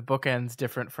if the book ends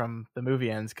different from the movie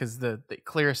ends, because the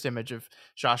clearest image of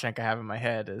Shawshank I have in my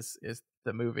head is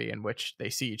the movie in which they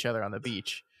see each other on the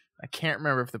beach. I can't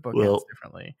remember if the book ends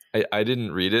differently. I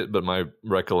didn't read it, but my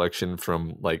recollection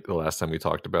from like the last time we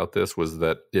talked about this was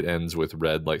that it ends with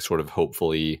Red like sort of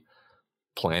hopefully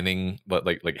planning, but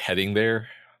like heading there,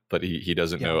 but he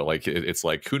doesn't know. Like it's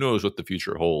like, who knows what the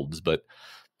future holds, but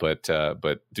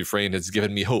Dufresne has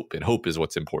given me hope, and hope is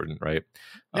what's important, right?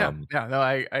 No,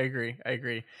 I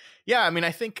agree. Yeah, I mean,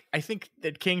 I think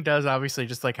that King does obviously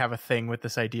just like have a thing with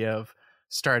this idea of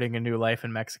starting a new life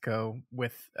in Mexico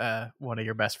with one of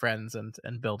your best friends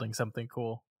and building something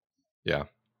cool. Yeah.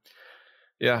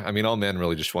 I mean, all men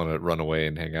really just want to run away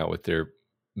and hang out with their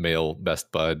male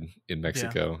best bud in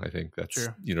Mexico. I think that's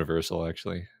true. Universal,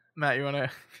 actually. Matt, you wanna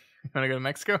go to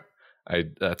Mexico?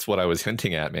 That's what I was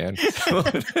hinting at, man. Just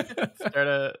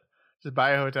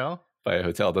buy a hotel. Buy a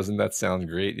hotel. Doesn't that sound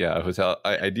great? Yeah, a hotel.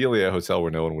 Ideally, a hotel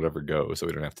where no one would ever go, so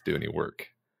we don't have to do any work.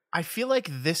 I feel like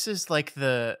this is like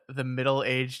the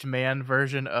middle-aged man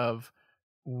version of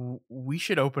we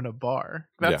should open a bar.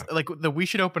 That's like we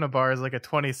should open a bar is like a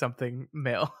 20-something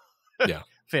male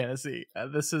fantasy.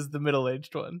 This is the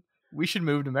middle-aged one. We should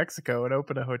move to Mexico and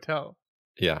open a hotel.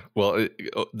 Yeah. Well,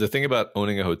 the thing about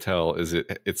owning a hotel is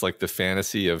it's like the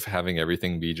fantasy of having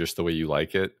everything be just the way you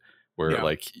like it, where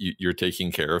like you're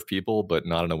taking care of people, but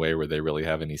not in a way where they really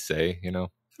have any say,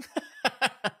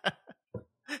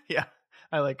 Yeah.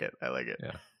 I like it.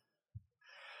 Yeah.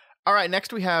 All right,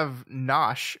 next we have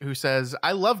Nosh, who says,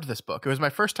 I loved this book. It was my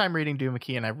first time reading Duma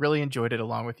Key, and I really enjoyed it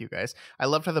along with you guys. I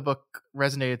loved how the book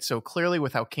resonated so clearly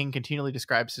with how King continually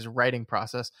describes his writing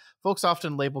process. Folks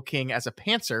often label King as a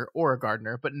pantser or a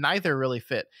gardener, but neither really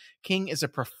fit. King is a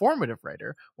performative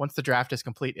writer. Once the draft is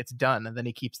complete, it's done, and then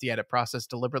he keeps the edit process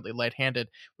deliberately light-handed,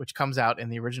 which comes out in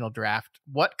the original draft.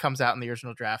 What comes out in the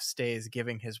original draft stays,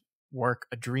 giving his work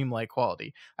a dreamlike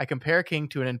quality. I compare King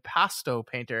to an impasto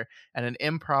painter and an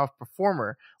improv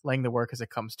performer, laying the work as it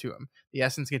comes to him. The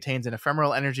essence contains an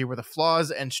ephemeral energy where the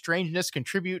flaws and strangeness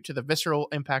contribute to the visceral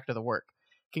impact of the work.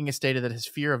 King has stated that his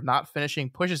fear of not finishing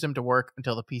pushes him to work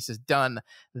until the piece is done.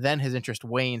 Then his interest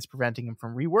wanes, preventing him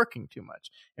from reworking too much.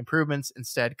 Improvements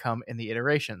instead come in the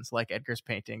iterations, like Edgar's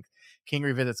painting. King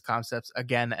revisits concepts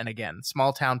again and again.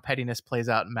 Small town pettiness plays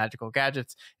out in magical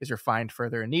gadgets, is refined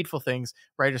further in needful things.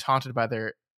 Writers haunted by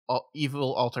their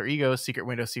evil alter egos, secret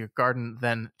window, secret garden,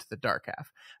 then to the dark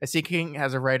half. I see King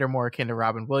as a writer more akin to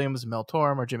Robin Williams, Mel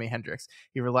Torme, or Jimi Hendrix.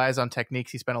 He relies on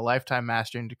techniques he spent a lifetime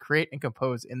mastering to create and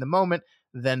compose in the moment,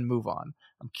 then move on.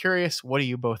 I'm curious, what do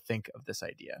you both think of this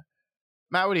idea?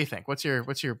 Matt, what do you think? What's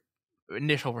your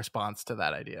initial response to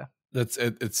that idea?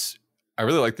 It's I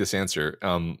really like this answer.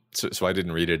 So I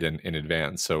didn't read it in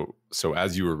advance. So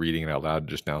as you were reading it out loud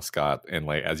just now, Scott, and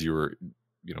like as you were,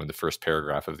 in the first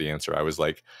paragraph of the answer, I was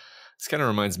like, this kind of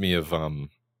reminds me of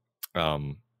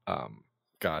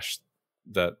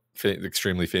that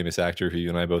extremely famous actor who you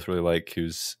and I both really like,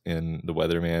 who's in The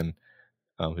Weatherman,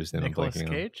 whose name Nicolas I'm blanking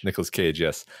Cage? on. Nicolas Cage,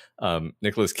 yes.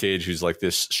 Nicolas Cage, who's like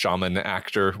this shaman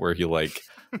actor where he like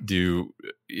do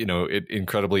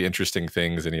incredibly interesting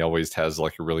things, and he always has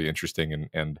like a really interesting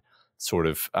and sort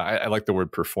of I like the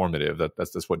word performative.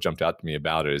 That's what jumped out to me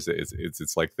about it.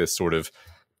 It's like this sort of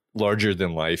larger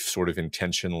than life, sort of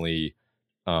intentionally.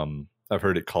 I've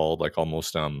heard it called like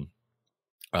almost like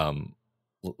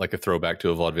a throwback to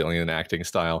a vaudevillian acting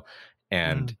style.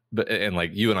 And and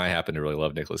like you and I happen to really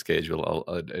love Nicolas Cage.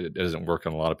 It doesn't work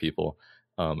on a lot of people.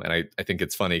 And I think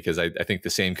it's funny because I think the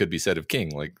same could be said of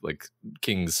King. Like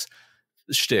King's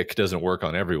shtick doesn't work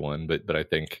on everyone, but I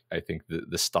think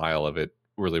the style of it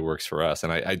really works for us.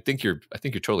 And I think you're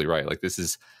totally right. Like this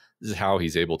is how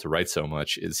he's able to write so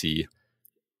much. Is he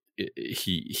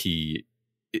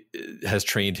has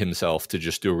trained himself to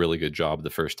just do a really good job the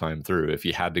first time through. If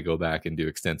he had to go back and do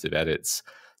extensive edits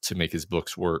to make his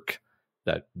books work,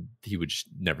 that he would just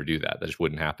never do that. That just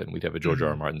wouldn't happen. We'd have a George R.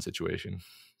 R. Martin situation.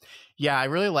 Yeah, I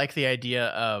really like the idea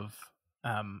of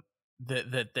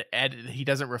he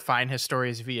doesn't refine his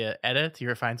stories via edit. He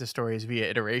refines his stories via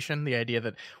iteration. The idea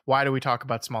that why do we talk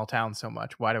about small towns so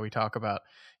much? Why do we talk about,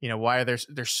 why are there's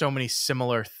so many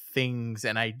similar things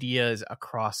and ideas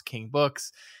across King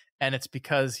books? And it's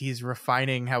because he's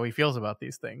refining how he feels about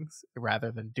these things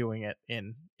rather than doing it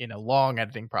in a long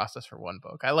editing process for one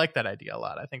book. I like that idea a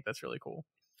lot. I think that's really cool.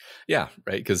 Yeah,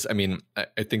 right. Because I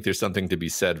think there's something to be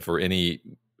said for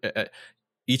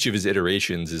each of his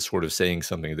iterations is sort of saying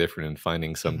something different and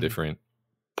finding some different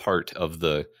part of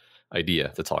the idea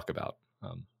to talk about.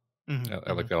 I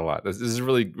like that a lot. This is a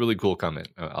really, really cool comment.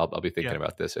 I'll be thinking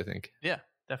about this, I think. Yeah,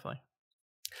 definitely.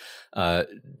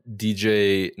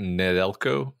 DJ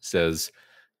Nedelko says,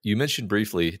 you mentioned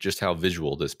briefly just how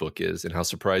visual this book is and how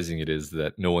surprising it is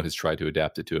that no one has tried to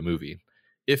adapt it to a movie.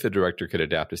 If a director could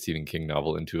adapt a Stephen King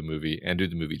novel into a movie and do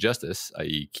the movie justice,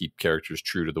 i.e. keep characters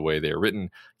true to the way they are written,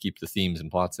 keep the themes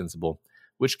and plot sensible,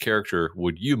 which character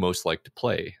would you most like to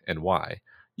play and why?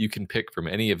 You can pick from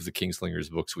any of the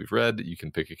Kingslingers books we've read. You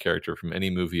can pick a character from any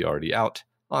movie already out.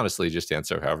 Honestly, just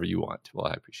answer however you want. Well,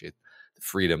 I appreciate the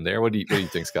freedom there. What do you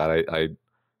think, Scott? I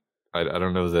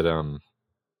don't know that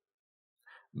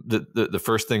the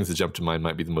first things that jump to mind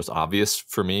might be the most obvious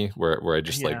for me, where I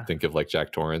just like think of like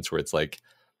Jack Torrance, where it's like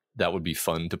that would be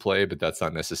fun to play, but that's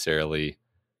not necessarily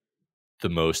the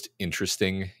most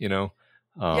interesting, Yeah,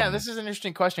 this is an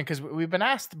interesting question because we've been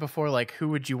asked before, like, who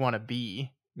would you want to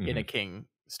be in a King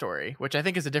story, which I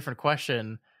think is a different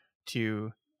question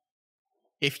to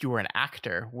if you were an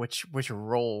actor, which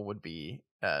role would be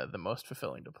the most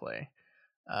fulfilling to play.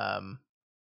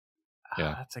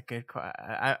 That's a good question.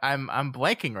 I'm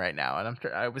blanking right now, and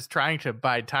I was trying to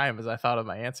bide time as I thought of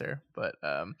my answer, but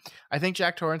I think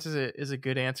Jack Torrance is a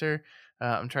good answer.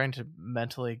 I'm trying to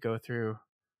mentally go through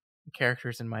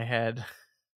characters in my head.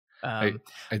 I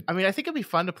think it'd be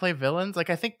fun to play villains. Like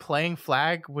I think playing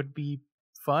Flag would be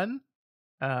fun.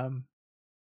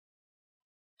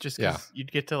 Just because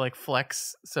you'd get to like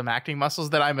flex some acting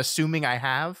muscles that I'm assuming I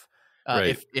have.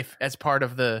 If as part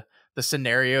of the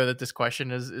scenario that this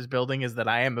question is building is that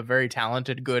I am a very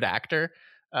talented, good actor.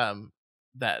 That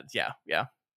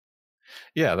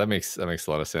makes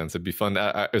a lot of sense. It'd be fun.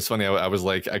 It's funny. I was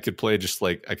like, I could play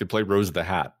Rose the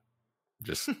Hat.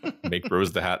 Just make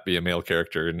Rose the Hat be a male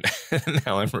character, and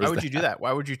now I'm Rose. Why would you do that?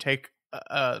 Why would you take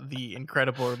the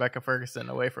incredible Rebecca Ferguson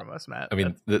away from us, Matt? I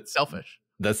mean, that's selfish.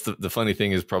 That's the funny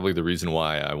thing is probably the reason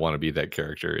why I want to be that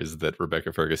character is that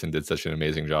Rebecca Ferguson did such an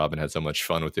amazing job and had so much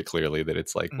fun with it. Clearly, that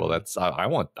it's like, well, that's I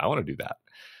want to do that.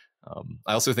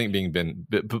 I also think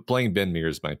playing Ben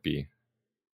Mears might be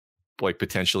like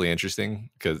potentially interesting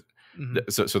because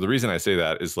so the reason I say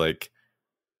that is like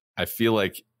I feel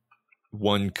like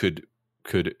one could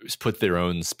put their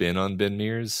own spin on Ben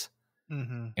Mears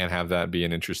Mm-hmm. and have that be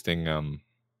an interesting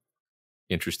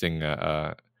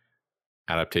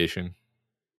adaptation.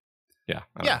 Yeah,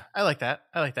 I don't know. I like that.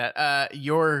 I like that.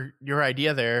 Your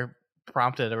idea there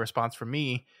prompted a response from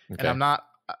me, and Okay. I'm not.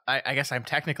 I guess I'm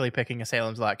technically picking a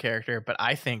Salem's Lot character, but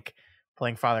I think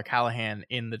playing Father Callahan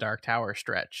in the Dark Tower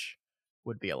stretch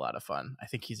would be a lot of fun. I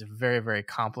think he's a very, very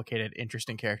complicated,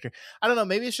 interesting character. I don't know.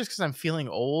 Maybe it's just because I'm feeling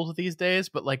old these days,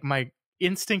 but like my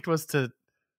instinct was to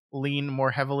lean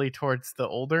more heavily towards the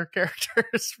older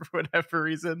characters for whatever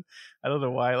reason. I don't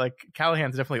know why. Like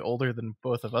Callahan's definitely older than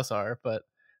both of us are, but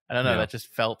I don't know. Yeah. That just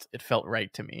felt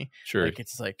right to me. Sure. Like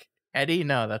it's like Eddie.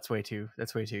 No, that's way too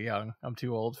young. I'm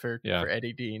too old for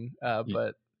Eddie Dean.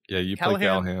 But yeah, you Callahan, play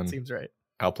Callahan. Seems right.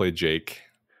 I'll play Jake.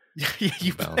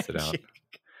 You balance it out.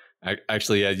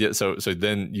 Actually, yeah. So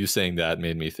then you saying that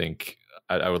made me think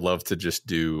I would love to just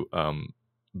do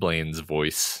Blaine's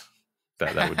voice.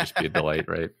 That would just be a delight,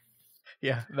 right?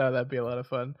 Yeah, no, that'd be a lot of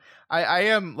fun. I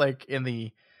am like in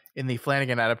the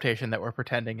Flanagan adaptation that we're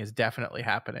pretending is definitely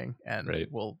happening and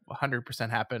will 100%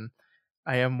 happen.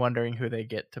 I am wondering who they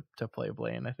get to play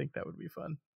Blaine. I think that would be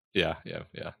fun. Yeah.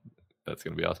 That's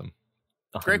gonna be awesome.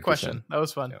 100%. Great question. That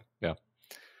was fun. Yeah.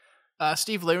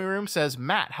 Steve Living Room says,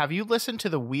 Matt, have you listened to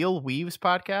the Wheel Weaves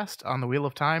podcast on the Wheel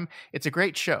of Time? It's a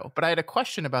great show, but I had a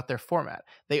question about their format.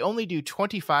 They only do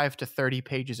 25 to 30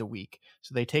 pages a week,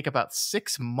 so they take about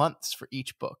 6 months for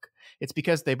each book. It's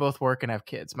because they both work and have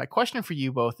kids. My question for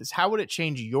you both is, how would it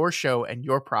change your show and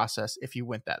your process if you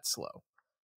went that slow?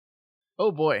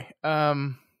 Oh boy.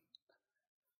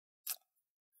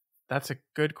 That's a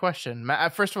good question.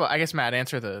 Matt, first of all, I guess, Matt,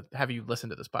 have you listened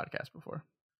to this podcast before?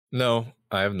 No,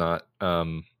 I have not.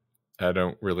 I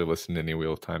don't really listen to any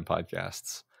Wheel of Time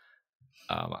podcasts.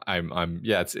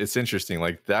 It's interesting.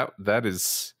 Like that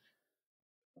is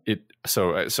it.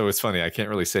 So it's funny. I can't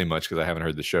really say much because I haven't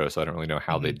heard the show, so I don't really know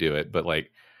how they do it. But like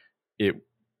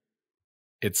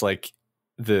it's like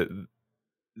the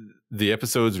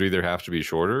episodes would either have to be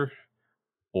shorter,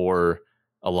 or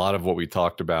a lot of what we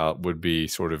talked about would be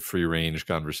sort of free range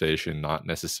conversation, not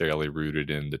necessarily rooted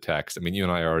in the text. I mean, you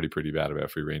and I are already pretty bad about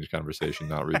free range conversation,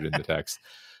 not rooted in the text.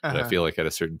 But I feel like at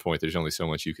a certain point, there's only so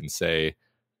much you can say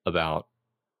about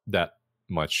that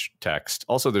much text.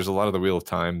 Also, there's a lot of the Wheel of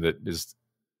Time that is,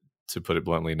 to put it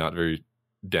bluntly, not very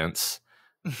dense.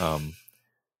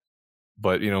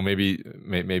 But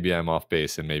maybe I'm off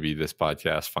base, and maybe this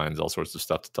podcast finds all sorts of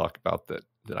stuff to talk about that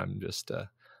I'm just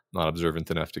not observant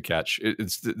enough to catch.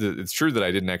 It's true that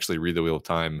I didn't actually read the Wheel of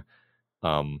Time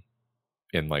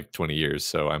in like 20 years,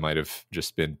 so I might have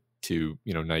just been too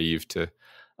naive to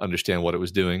understand what it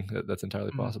was doing. That's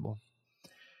entirely possible.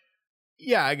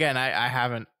 Yeah, again, I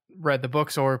haven't read the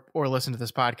books or listened to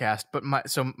this podcast, but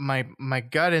my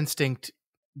gut instinct,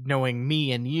 knowing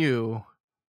me and you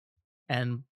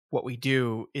and what we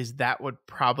do, is that would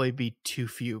probably be too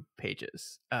few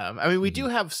pages. I mean, we do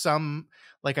have some,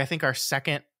 like I think our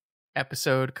second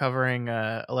episode covering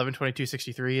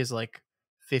 11/22/63 is like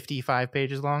 55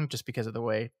 pages long, just because of the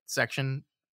way section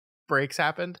breaks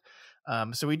happened.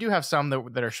 So we do have some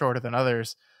that are shorter than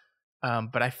others.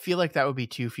 But I feel like that would be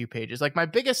too few pages. Like my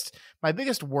biggest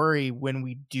worry when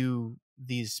we do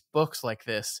these books like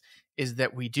this is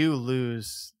that we do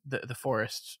lose the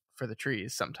forest for the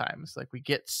trees sometimes. Like we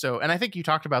get so, and I think you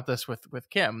talked about this with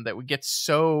Kim, that we get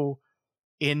so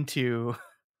into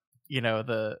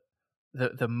the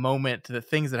moment, the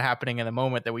things that are happening in the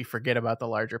moment, that we forget about the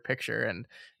larger picture and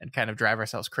kind of drive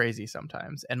ourselves crazy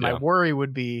sometimes. And my worry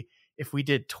would be if we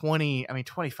did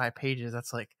 25 pages,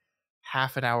 that's like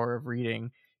half an hour of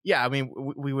reading. Yeah, I mean,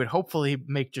 we would hopefully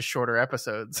make just shorter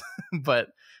episodes, but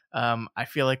I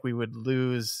feel like we would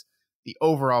lose the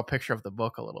overall picture of the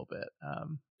book a little bit.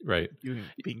 Right.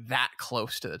 Being that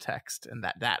close to the text and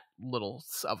that little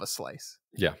of a slice.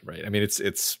 Yeah, right. I mean,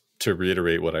 it's to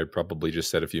reiterate what I probably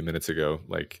just said a few minutes ago,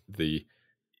 like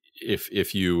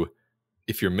if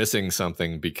you're missing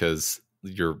something because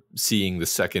you're seeing the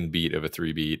second beat of a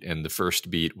 3-beat and the first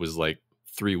beat was like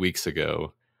 3 weeks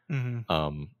ago,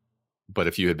 but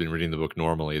if you had been reading the book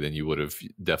normally, then you would have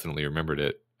definitely remembered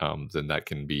it. Then that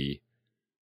can be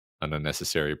an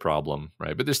unnecessary problem,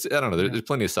 right? But there's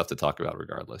plenty of stuff to talk about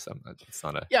regardless. It's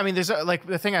not a I mean, there's like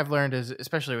the thing I've learned is,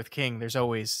 especially with King, there's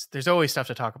always stuff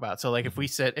to talk about. So like if we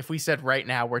said right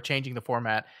now we're changing the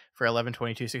format for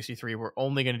 11/22/63, we're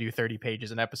only going to do 30 pages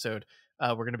an episode.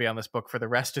 We're going to be on this book for the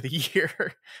rest of the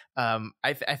year.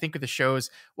 I think with the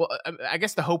shows, well, I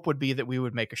guess the hope would be that we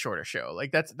would make a shorter show.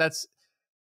 Like that's.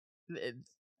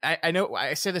 I know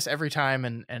I say this every time,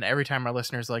 and every time our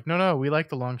listeners are like, no, we like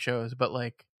the long shows, but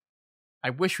like, I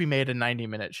wish we made a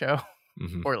 90-minute show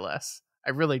or less.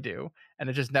 I really do. And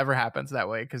it just never happens that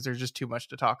way because there's just too much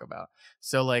to talk about.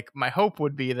 So like my hope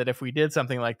would be that if we did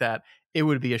something like that, it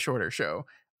would be a shorter show.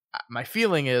 My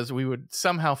feeling is we would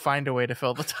somehow find a way to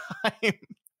fill the time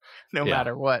no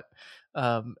matter what.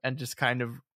 And just kind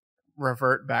of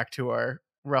revert back to our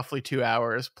roughly 2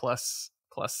 hours plus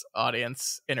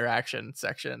audience interaction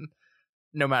section,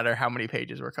 no matter how many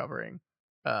pages we're covering.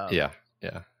 Yeah.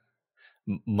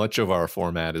 Much of our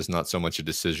format is not so much a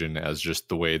decision as just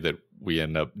the way that we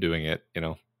end up doing it, you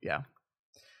know? Yeah.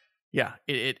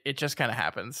 It just kind of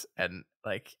happens. And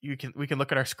like we can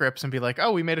look at our scripts and be like,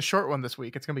 oh, we made a short one this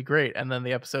week, it's gonna be great. And then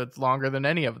the episode's longer than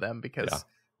any of them because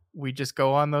we just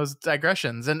go on those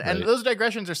digressions. And those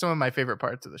digressions are some of my favorite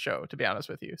parts of the show, to be honest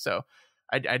with you. So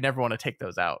I never want to take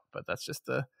those out, but that's just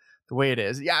the way it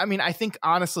is. Yeah, I mean, I think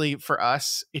honestly for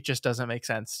us, it just doesn't make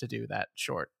sense to do that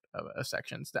short of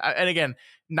sections. And again,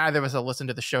 neither of us have listened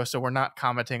to the show, so we're not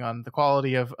commenting on the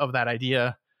quality of that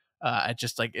idea. I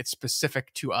just like it's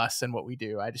specific to us and what we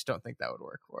do. I just don't think that would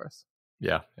work for us.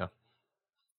 Yeah.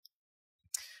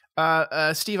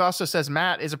 Steve also says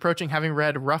Matt is approaching having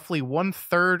read roughly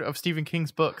 1/3 of Stephen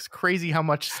King's books. Crazy how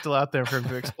much is still out there for him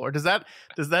to explore. Does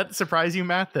that surprise you,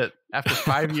 Matt, that after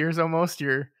 5 years almost,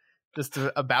 you're just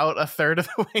about 1/3 of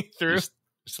the way through?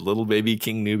 Just a little baby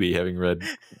King newbie having read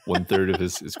 1/3 of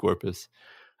his corpus.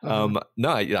 No,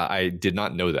 I did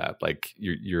not know that. Like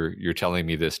you're telling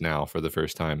me this now for the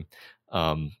first time.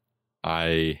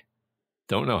 I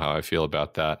don't know how I feel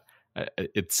about that.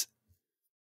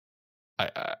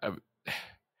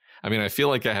 I mean, I feel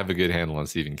like I have a good handle on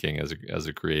Stephen King as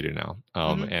a creator now.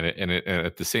 And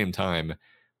at the same time,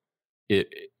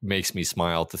 it makes me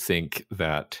smile to think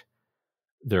that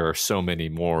there are so many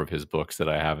more of his books that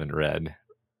I haven't read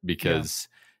because,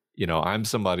 you know, I'm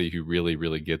somebody who really,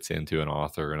 really gets into an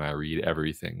author and I read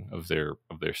everything of their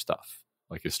stuff.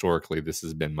 Like historically, this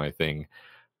has been my thing.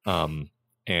 And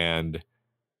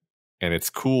it's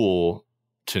cool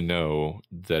to know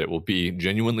that it will be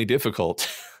genuinely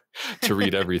difficult to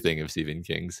read everything of Stephen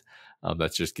King's.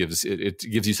 That just gives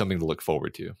you something to look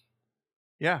forward to.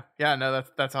 Yeah. No,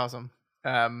 that's awesome.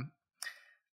 I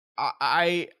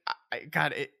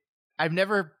got it.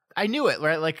 I knew it,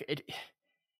 right? Like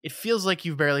it feels like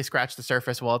you've barely scratched the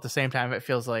surface. While at the same time, it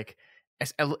feels like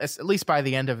at least by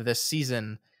the end of this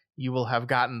season, you will have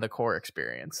gotten the core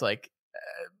experience. Like,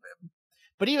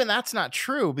 but even that's not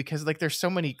true because like there's so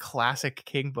many classic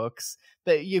King books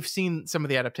that you've seen some of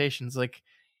the adaptations. Like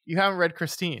you haven't read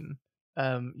Christine.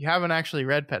 You haven't actually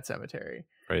read Pet Sematary.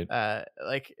 Right.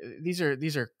 Like these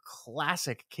are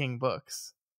classic King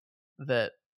books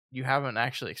that you haven't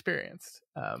actually experienced.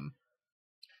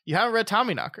 You haven't read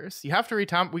Tommyknockers. You have to read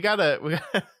Tom. We got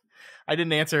I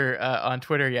didn't answer on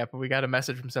Twitter yet, but we got a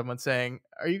message from someone saying,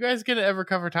 "Are you guys gonna ever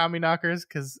cover Tommyknockers?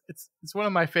 Because it's one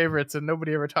of my favorites and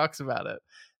nobody ever talks about it."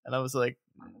 And I was like,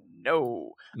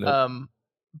 "No." Nope.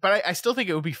 But I still think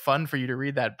it would be fun for you to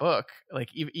read that book,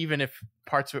 like even if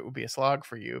parts of it would be a slog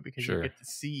for you because you get to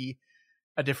see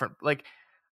a different. Like,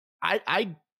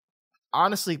 I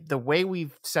honestly, the way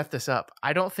we've set this up,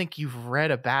 I don't think you've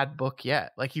read a bad book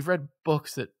yet. Like you've read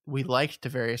books that we liked to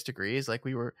various degrees. Like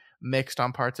we were mixed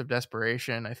on parts of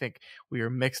Desperation. I think we were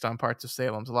mixed on parts of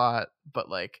Salem's Lot. But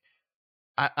like,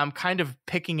 I'm kind of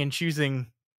picking and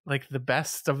choosing like the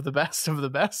best of the best of the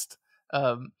best.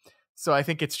 So I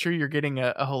think it's true you're getting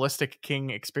a holistic King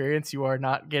experience. You are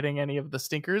not getting any of the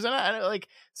stinkers. And I like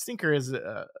stinker is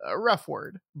a rough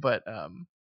word, but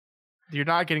you're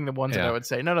not getting the ones that I would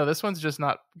say, no, this one's just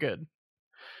not good.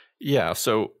 Yeah.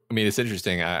 So, I mean, it's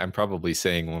interesting. I'm probably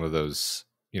saying one of those,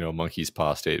 monkey's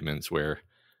paw statements where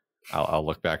I'll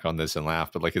look back on this and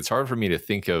laugh, but like, it's hard for me to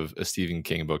think of a Stephen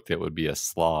King book that would be a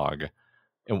slog.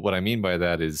 And what I mean by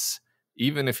that is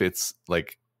even if it's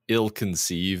like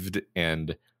ill-conceived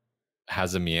and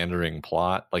has a meandering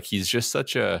plot, like he's just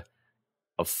such a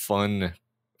fun,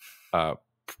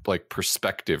 like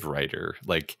perspective writer.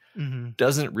 Like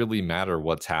doesn't really matter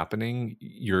what's happening.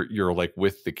 You're like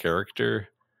with the character,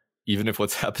 even if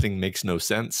what's happening makes no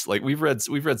sense. Like we've read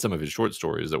some of his short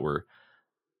stories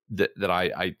that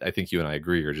I think you and I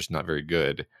agree are just not very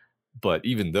good. But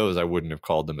even those, I wouldn't have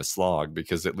called them a slog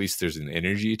because at least there's an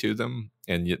energy to them,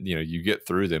 and you get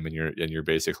through them, and you're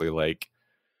basically like,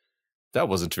 that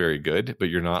wasn't very good, but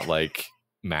you're not like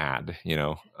mad,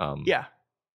 Yeah.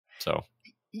 So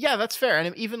yeah, that's fair.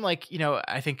 And even like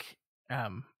I think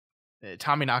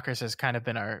Tommyknockers has kind of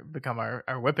become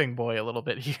our whipping boy a little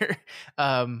bit here.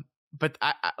 But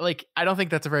I don't think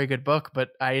that's a very good book,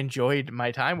 but I enjoyed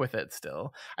my time with it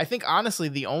still. I think honestly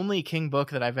the only King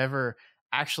book that I've ever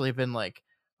actually been like,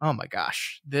 oh my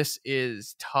gosh, this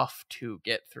is tough to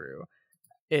get through,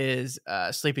 is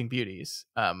Sleeping Beauties.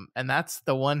 And that's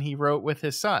the one he wrote with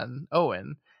his son,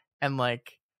 Owen. And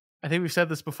like, I think we've said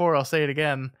this before, I'll say it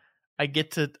again. I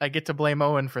get to blame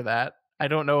Owen for that. I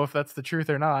don't know if that's the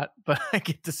truth or not, but I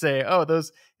get to say, oh,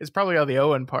 those is probably all the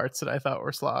Owen parts that I thought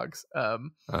were slogs.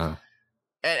 And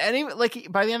even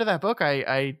like by the end of that book,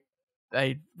 I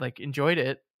like enjoyed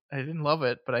it. I didn't love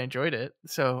it, but I enjoyed it.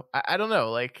 So I don't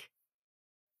know, like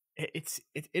it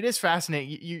is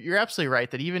fascinating. You're absolutely right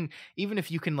that even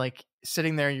if you can like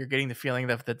sitting there, you're getting the feeling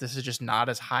that this is just not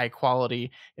as high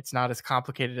quality. It's not as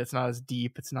complicated. It's not as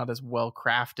deep. It's not as well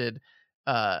crafted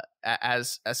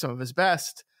as some of his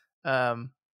best. There's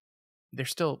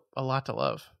still a lot to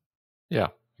love. Yeah,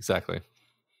 exactly.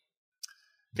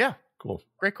 Yeah, cool.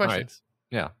 Great questions.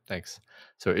 Yeah, thanks.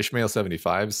 So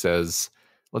Ishmael75 says,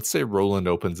 let's say Roland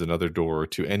opens another door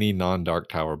to any non-Dark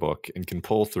Tower book and can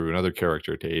pull through another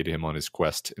character to aid him on his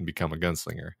quest and become a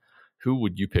gunslinger. Who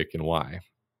would you pick and why?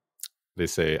 They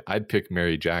say, I'd pick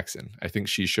Mary Jackson. I think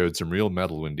she showed some real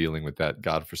mettle when dealing with that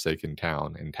godforsaken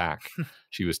town in Tack.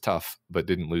 She was tough, but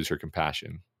didn't lose her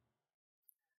compassion.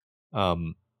 Yeah,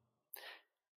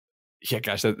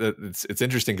 gosh, it's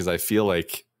interesting because I feel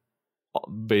like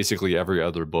basically every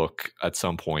other book at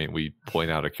some point we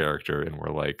point out a character and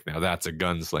we're like, now that's a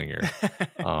gunslinger.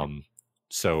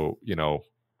 So, you know,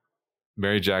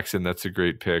 Mary Jackson, that's a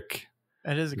great pick.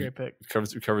 That is a great pick.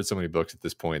 We covered so many books at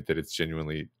this point that it's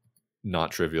genuinely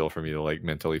not trivial for me to like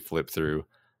mentally flip through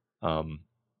the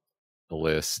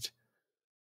list.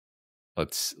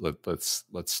 Let's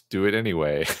do it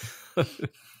anyway.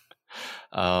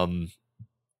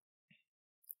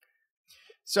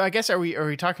 So I guess are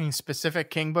we talking specific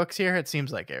King books here? It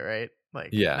seems like it, right?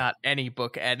 Like, yeah, not any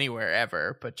book anywhere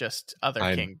ever, but just other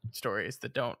King stories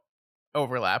that don't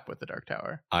overlap with the Dark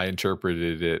Tower. I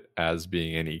interpreted it as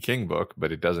being any King book,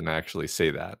 but it doesn't actually say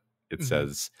that. It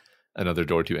says another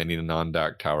door to any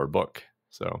non-Dark Tower book.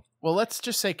 So, well, let's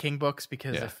just say King books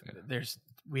because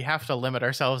we have to limit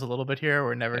ourselves a little bit here.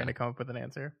 We're never going to come up with an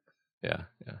answer. Yeah.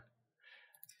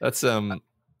 That's you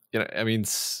know, I mean,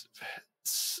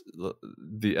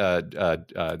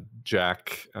 the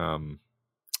Jack. I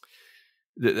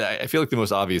feel like the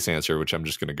most obvious answer, which I'm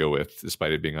just going to go with,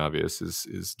 despite it being obvious,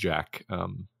 is Jack.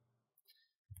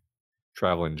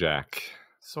 Traveling Jack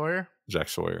Sawyer. Jack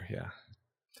Sawyer. Yeah.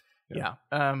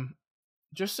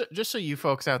 Just so you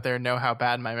folks out there know how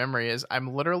bad my memory is,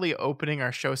 I'm literally opening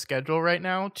our show schedule right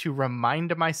now to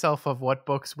remind myself of what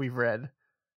books we've read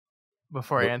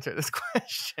before I answer this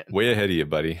question. Way ahead of you,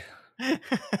 buddy.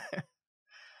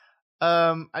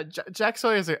 Jack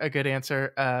Sawyer is a good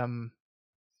answer. I'm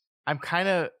kind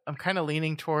of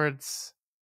leaning towards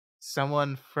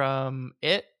someone from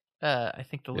It. I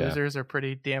think the losers are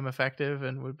pretty damn effective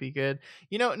and would be good.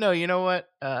 You know what?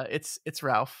 It's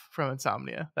Ralph from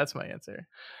Insomnia. That's my answer.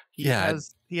 He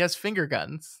has finger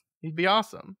guns. He'd be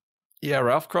awesome. Yeah,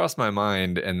 Ralph crossed my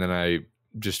mind, and then I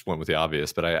just went with the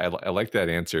obvious. But I like that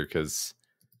answer because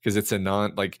it's a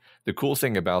like the cool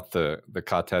thing about the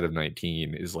Quartet of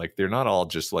 19 is like they're not all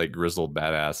just like grizzled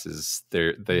badasses.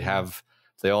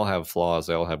 They all have flaws.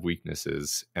 They all have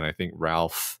weaknesses, and I think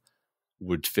Ralph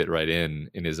would fit right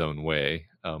in his own way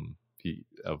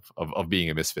of being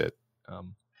a misfit.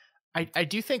 I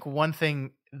do think one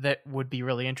thing that would be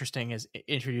really interesting is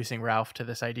introducing Ralph to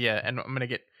this idea. And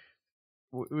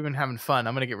we've been having fun.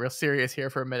 I'm going to get real serious here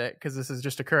for a minute because this is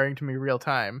just occurring to me real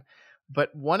time.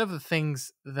 But one of the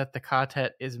things that the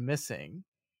Quartet is missing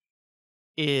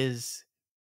is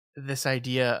this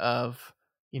idea of,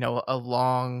 you know, a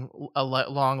long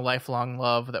lifelong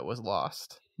love that was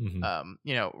lost. You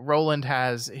know, Roland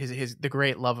has the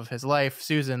great love of his life,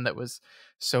 Susan, that was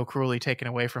so cruelly taken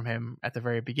away from him at the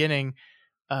very beginning.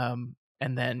 And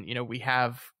then, you know, we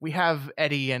have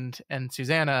Eddie and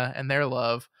Susanna and their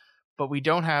love, but we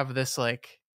don't have this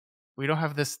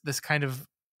this kind of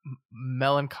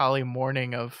melancholy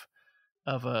mourning of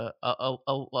a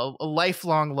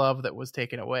lifelong love that was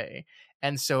taken away.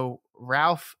 And so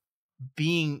Ralph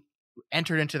being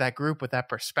entered into that group with that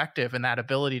perspective and that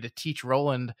ability to teach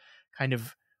Roland kind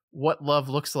of what love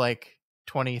looks like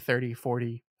 20, 30,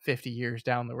 40, 50 years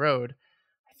down the road,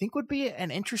 I think would be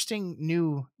an interesting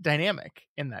new dynamic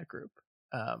in that group.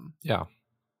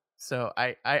 So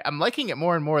I'm liking it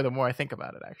more and more the more I think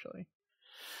about it, actually.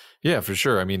 Yeah, for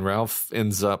sure. I mean, Ralph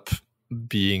ends up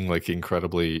being like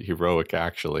incredibly heroic,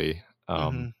 actually.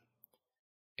 And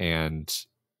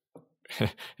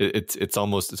it's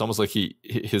almost like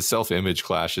his self-image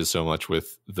clashes so much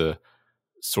with the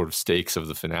sort of stakes of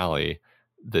the finale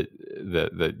that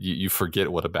you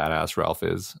forget what a badass Ralph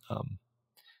is.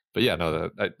 But yeah, no,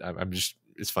 I'm just,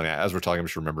 it's funny as we're talking, I'm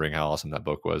just remembering how awesome that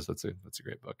book was. That's a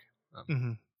great book.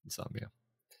 Insomnia.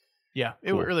 Yeah,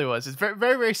 it Cool. really was. It's very,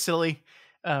 very, very silly.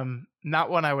 Not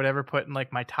one I would ever put in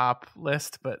like my top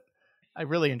list, but I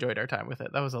really enjoyed our time with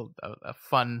it. That was a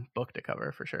fun book to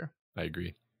cover for sure. I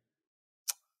agree.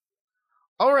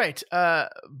 All right.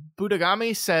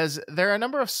 Budagami says, there are a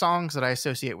number of songs that I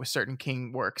associate with certain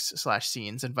King works /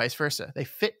 scenes and vice versa. They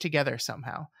fit together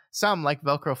somehow. Some, like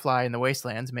Velcro Fly in the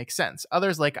Wastelands, make sense.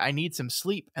 Others, like I Need Some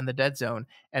Sleep and The Dead Zone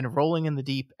and Rolling in the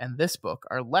Deep and this book,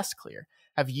 are less clear.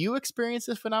 Have you experienced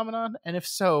this phenomenon? And if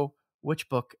so, which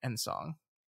book and song?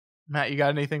 Matt, you got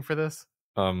anything for this?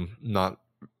 Not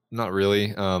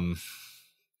really.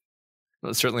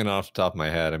 Certainly not off the top of my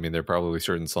head. I mean, there are probably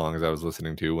certain songs I was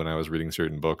listening to when I was reading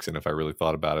certain books, and if I really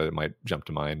thought about it, it might jump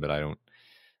to mind. But I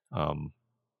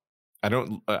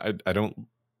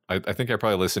think I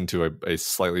probably listen to a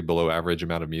slightly below average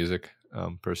amount of music,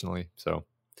 personally. So,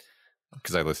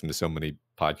 because I listen to so many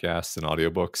podcasts and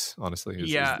audiobooks, honestly,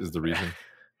 is the reason.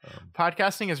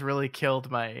 Podcasting has really killed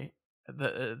the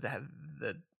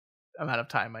amount of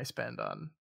time I spend on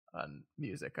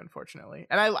music, unfortunately.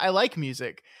 And I like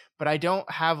music, but I don't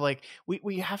have like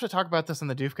we have to talk about this on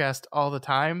the Doofcast all the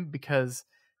time because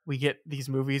we get these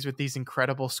movies with these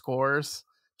incredible scores,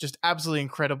 just absolutely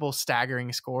incredible,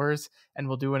 staggering scores, and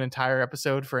we'll do an entire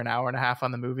episode for an hour and a half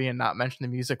on the movie and not mention the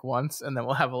music once, and then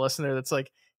we'll have a listener that's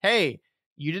like, hey,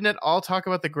 you didn't all talk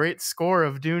about the great score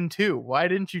of Dune 2. Why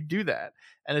didn't you do that?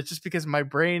 And it's just because my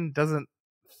brain doesn't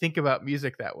think about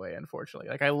music that way, unfortunately.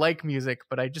 Like, I like music,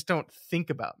 but I just don't think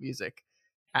about music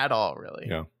at all, really.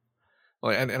 Yeah.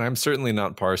 Well, and I'm certainly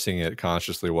not parsing it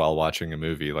consciously while watching a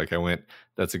movie. Like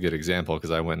that's a good example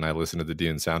because I went and I listened to the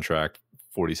Dune soundtrack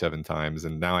 47 times,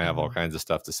 and now I have all kinds of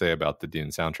stuff to say about the Dune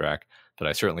soundtrack, but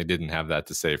I certainly didn't have that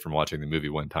to say from watching the movie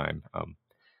one time.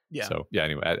 So yeah,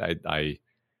 anyway, I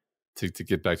to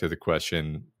get back to the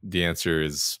question, the answer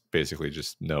is basically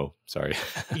just no. Sorry.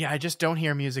 Yeah, I just don't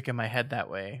hear music in my head that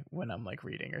way when I'm like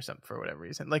reading or something for whatever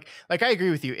reason. Like I agree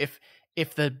with you.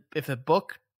 If the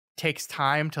book takes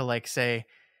time to like say,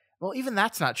 well, even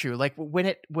that's not true. Like when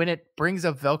it brings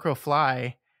up Velcro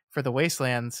Fly for the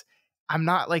Wastelands, I'm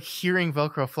not like hearing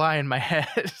Velcro Fly in my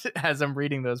head as I'm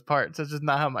reading those parts. It's just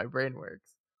not how my brain works.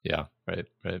 Yeah, right.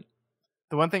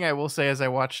 The one thing I will say is I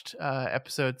watched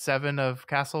episode 7 of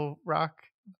Castle Rock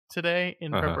today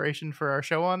in preparation for our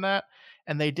show on that,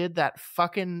 and they did that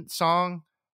fucking song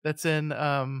that's in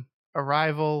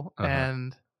Arrival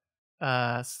and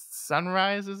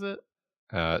Sunrise, is it?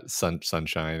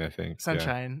 Sunshine, I think.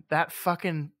 Sunshine. Yeah. That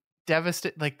fucking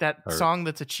like that song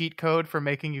that's a cheat code for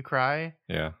making you cry.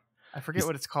 Yeah. I forget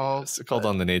what it's called. It's called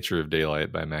On the Nature of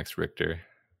Daylight by Max Richter.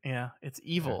 Yeah, it's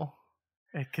evil.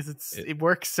 Because it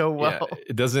works so well. Yeah,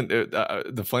 it doesn't.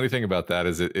 The funny thing about that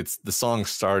is it's the song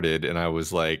started and I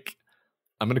was like,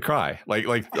 I'm gonna cry. Like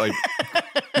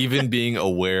even being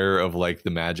aware of like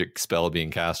the magic spell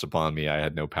being cast upon me, I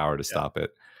had no power to stop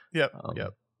it. Yep.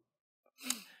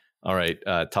 All right.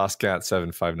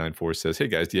 Toscat7594 says, hey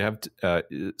guys, do you have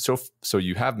so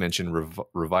you have mentioned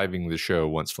reviving the show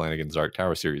once Flanagan's Dark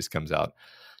Tower series comes out.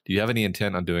 Do you have any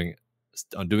intent on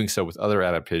doing so with other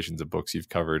adaptations of books you've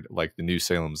covered, like the new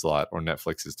Salem's Lot or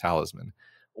Netflix's Talisman,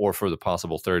 or for the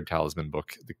possible third Talisman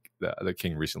book that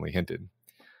King recently hinted?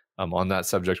 On that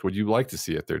subject, would you like to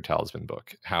see a third Talisman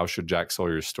book? How should Jack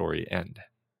Sawyer's story end?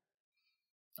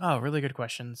 Oh, really good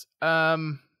questions.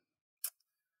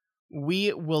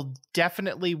 We will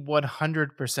definitely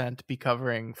 100% be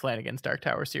covering Flanagan's Dark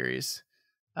Tower series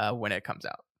when it comes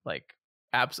out. Like,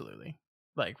 absolutely.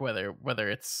 Like whether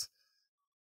it's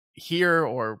here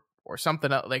or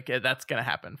something else, like that's gonna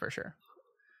happen for sure.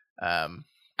 I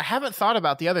haven't thought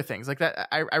about the other things like that.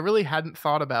 I really hadn't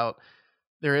thought about.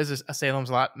 There is a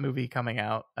Salem's Lot movie coming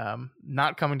out,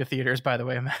 not coming to theaters, by the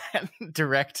way, Matt.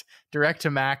 direct to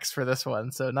Max for this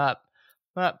one, so not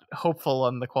hopeful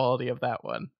on the quality of that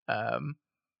one. And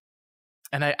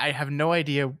I have no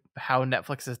idea how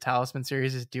Netflix's Talisman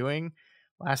series is doing.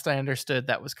 Last I understood,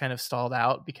 that was kind of stalled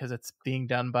out because it's being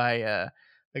done by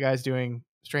the guys doing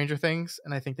Stranger Things,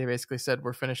 and I think they basically said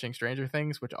we're finishing Stranger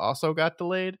Things, which also got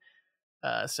delayed.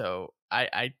 So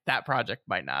I that project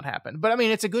might not happen. But I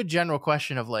mean, it's a good general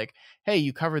question of like, hey,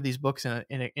 you covered these books in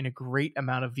a great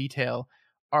amount of detail.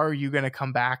 Are you going to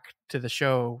come back to the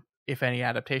show if any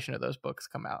adaptation of those books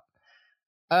come out?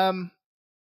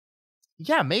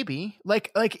 Yeah, maybe.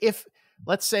 Like if,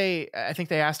 let's say, I think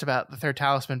they asked about the third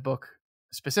Talisman book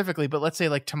specifically, but let's say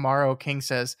like tomorrow King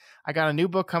says, I got a new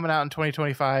book coming out in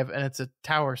 2025 and it's a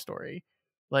tower story.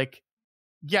 Like,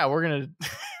 yeah, we're going to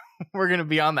we're going to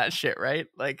be on that shit, right?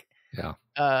 Like, yeah.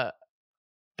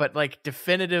 But like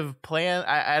definitive plan,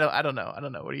 I don't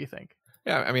know. What do you think?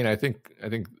 Yeah, I mean, I think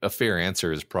a fair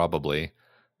answer is probably,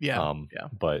 Yeah.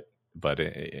 but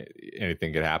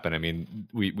anything could happen. I mean,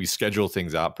 we schedule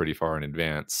things out pretty far in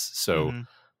advance, so Mm-hmm.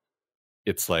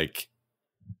 it's like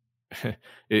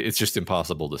it's just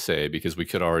impossible to say, because we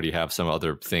could already have some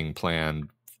other thing planned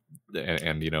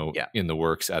and Yeah. in the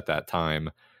works at that time,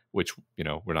 which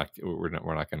we're not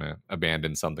going to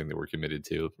abandon something that we're committed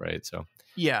to, right? So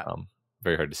Yeah.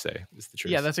 very hard to say is the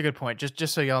truth. Yeah, that's a good point.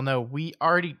 Just so y'all know, we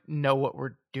already know what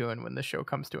we're doing when the show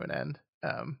comes to an end.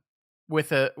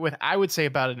 With I would say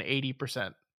about an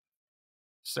 80%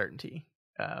 certainty.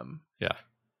 Yeah.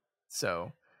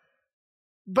 So,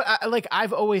 but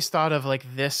I've always thought of like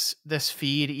this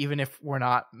feed, even if we're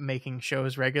not making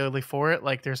shows regularly for it,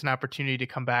 like there's an opportunity to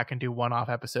come back and do one-off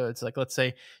episodes. Like let's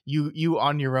say you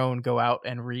on your own go out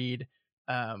and read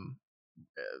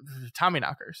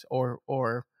Tommyknockers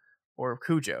or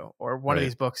Cujo or one of Right.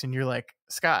 these books, and you're like,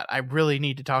 Scott, I really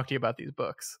need to talk to you about these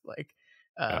books. Like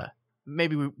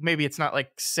maybe it's not like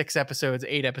 6 episodes,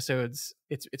 8 episodes,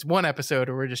 it's one episode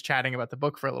where we're just chatting about the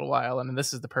book for a little while, and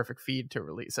this is the perfect feed to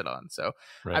release it on. So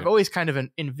Right. I've always kind of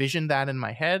envisioned that in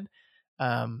my head.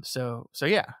 So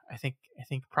yeah, I think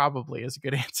probably is a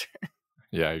good answer.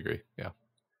 Yeah, I agree. Yeah.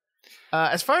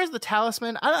 As far as the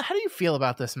Talisman, how do you feel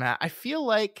about this, Matt? I feel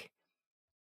like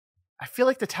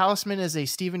the Talisman is a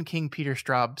Stephen King, Peter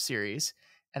Straub series,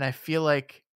 and I feel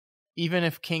like even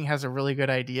if King has a really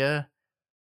good idea,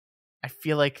 I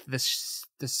feel like the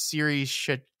series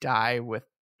should die with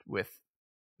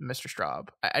Mr. Straub.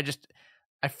 I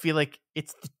feel like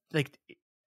it's like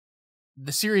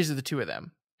the series of the two of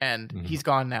them, and he's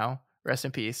gone now. Rest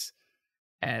in peace.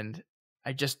 And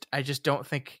I just don't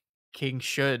think King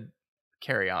should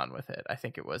carry on with it. I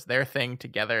think it was their thing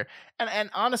together.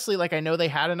 And honestly, like, I know they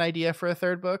had an idea for a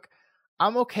third book.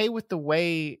 I'm okay with the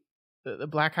way the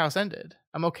Black House ended.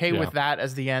 I'm okay with that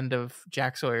as the end of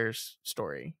Jack Sawyer's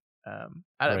story. But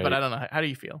I don't know. How do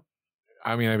you feel?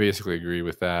 I mean, I basically agree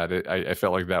with that. I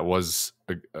felt like that was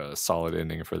a solid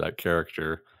ending for that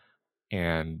character,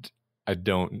 and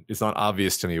it's not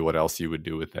obvious to me what else you would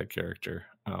do with that character.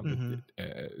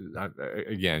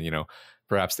 Again,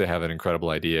 perhaps they have an incredible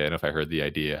idea, and if I heard the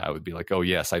idea, I would be like, oh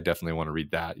yes, I definitely want to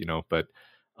read that, but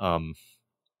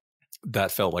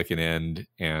that felt like an end.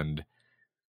 And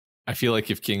I feel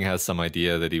like if King has some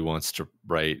idea that he wants to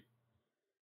write,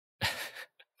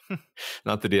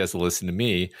 not that he has to listen to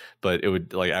me, but it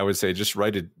would, like, I would say, just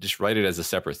write it as a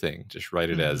separate thing. Just write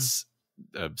it as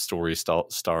a story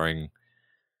starring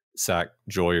Sack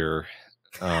Joyer,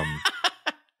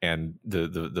 and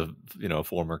the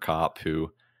former cop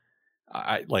who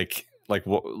I like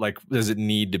does it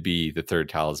need to be the third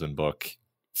Talisman book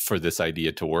for this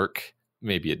idea to work?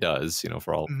 Maybe it does,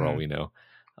 for all we know.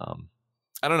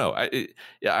 I don't know.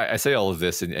 I say all of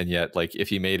this, and yet, like, if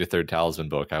he made a third Talisman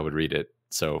book, I would read it.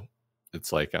 So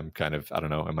it's like, I'm kind of, I don't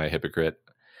know, am I a hypocrite?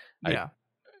 Yeah.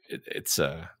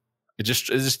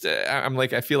 I'm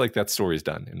like, I feel like that story's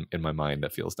done in my mind.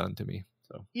 That feels done to me.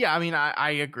 So yeah, I mean,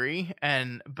 I agree,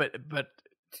 but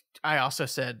I also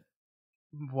said,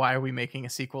 why are we making a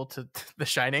sequel to The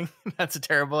Shining? That's a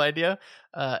terrible idea.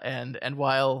 And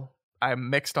while I'm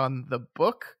mixed on the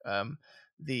book,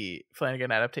 the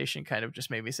Flanagan adaptation kind of just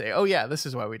made me say, oh yeah, this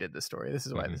is why we did this story. This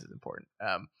is why this is important.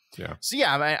 So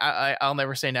yeah, I'll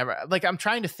never say never. Like, I'm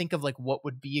trying to think of like what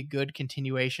would be a good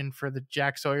continuation for the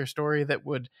Jack Sawyer story that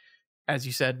would, as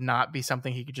you said, not be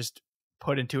something he could just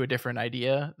put into a different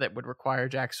idea that would require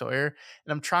Jack Sawyer.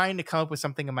 And I'm trying to come up with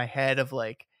something in my head of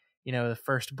like, the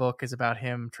first book is about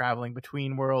him traveling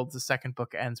between worlds. The second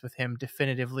book ends with him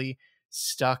definitively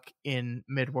stuck in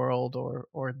Midworld, or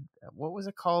what was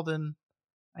it called in?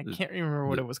 I can't remember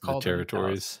what it was called. The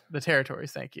Territories. The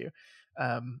Territories. Thank you.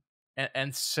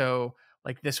 And so,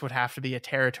 like, this would have to be a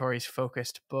Territories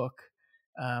focused book.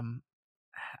 I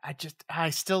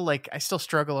still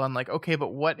struggle on, like, okay, but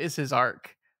what is his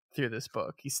arc through this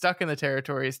book? He's stuck in the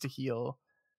Territories to heal.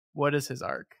 What is his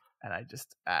arc? And I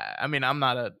just, I mean, I'm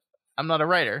not a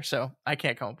writer, so I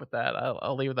can't come up with that.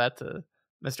 I'll leave that to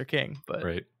Mr. King, but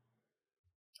right.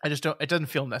 I just don't, it doesn't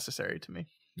feel necessary to me.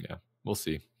 Yeah, we'll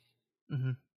see.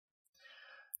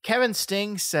 Kevin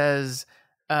Sting says,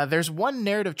 there's one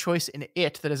narrative choice in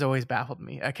It that has always baffled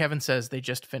me. Kevin says they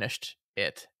just finished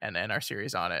It and our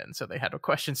series on it, and so they had a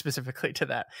question specifically to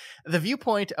that. The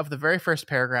viewpoint of the very first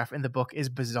paragraph in the book is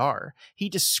bizarre. He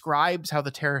describes how the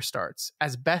terror starts,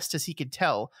 as best as he could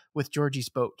tell, with Georgie's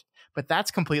boat. But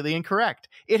that's completely incorrect.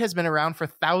 It has been around for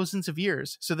thousands of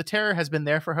years, so the terror has been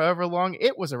there for however long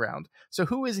it was around. So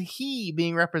who is he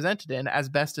being represented in, as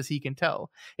best as he can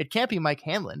tell? It can't be Mike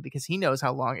Hanlon, because he knows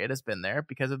how long it has been there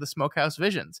because of the Smokehouse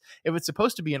visions. If it's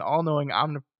supposed to be an all-knowing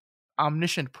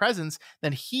omniscient presence,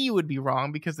 then he would be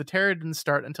wrong because the terror didn't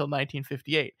start until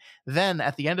 1958. Then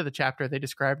at the end of the chapter, they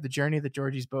describe the journey that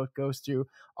Georgie's boat goes through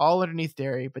all underneath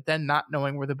Derry, but then not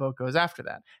knowing where the boat goes after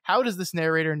that. How does this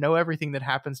narrator know everything that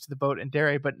happens to the boat in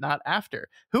Derry, but not after?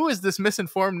 Who is this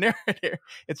misinformed narrator?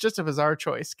 It's just a bizarre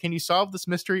choice. Can you solve this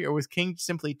mystery, or was King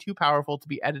simply too powerful to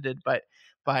be edited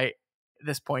by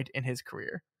this point in his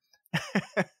career?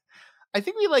 I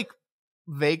think we like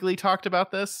vaguely talked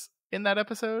about this in that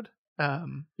episode.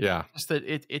 Yeah. Just that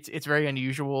it's very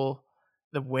unusual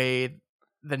the way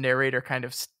the narrator kind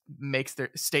of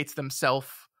states themselves,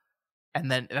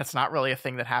 and then that's not really a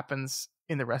thing that happens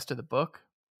in the rest of the book.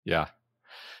 Yeah.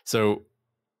 So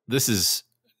this is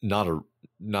not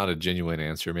a genuine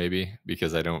answer, maybe,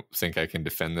 because I don't think I can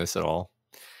defend this at all.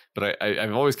 But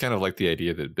I've always kind of liked the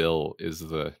idea that Bill is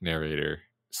the narrator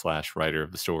 / writer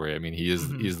of the story. I mean, he's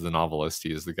the novelist.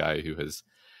 He is the guy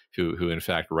who in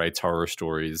fact writes horror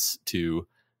stories to,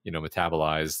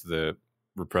 metabolize the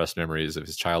repressed memories of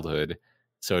his childhood.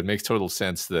 So it makes total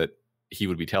sense that he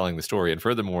would be telling the story. And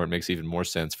furthermore, it makes even more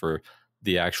sense for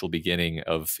the actual beginning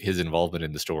of his involvement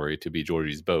in the story to be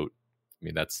Georgie's boat. I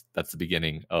mean, that's the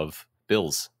beginning of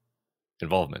Bill's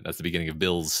involvement. That's the beginning of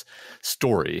Bill's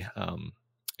story.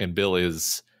 And Bill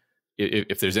is,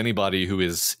 if there's anybody who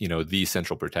is, the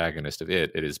central protagonist of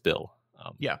it is Bill.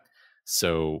 Yeah.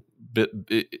 So,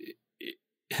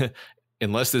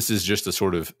 unless this is just a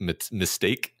sort of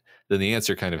mistake, then the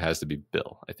answer kind of has to be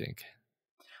Bill, I think.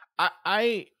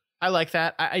 I like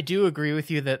that. I do agree with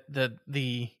you that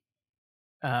the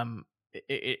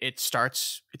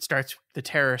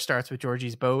terror starts with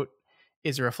Georgie's boat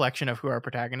is a reflection of who our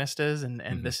protagonist is,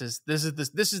 and this is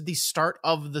the start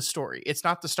of the story. It's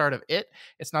not the start of it.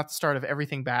 It's not the start of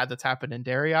everything bad that's happened in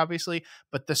Derry, obviously,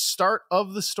 but the start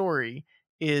of the story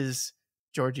is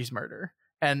Georgie's murder.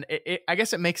 And I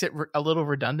guess it makes it a little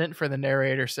redundant for the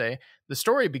narrator to say the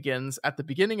story begins at the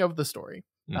beginning of the story.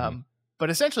 But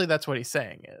essentially that's what he's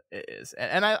saying it is.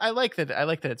 And I like that. I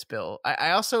like that it's Bill.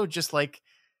 I also just like,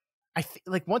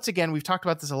 once again, we've talked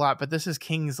about this a lot, but this is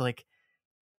King's like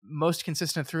most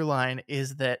consistent through line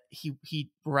is that he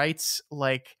writes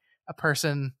like a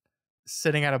person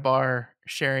sitting at a bar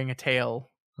sharing a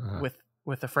tale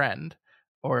with a friend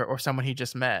or someone he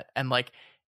just met, and like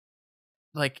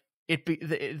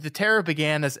the terror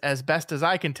began as best as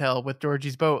I can tell with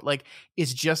Georgie's boat. Like,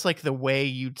 it's just like the way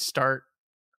you'd start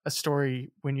a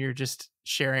story when you're just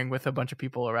sharing with a bunch of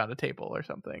people around a table or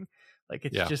something. Like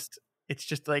it's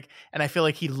just like, and I feel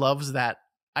like he loves that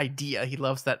idea. He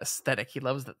loves that aesthetic. He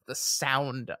loves the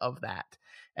sound of that.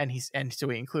 And so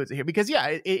he includes it here because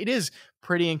it is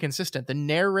pretty inconsistent. The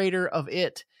narrator of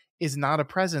it is not a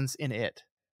presence in it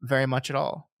very much at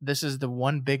all. This is the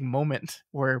one big moment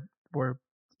where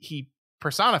he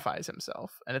personifies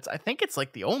himself. And I think it's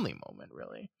like the only moment,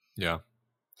 really. Yeah.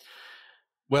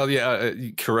 Well, yeah,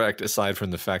 correct. Aside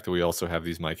from the fact that we also have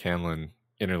these Mike Hanlon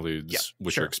interludes,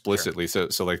 which are explicitly so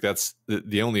like that's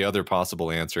the only other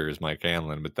possible answer is Mike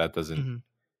Hanlon, but that doesn't.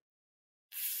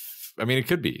 I mean, it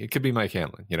could be Mike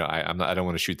Hanlon. I don't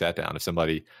want to shoot that down. If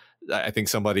I think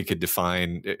somebody could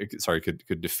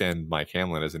could defend Mike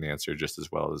Hanlon as an answer just as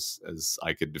well as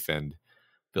I could defend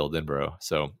Bill Denborough.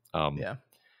 So,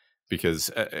 because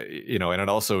and it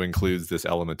also includes this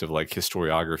element of like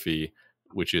historiography,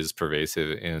 which is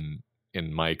pervasive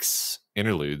in Mike's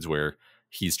interludes, where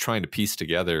he's trying to piece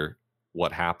together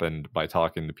what happened by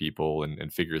talking to people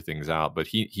and figure things out. But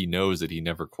he knows that he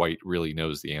never quite really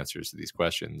knows the answers to these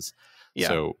questions. Yeah.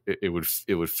 So it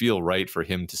would feel right for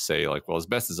him to say like, well, as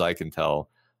best as I can tell,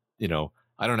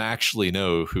 I don't actually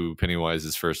know who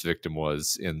Pennywise's first victim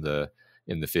was in the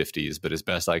 50s, but as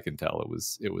best I can tell, it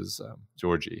was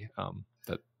Georgie.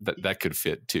 That could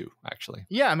fit too, actually.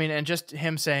 Yeah, I mean, and just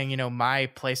him saying, my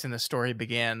place in the story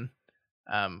began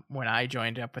when I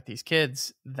joined up with these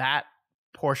kids. That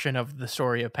portion of the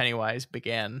story of Pennywise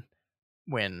began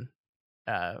when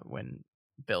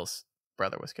Bill's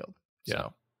brother was killed. Yeah.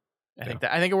 So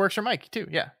I think it works for Mike too.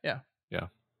 Yeah.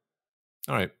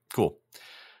 All right, cool.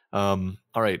 All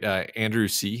right. Andrew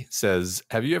C says,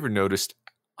 have you ever noticed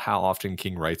how often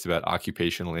King writes about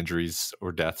occupational injuries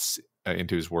or deaths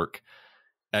into his work?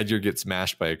 Edgar gets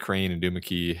smashed by a crane in Duma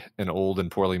Key. An old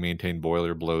and poorly maintained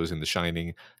boiler blows in The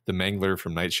Shining. The Mangler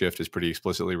from Night Shift is pretty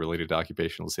explicitly related to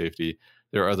occupational safety.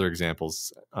 There are other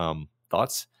examples.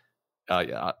 Thoughts?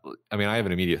 Yeah, I mean, I have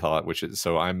an immediate thought, which is,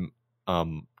 so I'm,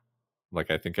 like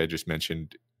I think I just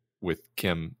mentioned with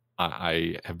Kim,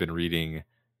 I have been reading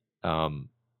on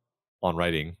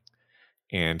writing,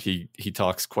 and he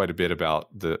talks quite a bit about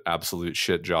the absolute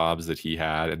shit jobs that he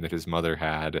had and that his mother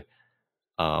had.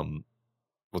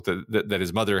 that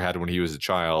his mother had when he was a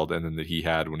child, and then that he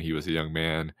had when he was a young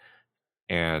man.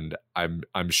 And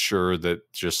I'm sure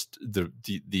that just the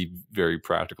very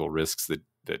practical risks that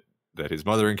his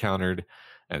mother encountered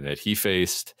and that he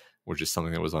faced were just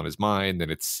something that was on his mind.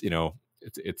 And it's,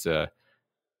 it's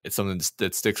something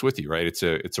that sticks with you, right? It's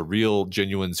a real,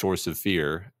 genuine source of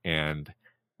fear. And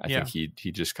I think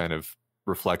he just kind of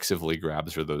reflexively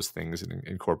grabs for those things and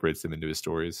incorporates them into his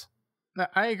stories.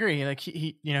 I agree. Like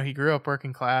he grew up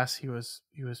working class. He was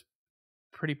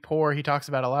pretty poor. He talks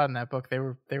about a lot in that book. They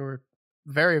were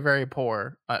very, very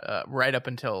poor right up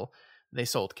until they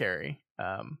sold Carrie.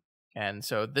 And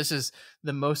so this is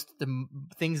the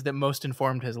things that most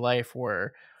informed his life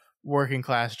were working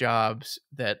class jobs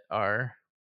that are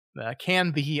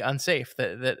can be unsafe.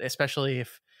 That especially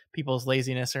if people's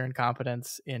laziness or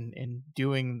incompetence in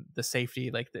doing the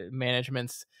safety, like the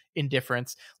management's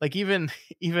indifference, like even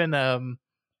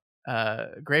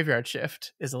graveyard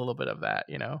shift is a little bit of that,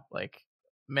 like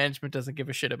management doesn't give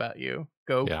a shit about you.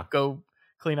 Go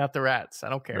clean out the rats. I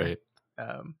don't care.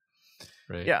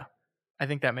 Right. Yeah, I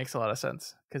think that makes a lot of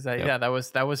sense because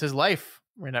that was his life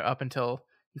up until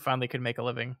he finally could make a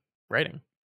living writing.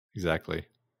 Exactly.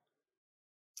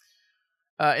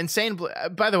 Insane.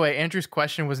 By the way, Andrew's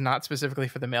question was not specifically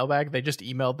for the mailbag. They just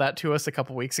emailed that to us a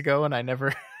couple weeks ago, and I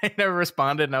never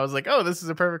responded. And I was like, "Oh, this is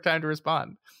a perfect time to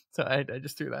respond." So I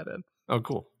just threw that in. Oh,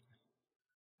 cool.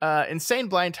 Insane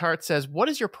Blind Heart says, "What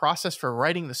is your process for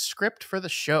writing the script for the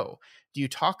show? Do you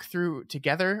talk through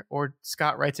together, or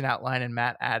Scott writes an outline and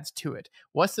Matt adds to it?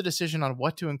 What's the decision on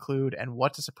what to include and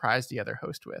what to surprise the other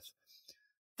host with?"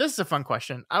 This is a fun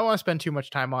question. I don't want to spend too much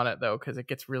time on it, though, because it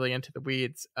gets really into the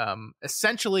weeds.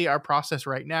 Essentially, our process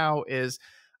right now is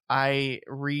I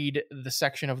read the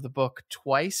section of the book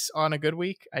twice on a good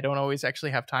week. I don't always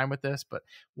actually have time with this, but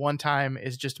one time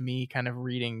is just me kind of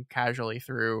reading casually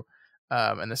through.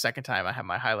 And the second time I have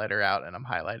my highlighter out and I'm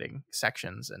highlighting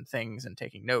sections and things and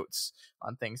taking notes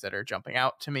on things that are jumping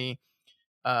out to me.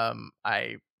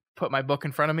 I put my book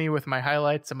in front of me with my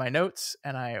highlights and my notes,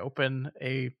 and I open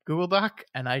a Google Doc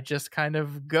and I just kind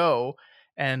of go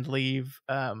and leave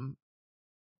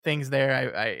things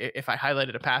there. If I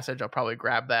highlighted a passage, I'll probably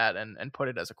grab that and put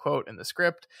it as a quote in the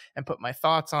script and put my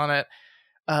thoughts on it.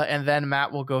 And then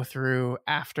Matt will go through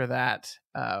after that.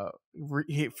 I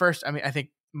think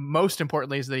most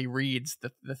importantly is that he reads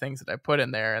the things that I put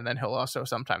in there, and then he'll also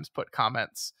sometimes put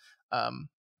comments.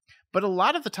 But a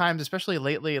lot of the times, especially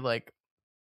lately, like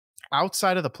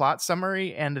outside of the plot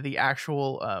summary and the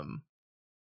actual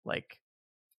like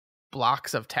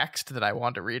blocks of text that I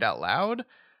want to read out loud,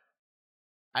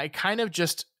 I kind of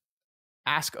just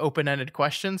ask open-ended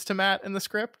questions to Matt in the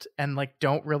script and like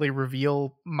don't really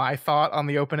reveal my thought on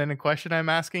the open-ended question I'm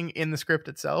asking in the script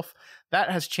itself. That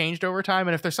has changed over time,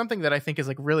 and if there's something that I think is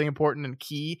like really important and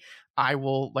key, I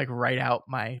will like write out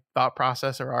my thought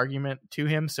process or argument to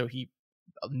him so he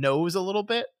knows a little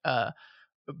bit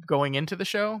going into the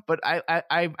show. But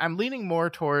I'm leaning more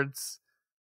towards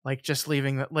like just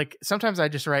leaving that. Like sometimes I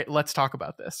just write, "Let's talk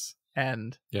about this,"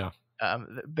 and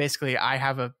basically I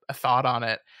have a thought on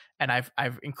it, and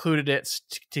I've included it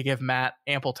to give Matt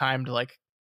ample time to like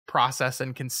process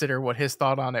and consider what his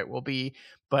thought on it will be.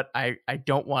 But I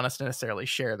don't want us to necessarily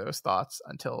share those thoughts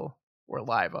until we're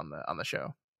live on the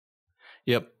show.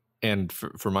 Yep. And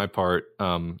for my part,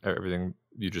 everything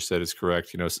you just said is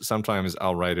correct. Sometimes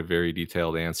I'll write a very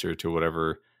detailed answer to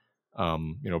whatever,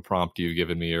 prompt you've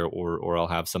given me, or I'll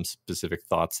have some specific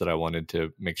thoughts that I wanted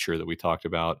to make sure that we talked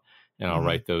about, and I'll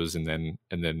write those and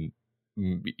then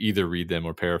either read them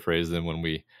or paraphrase them when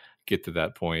we get to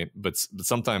that point. But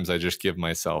sometimes I just give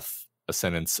myself a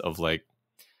sentence of like,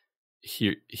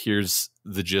 here's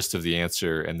the gist of the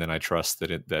answer, and then I trust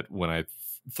that when I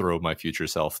throw my future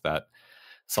self that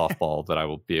softball that I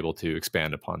will be able to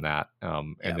expand upon that,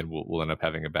 and then we'll end up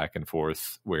having a back and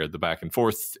forth where the back and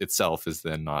forth itself is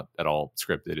then not at all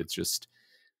scripted. It's just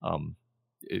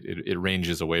it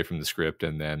ranges away from the script,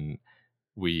 and then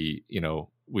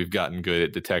we've gotten good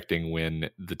at detecting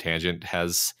when the tangent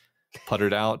has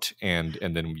puttered out, and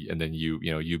then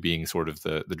you being sort of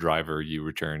the driver, you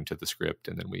return to the script,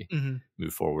 and then we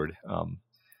move forward.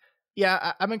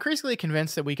 I'm increasingly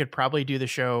convinced that we could probably do the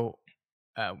show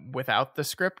without the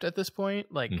script at this point.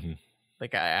 Like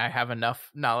I have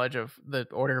enough knowledge of the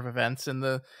order of events in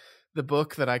the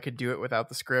book that I could do it without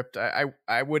the script.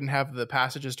 I wouldn't have the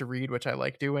passages to read, which I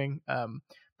like doing.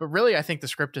 But really, I think the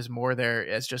script is more there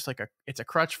as just like it's a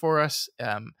crutch for us.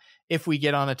 If we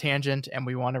get on a tangent and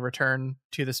we want to return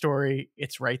to the story,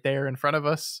 it's right there in front of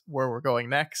us where we're going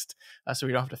next. So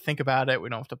we don't have to think about it. We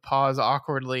don't have to pause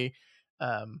awkwardly.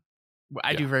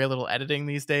 I do very little editing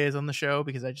these days on the show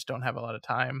because I just don't have a lot of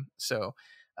time. So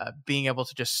being able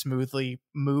to just smoothly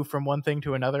move from one thing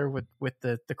to another with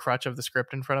the crutch of the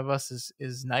script in front of us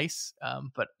is nice.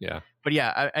 But yeah,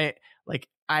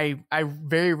 I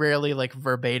very rarely like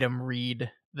verbatim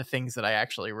read the things that I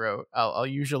actually wrote. I'll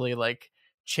usually like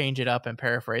change it up and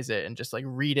paraphrase it and just like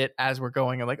read it as we're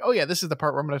going. I'm like, oh yeah, this is the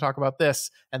part where I'm going to talk about this,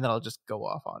 and then I'll just go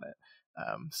off on it.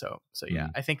 So yeah,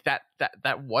 I think that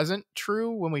wasn't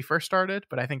true when we first started,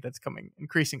 but I think that's coming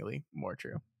increasingly more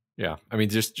true. Yeah, I mean,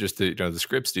 just the the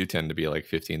scripts do tend to be like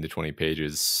 15 to 20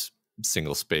 pages,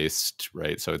 single spaced,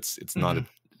 right? So it's not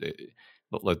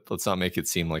let's not make it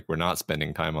seem like we're not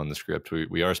spending time on the script.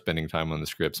 We are spending time on the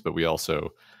scripts, but we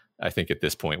also, I think at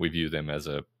this point, we view them as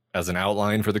an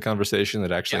outline for the conversation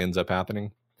that actually ends up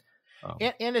happening.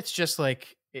 And it's just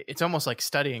like, it's almost like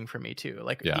studying for me too.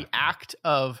 Like the act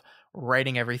of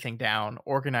writing everything down,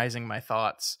 organizing my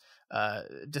thoughts,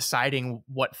 deciding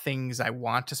what things I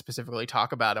want to specifically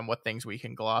talk about and what things we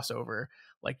can gloss over,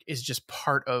 like, is just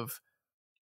part of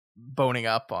boning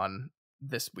up on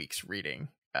this week's reading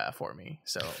for me.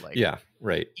 So like, yeah,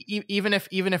 right. Even if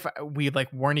we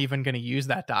like weren't even going to use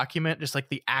that document, just like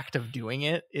the act of doing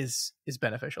it is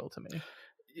beneficial to me.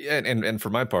 Yeah, and for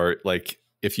my part, like,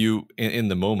 if you in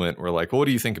the moment were like, well, what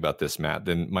do you think about this, Matt?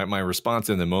 Then my response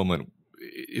in the moment,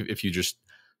 if you just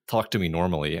talk to me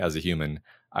normally as a human,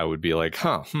 I would be like,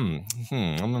 but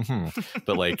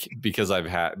like, because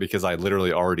I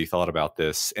literally already thought about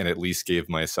this and at least gave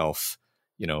myself,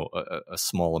 a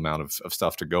small amount of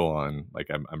stuff to go on. Like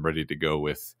I'm ready to go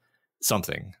with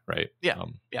something, right? Yeah.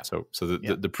 So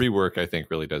the pre-work, I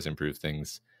think, really does improve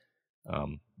things.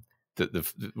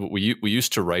 We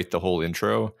used to write the whole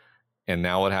intro, and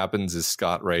now what happens is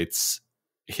Scott writes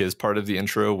his part of the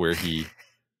intro where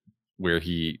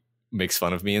he makes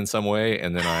fun of me in some way,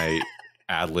 and then I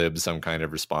ad-lib some kind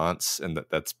of response, and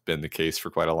that's been the case for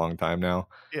quite a long time now.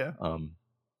 Yeah.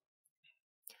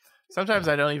 Sometimes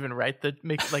I don't even write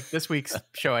like this week's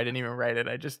show. I didn't even write it.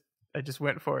 I just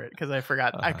went for it because I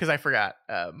forgot.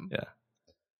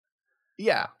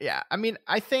 Yeah. I mean,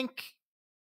 I think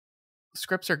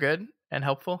scripts are good and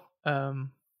helpful.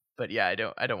 But yeah, I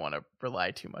don't want to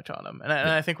rely too much on them, and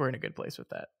I think we're in a good place with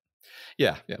that.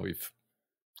 Yeah, we've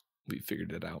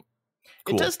figured it out.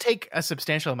 Cool. It does take a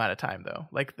substantial amount of time, though.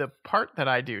 Like the part that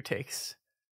I do takes,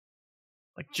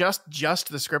 like just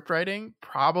the script writing,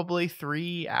 probably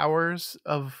 3 hours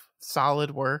of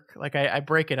solid work. Like I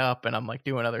break it up and I'm like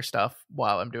doing other stuff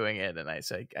while I'm doing it, and I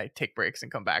take breaks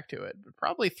and come back to it. But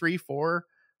probably 3-4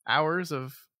 hours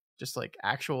of just like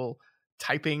actual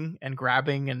typing and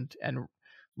grabbing and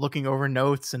looking over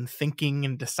notes and thinking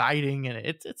and deciding, and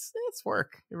it's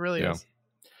work. It really is.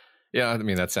 Yeah, I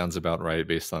mean, that sounds about right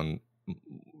based on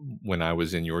when I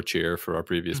was in your chair for our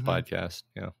previous podcast.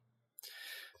 Yeah.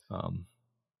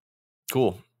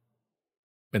 Cool.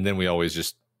 And then we always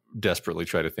just desperately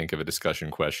try to think of a discussion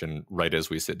question right as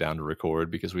we sit down to record,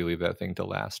 because we leave that thing to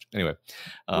last. Anyway.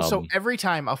 So every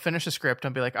time I'll finish a script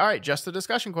and be like, all right, just the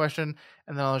discussion question.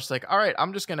 And then I'll just like, all right,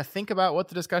 I'm just going to think about what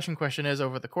the discussion question is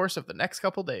over the course of the next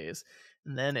couple days.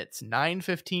 And then it's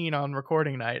 9:15 on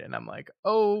recording night. And I'm like,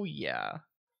 oh yeah,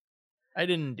 I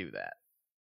didn't do that.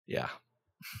 Yeah,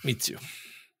 me too.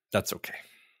 That's okay.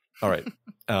 All right.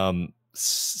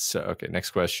 Okay.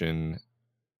 Next question.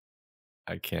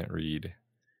 I can't read.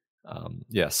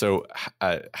 So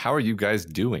how are you guys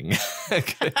doing?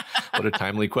 What a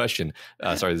timely question.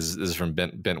 Sorry, this is from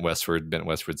Bent Westward. Bent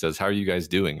Westward says, how are you guys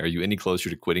doing? Are you any closer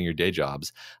to quitting your day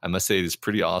jobs? I must say it is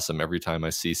pretty awesome every time I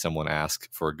see someone ask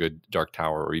for a good Dark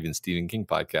Tower or even Stephen King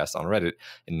podcast on Reddit,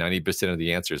 and 90% of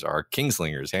the answers are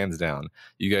Kingslingers, hands down.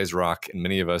 You guys rock, and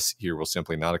many of us here will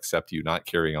simply not accept you not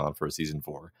carrying on for a season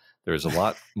 4. There's a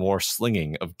lot more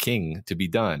slinging of King to be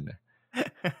done.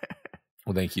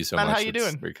 Well, thank you so much. How you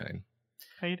doing? Very kind.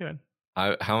 How you doing?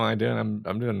 How am I doing?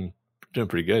 I'm doing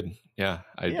pretty good. Yeah,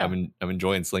 I'm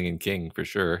enjoying slinging King for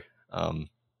sure.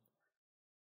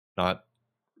 Not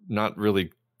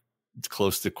really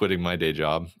close to quitting my day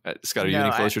job. Scott, are you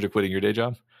any closer to quitting your day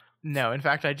job? No, in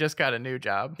fact, I just got a new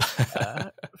job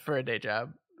for a day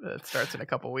job that starts in a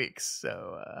couple weeks.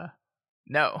 So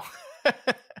no.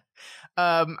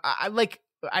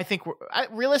 I think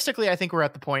realistically, I think we're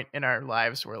at the point in our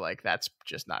lives where like that's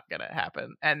just not gonna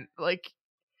happen, and like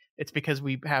it's because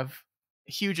we have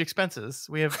huge expenses.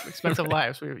 We have expensive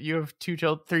lives. You have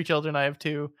 3 children. I have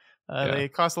 2. They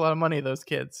cost a lot of money, those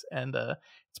kids, and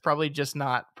it's probably just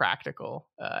not practical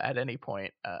at any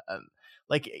point.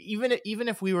 Like even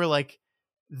if we were like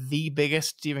the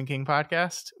biggest Stephen King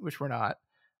podcast, which we're not,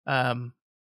 I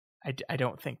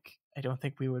don't think I don't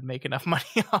think we would make enough money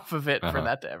off of it for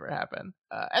that to ever happen.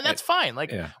 And that's fine.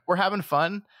 Like we're having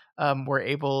fun. We're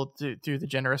able to, through the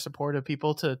generous support of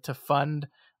people, to fund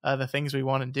the things we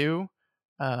want to do.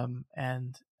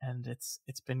 And it's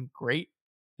been great.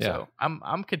 Yeah. So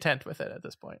I'm content with it at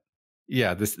this point.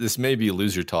 Yeah, this may be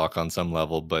loser talk on some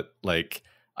level, but like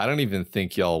I don't even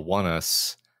think y'all want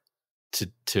us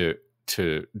to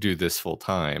do this full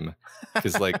time,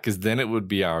 because then it would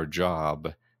be our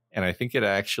job. And I think it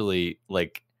actually,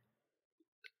 like,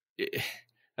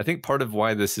 I think part of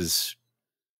why this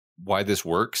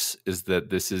works is that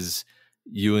this is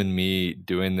you and me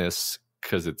doing this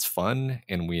because it's fun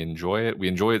and we enjoy it. We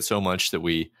enjoy it so much that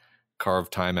we carve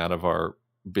time out of our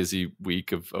busy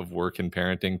week of work and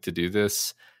parenting to do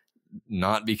this,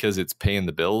 not because it's paying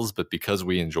the bills, but because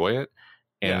we enjoy it.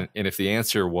 And if the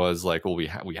answer was like, well, we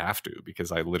have to,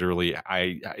 because I literally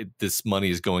this money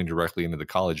is going directly into the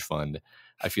college fund,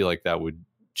 I feel like that would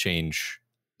change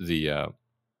the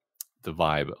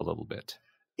vibe a little bit.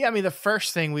 Yeah, I mean, the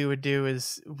first thing we would do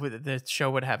is the show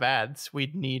would have ads.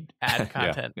 We'd need ad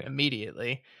content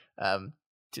immediately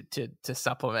to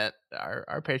supplement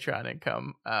our Patreon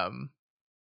income.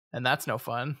 And that's no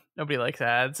fun. Nobody likes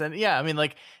ads. And yeah, I mean,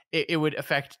 like it would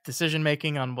affect decision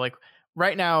making on, like,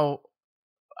 right now.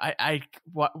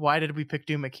 Why did we pick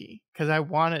Duma Key? Because I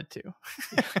wanted to,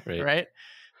 right?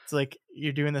 It's like,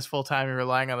 you're doing this full time, you're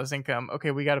relying on this income. Okay,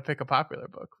 we got to pick a popular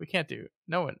book. We can't do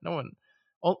no one.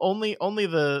 Only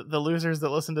the losers that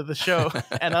listen to the show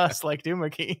and us like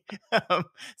Duma Key.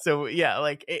 So yeah,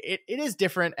 like it is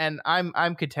different, and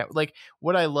I'm content. Like,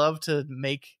 would I love to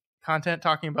make content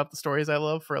talking about the stories I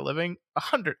love for a living?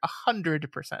 100%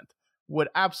 would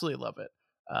absolutely love it.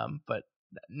 But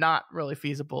not really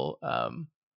feasible.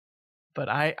 But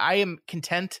I am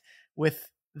content with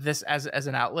this as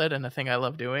an outlet and a thing I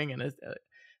love doing, and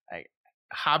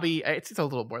hobby. It's a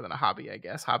little more than a hobby, I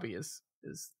guess. Hobby is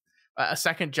a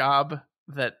second job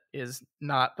that is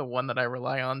not the one that I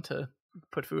rely on to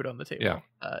put food on the table.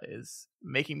 Is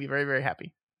making me very, very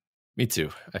happy. Me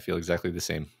too. I feel exactly the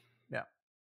same. Yeah.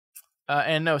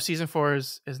 And no, season 4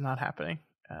 is not happening.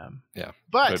 Yeah.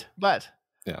 But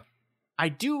yeah, I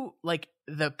do like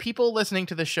the people listening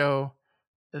to the show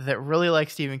that really like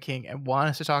Stephen King and want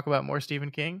us to talk about more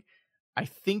Stephen King. I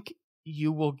think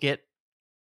you will get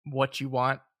what you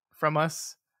want from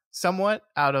us somewhat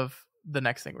out of the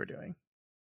next thing we're doing.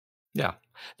 Yeah,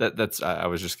 that's I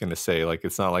was just going to say, like,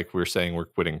 it's not like we're saying we're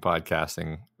quitting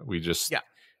podcasting. We just,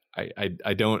 I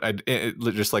don't,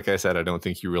 just like I said, I don't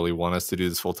think you really want us to do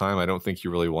this full time. I don't think you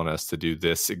really want us to do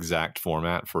this exact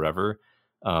format forever.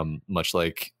 Much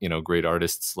like, great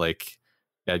artists like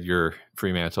Edgar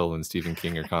Fremantle and Stephen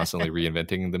King are constantly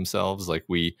reinventing themselves. Like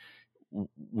we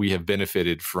have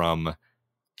benefited from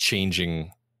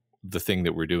changing the thing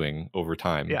that we're doing over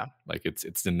time. Yeah. Like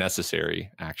it's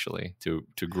necessary actually to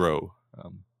grow.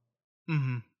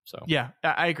 So yeah,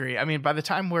 I agree. I mean, by the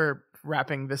time we're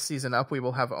wrapping this season up, we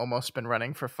will have almost been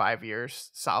running for 5 years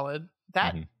solid.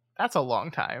 That's a long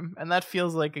time. And that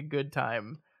feels like a good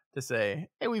time to say,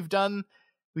 hey, we've done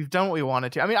what we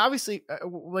wanted to. I mean, obviously,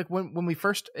 like when we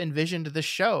first envisioned this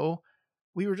show,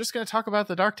 we were just going to talk about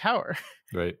the Dark Tower,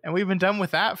 right? And we've been done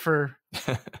with that for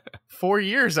 4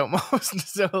 years almost.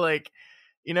 So, like,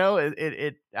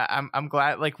 I'm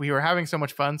glad. Like, we were having so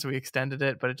much fun, so we extended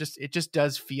it. But it just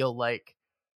does feel like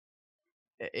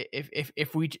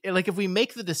if we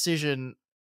make the decision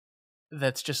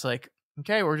that's just like,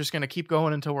 okay, we're just going to keep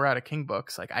going until we're out of King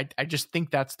books. Like, I just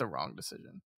think that's the wrong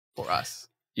decision for us.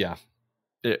 Yeah.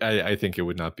 I think it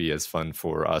would not be as fun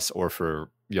for us or for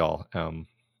y'all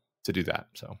to do that.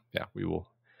 So yeah, we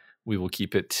will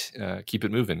keep it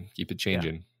moving, keep it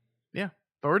changing. Yeah,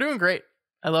 but we're doing great.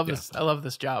 I love this. I love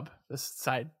this job. This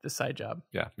side job.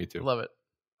 Yeah, me too. Love it.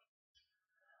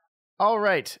 All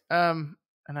right. And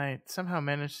I somehow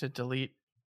managed to delete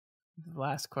the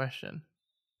last question.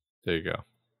 There you go.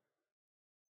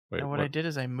 Wait, and what I did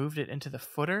is I moved it into the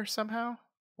footer somehow.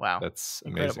 Wow, that's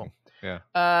incredible. Amazing.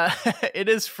 Yeah. It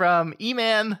is from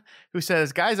E-Man, who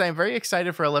says, guys, I am very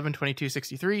excited for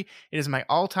 11/22/63. It is my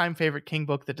all-time favorite King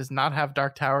book that does not have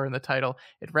Dark Tower in the title.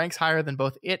 It ranks higher than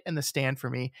both it and The Stand for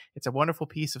me. It's a wonderful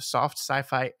piece of soft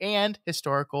sci-fi and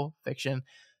historical fiction.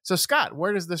 So, Scott,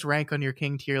 where does this rank on your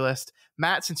King tier list?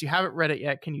 Matt, since you haven't read it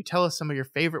yet, can you tell us some of your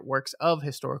favorite works of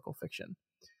historical fiction?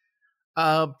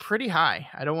 Pretty high.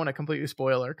 I don't want to completely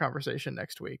spoil our conversation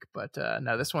next week, but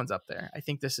no, this one's up there. I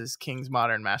think this is King's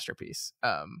modern masterpiece.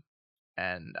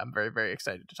 And I'm very, very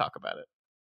excited to talk about it.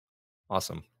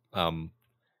 Awesome.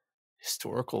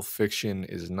 Historical fiction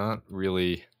is not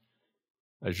really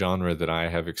a genre that I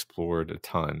have explored a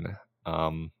ton.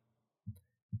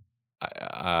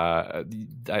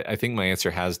 I think my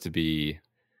answer has to be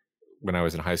when I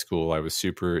was in high school. I was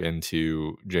super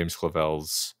into James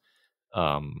Clavell's.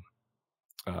 I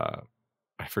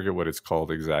forget what it's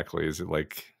called exactly. Is it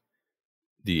like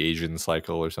the Asian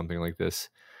Cycle or something like this?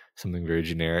 Something very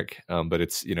generic. But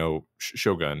it's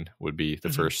Shogun would be the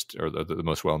first or the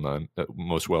most well known.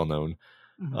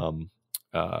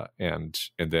 And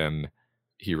then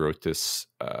he wrote this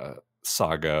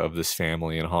saga of this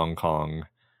family in Hong Kong,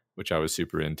 which I was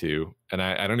super into. And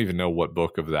I don't even know what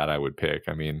book of that I would pick.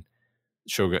 I mean,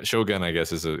 Shogun I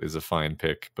guess is a fine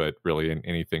pick, but really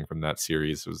anything from that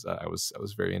series was I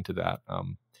was very into that.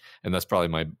 And that's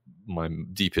probably my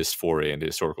deepest foray into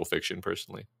historical fiction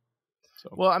personally. So.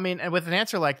 Well, I mean, and with an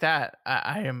answer like that,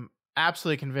 I am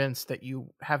absolutely convinced that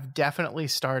you have definitely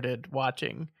started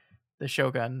watching the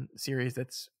Shogun series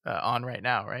that's on right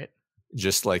now, right?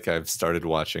 Just like I've started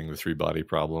watching the Three Body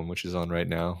Problem, which is on right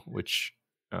now, which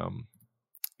the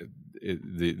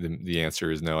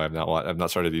answer is no. I've not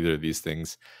started either of these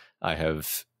things. I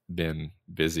have been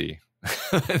busy,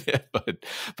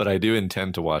 but I do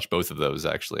intend to watch both of those.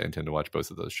 Actually, I intend to watch both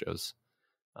of those shows.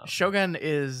 Shogun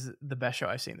is the best show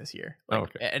I've seen this year.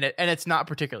 Okay. And it's not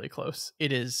particularly close.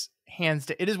 It is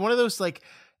it is one of those like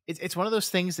it's one of those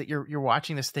things that you're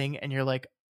watching this thing and you're like,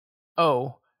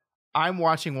 oh, I'm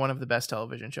watching one of the best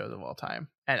television shows of all time,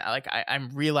 and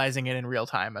I'm realizing it in real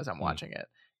time as I'm watching it,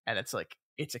 and it's like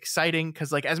it's exciting because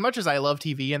like as much as I love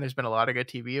TV and there's been a lot of good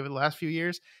TV over the last few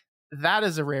years, that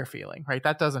is a rare feeling, right?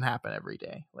 That doesn't happen every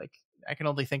day. Like I can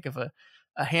only think of a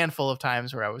handful of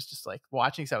times where I was just like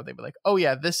watching something, but like, oh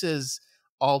yeah, this is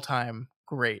all time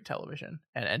great television,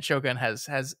 and Shogun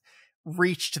has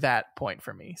reached that point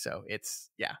for me. So it's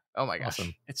oh my gosh,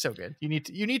 awesome. It's so good. You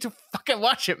need to fucking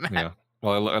watch it, man. Yeah.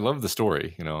 Well, I love the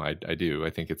story. I do. I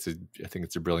think it's a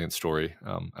brilliant story.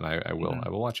 And I will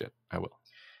watch it. I will.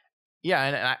 Yeah,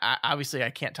 and I obviously I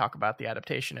can't talk about the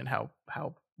adaptation and how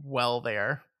well they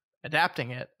are adapting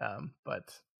it.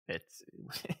 But it's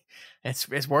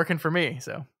working for me.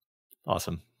 So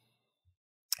awesome.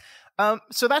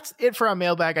 So that's it for our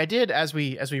mailbag. I did as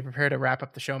we prepare to wrap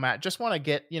up the show, Matt. Just want to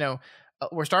get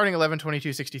we're starting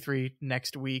 11/22/63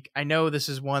 next week. I know this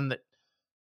is one that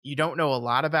you don't know a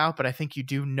lot about, but I think you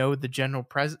do know the general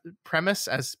premise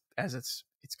as it's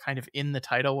kind of in the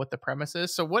title what the premise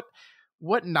is. So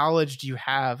what knowledge do you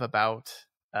have about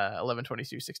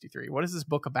 11/22/63? What is this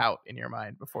book about in your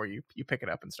mind before you pick it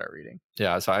up and start reading?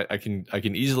 Yeah, so I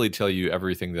can easily tell you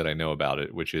everything that I know about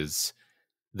it, which is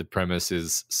the premise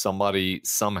is somebody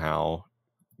somehow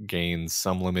gains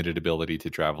some limited ability to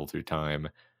travel through time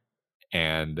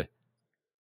and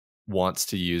wants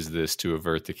to use this to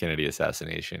avert the Kennedy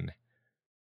assassination,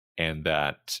 and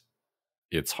that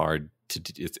it's hard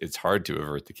to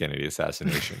avert the Kennedy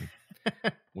assassination.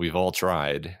 We've all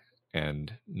tried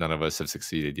and none of us have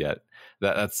succeeded yet.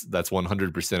 That's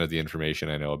 100% of the information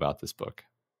I know about this book.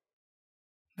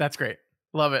 That's great.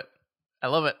 Love it. I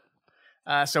love it.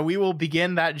 So we will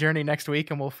begin that journey next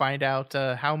week, and we'll find out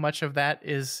how much of that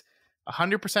is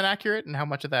 100% accurate and how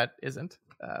much of that isn't.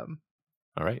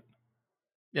 All right.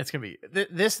 It's gonna be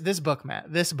this book,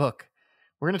 Matt. This book.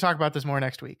 We're gonna talk about this more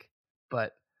next week,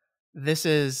 but this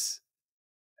is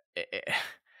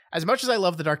as much as I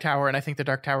love the Dark Tower, and I think the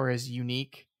Dark Tower is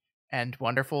unique and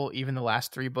wonderful. Even the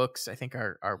last three books, I think,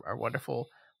 are wonderful.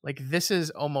 Like this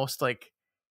is almost like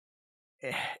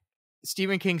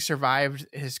Stephen King survived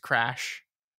his crash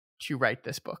to write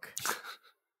this book,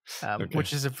 okay.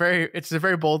 Which is a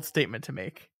very bold statement to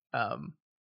make.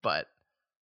 But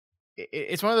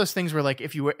it's one of those things where like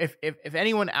if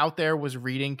anyone out there was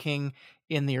reading King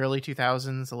in the early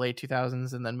 2000s, the late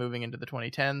 2000s, and then moving into the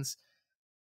 2010s,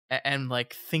 and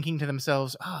like thinking to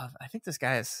themselves, oh, I think this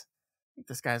guy's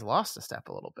lost a step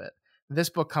a little bit. This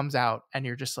book comes out and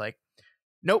you're just like,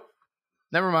 nope,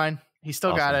 never mind. He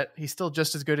still got it. He's still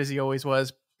just as good as he always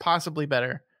was, possibly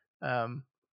better.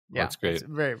 That's great. It's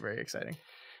very, very exciting.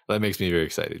 That makes me very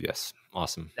excited. Yes.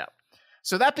 Awesome. Yeah.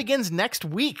 So that begins next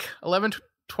week,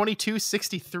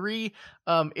 11/22/63.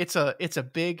 It's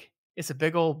a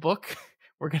big old book.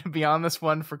 We're going to be on this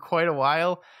one for quite a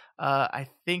while. I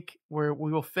think we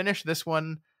will finish this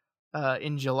one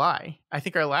in July. I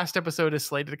think our last episode is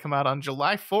slated to come out on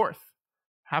July 4th.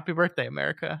 Happy birthday,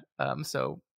 America.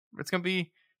 So it's going to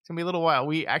be a little while.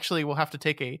 We actually will have to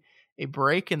take a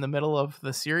break in the middle of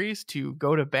the series to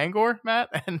go to Bangor,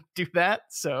 Matt, and do that.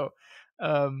 So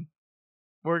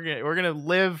we're gonna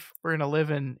live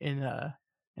in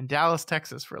Dallas,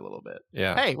 Texas for a little bit.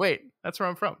 Yeah. Hey, wait, that's where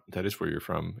I'm from. That is where you're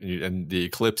from, and the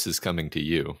eclipse is coming to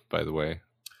you, by the way.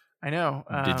 I know.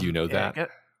 Did you know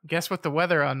that? Guess what the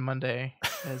weather on Monday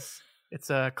is? It's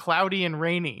cloudy and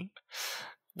rainy.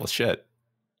 Well, shit.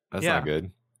 That's not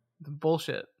good.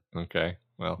 Bullshit. Okay.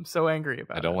 Well, I'm so angry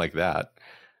about it. I don't like that.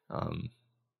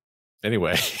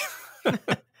 Anyway.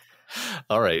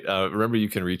 All right. Remember, you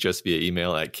can reach us via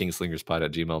email at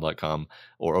kingslingerspod@gmail.com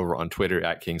or over on Twitter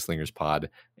at kingslingerspod.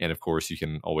 And of course, you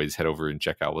can always head over and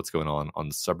check out what's going on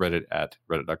the subreddit at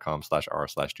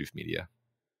reddit.com/r/doofmedia.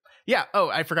 Yeah. Oh,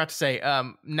 I forgot to say,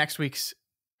 next week's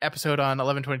episode on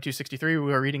 11/22/63,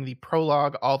 we are reading the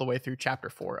prologue all the way through chapter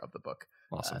 4 of the book.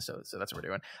 Awesome. So that's what we're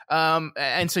doing.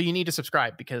 And so you need to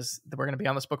subscribe because we're going to be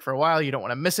on this book for a while. You don't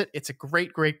want to miss it. It's a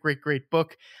great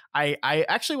book. I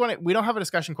actually we don't have a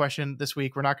discussion question this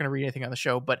week. We're not going to read anything on the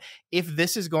show, but if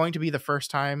this is going to be the first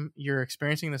time you're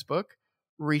experiencing this book,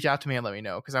 reach out to me and let me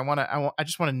know. Cause I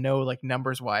just want to know, like,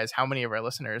 numbers wise, how many of our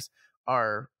listeners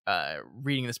are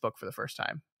reading this book for the first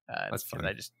time. That's fun.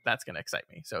 That's going to excite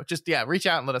me. So just, reach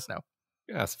out and let us know.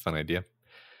 Yeah, that's a fun idea.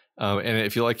 And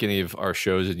if you like any of our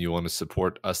shows and you want to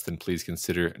support us, then please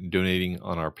consider donating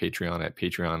on our Patreon at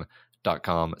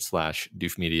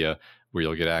patreon.com/doofmedia, where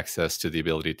you'll get access to the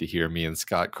ability to hear me and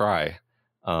Scott cry.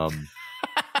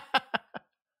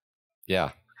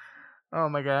 Yeah. Oh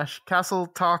my gosh. Castle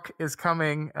Talk is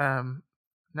coming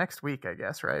next week, I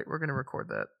guess, right? We're going to record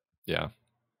that. Yeah.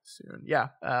 Soon. Yeah.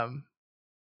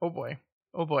 Oh boy.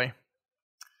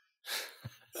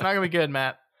 It's not going to be good,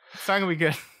 Matt. It's not going to be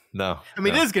good. No. I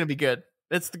mean, it is going to be good.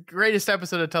 It's the greatest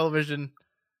episode of television.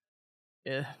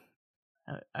 Yeah.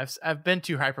 I've been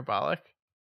too hyperbolic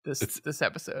this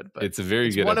episode, but it's a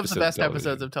very good one of the best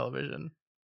episodes of television.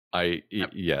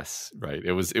 Yes, right.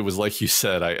 It was like you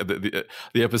said. The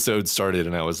episode started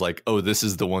and I was like, oh, this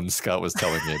is the one Scott was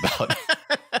telling me about.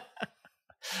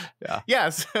 Yeah.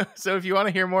 So if you want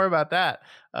to hear more about that,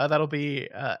 that'll be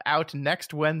out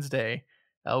next Wednesday.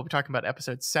 We'll be talking about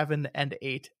episodes 7 and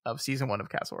 8 of season 1 of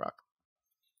Castle Rock.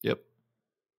 Yep.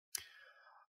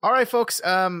 All right, folks.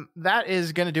 That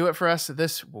is going to do it for us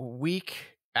this week.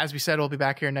 As we said, we'll be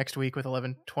back here next week with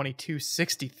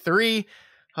 11/22/63.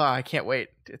 Oh, I can't wait.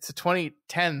 It's the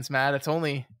 2010s, Matt. It's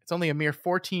only a mere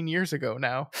 14 years ago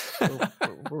now.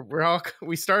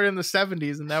 We started in the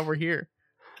 70s and now we're here.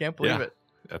 Can't believe it.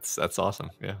 That's awesome.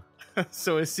 Yeah.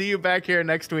 So we'll see you back here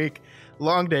next week.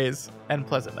 Long days and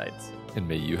pleasant nights. And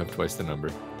may you have twice the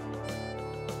number.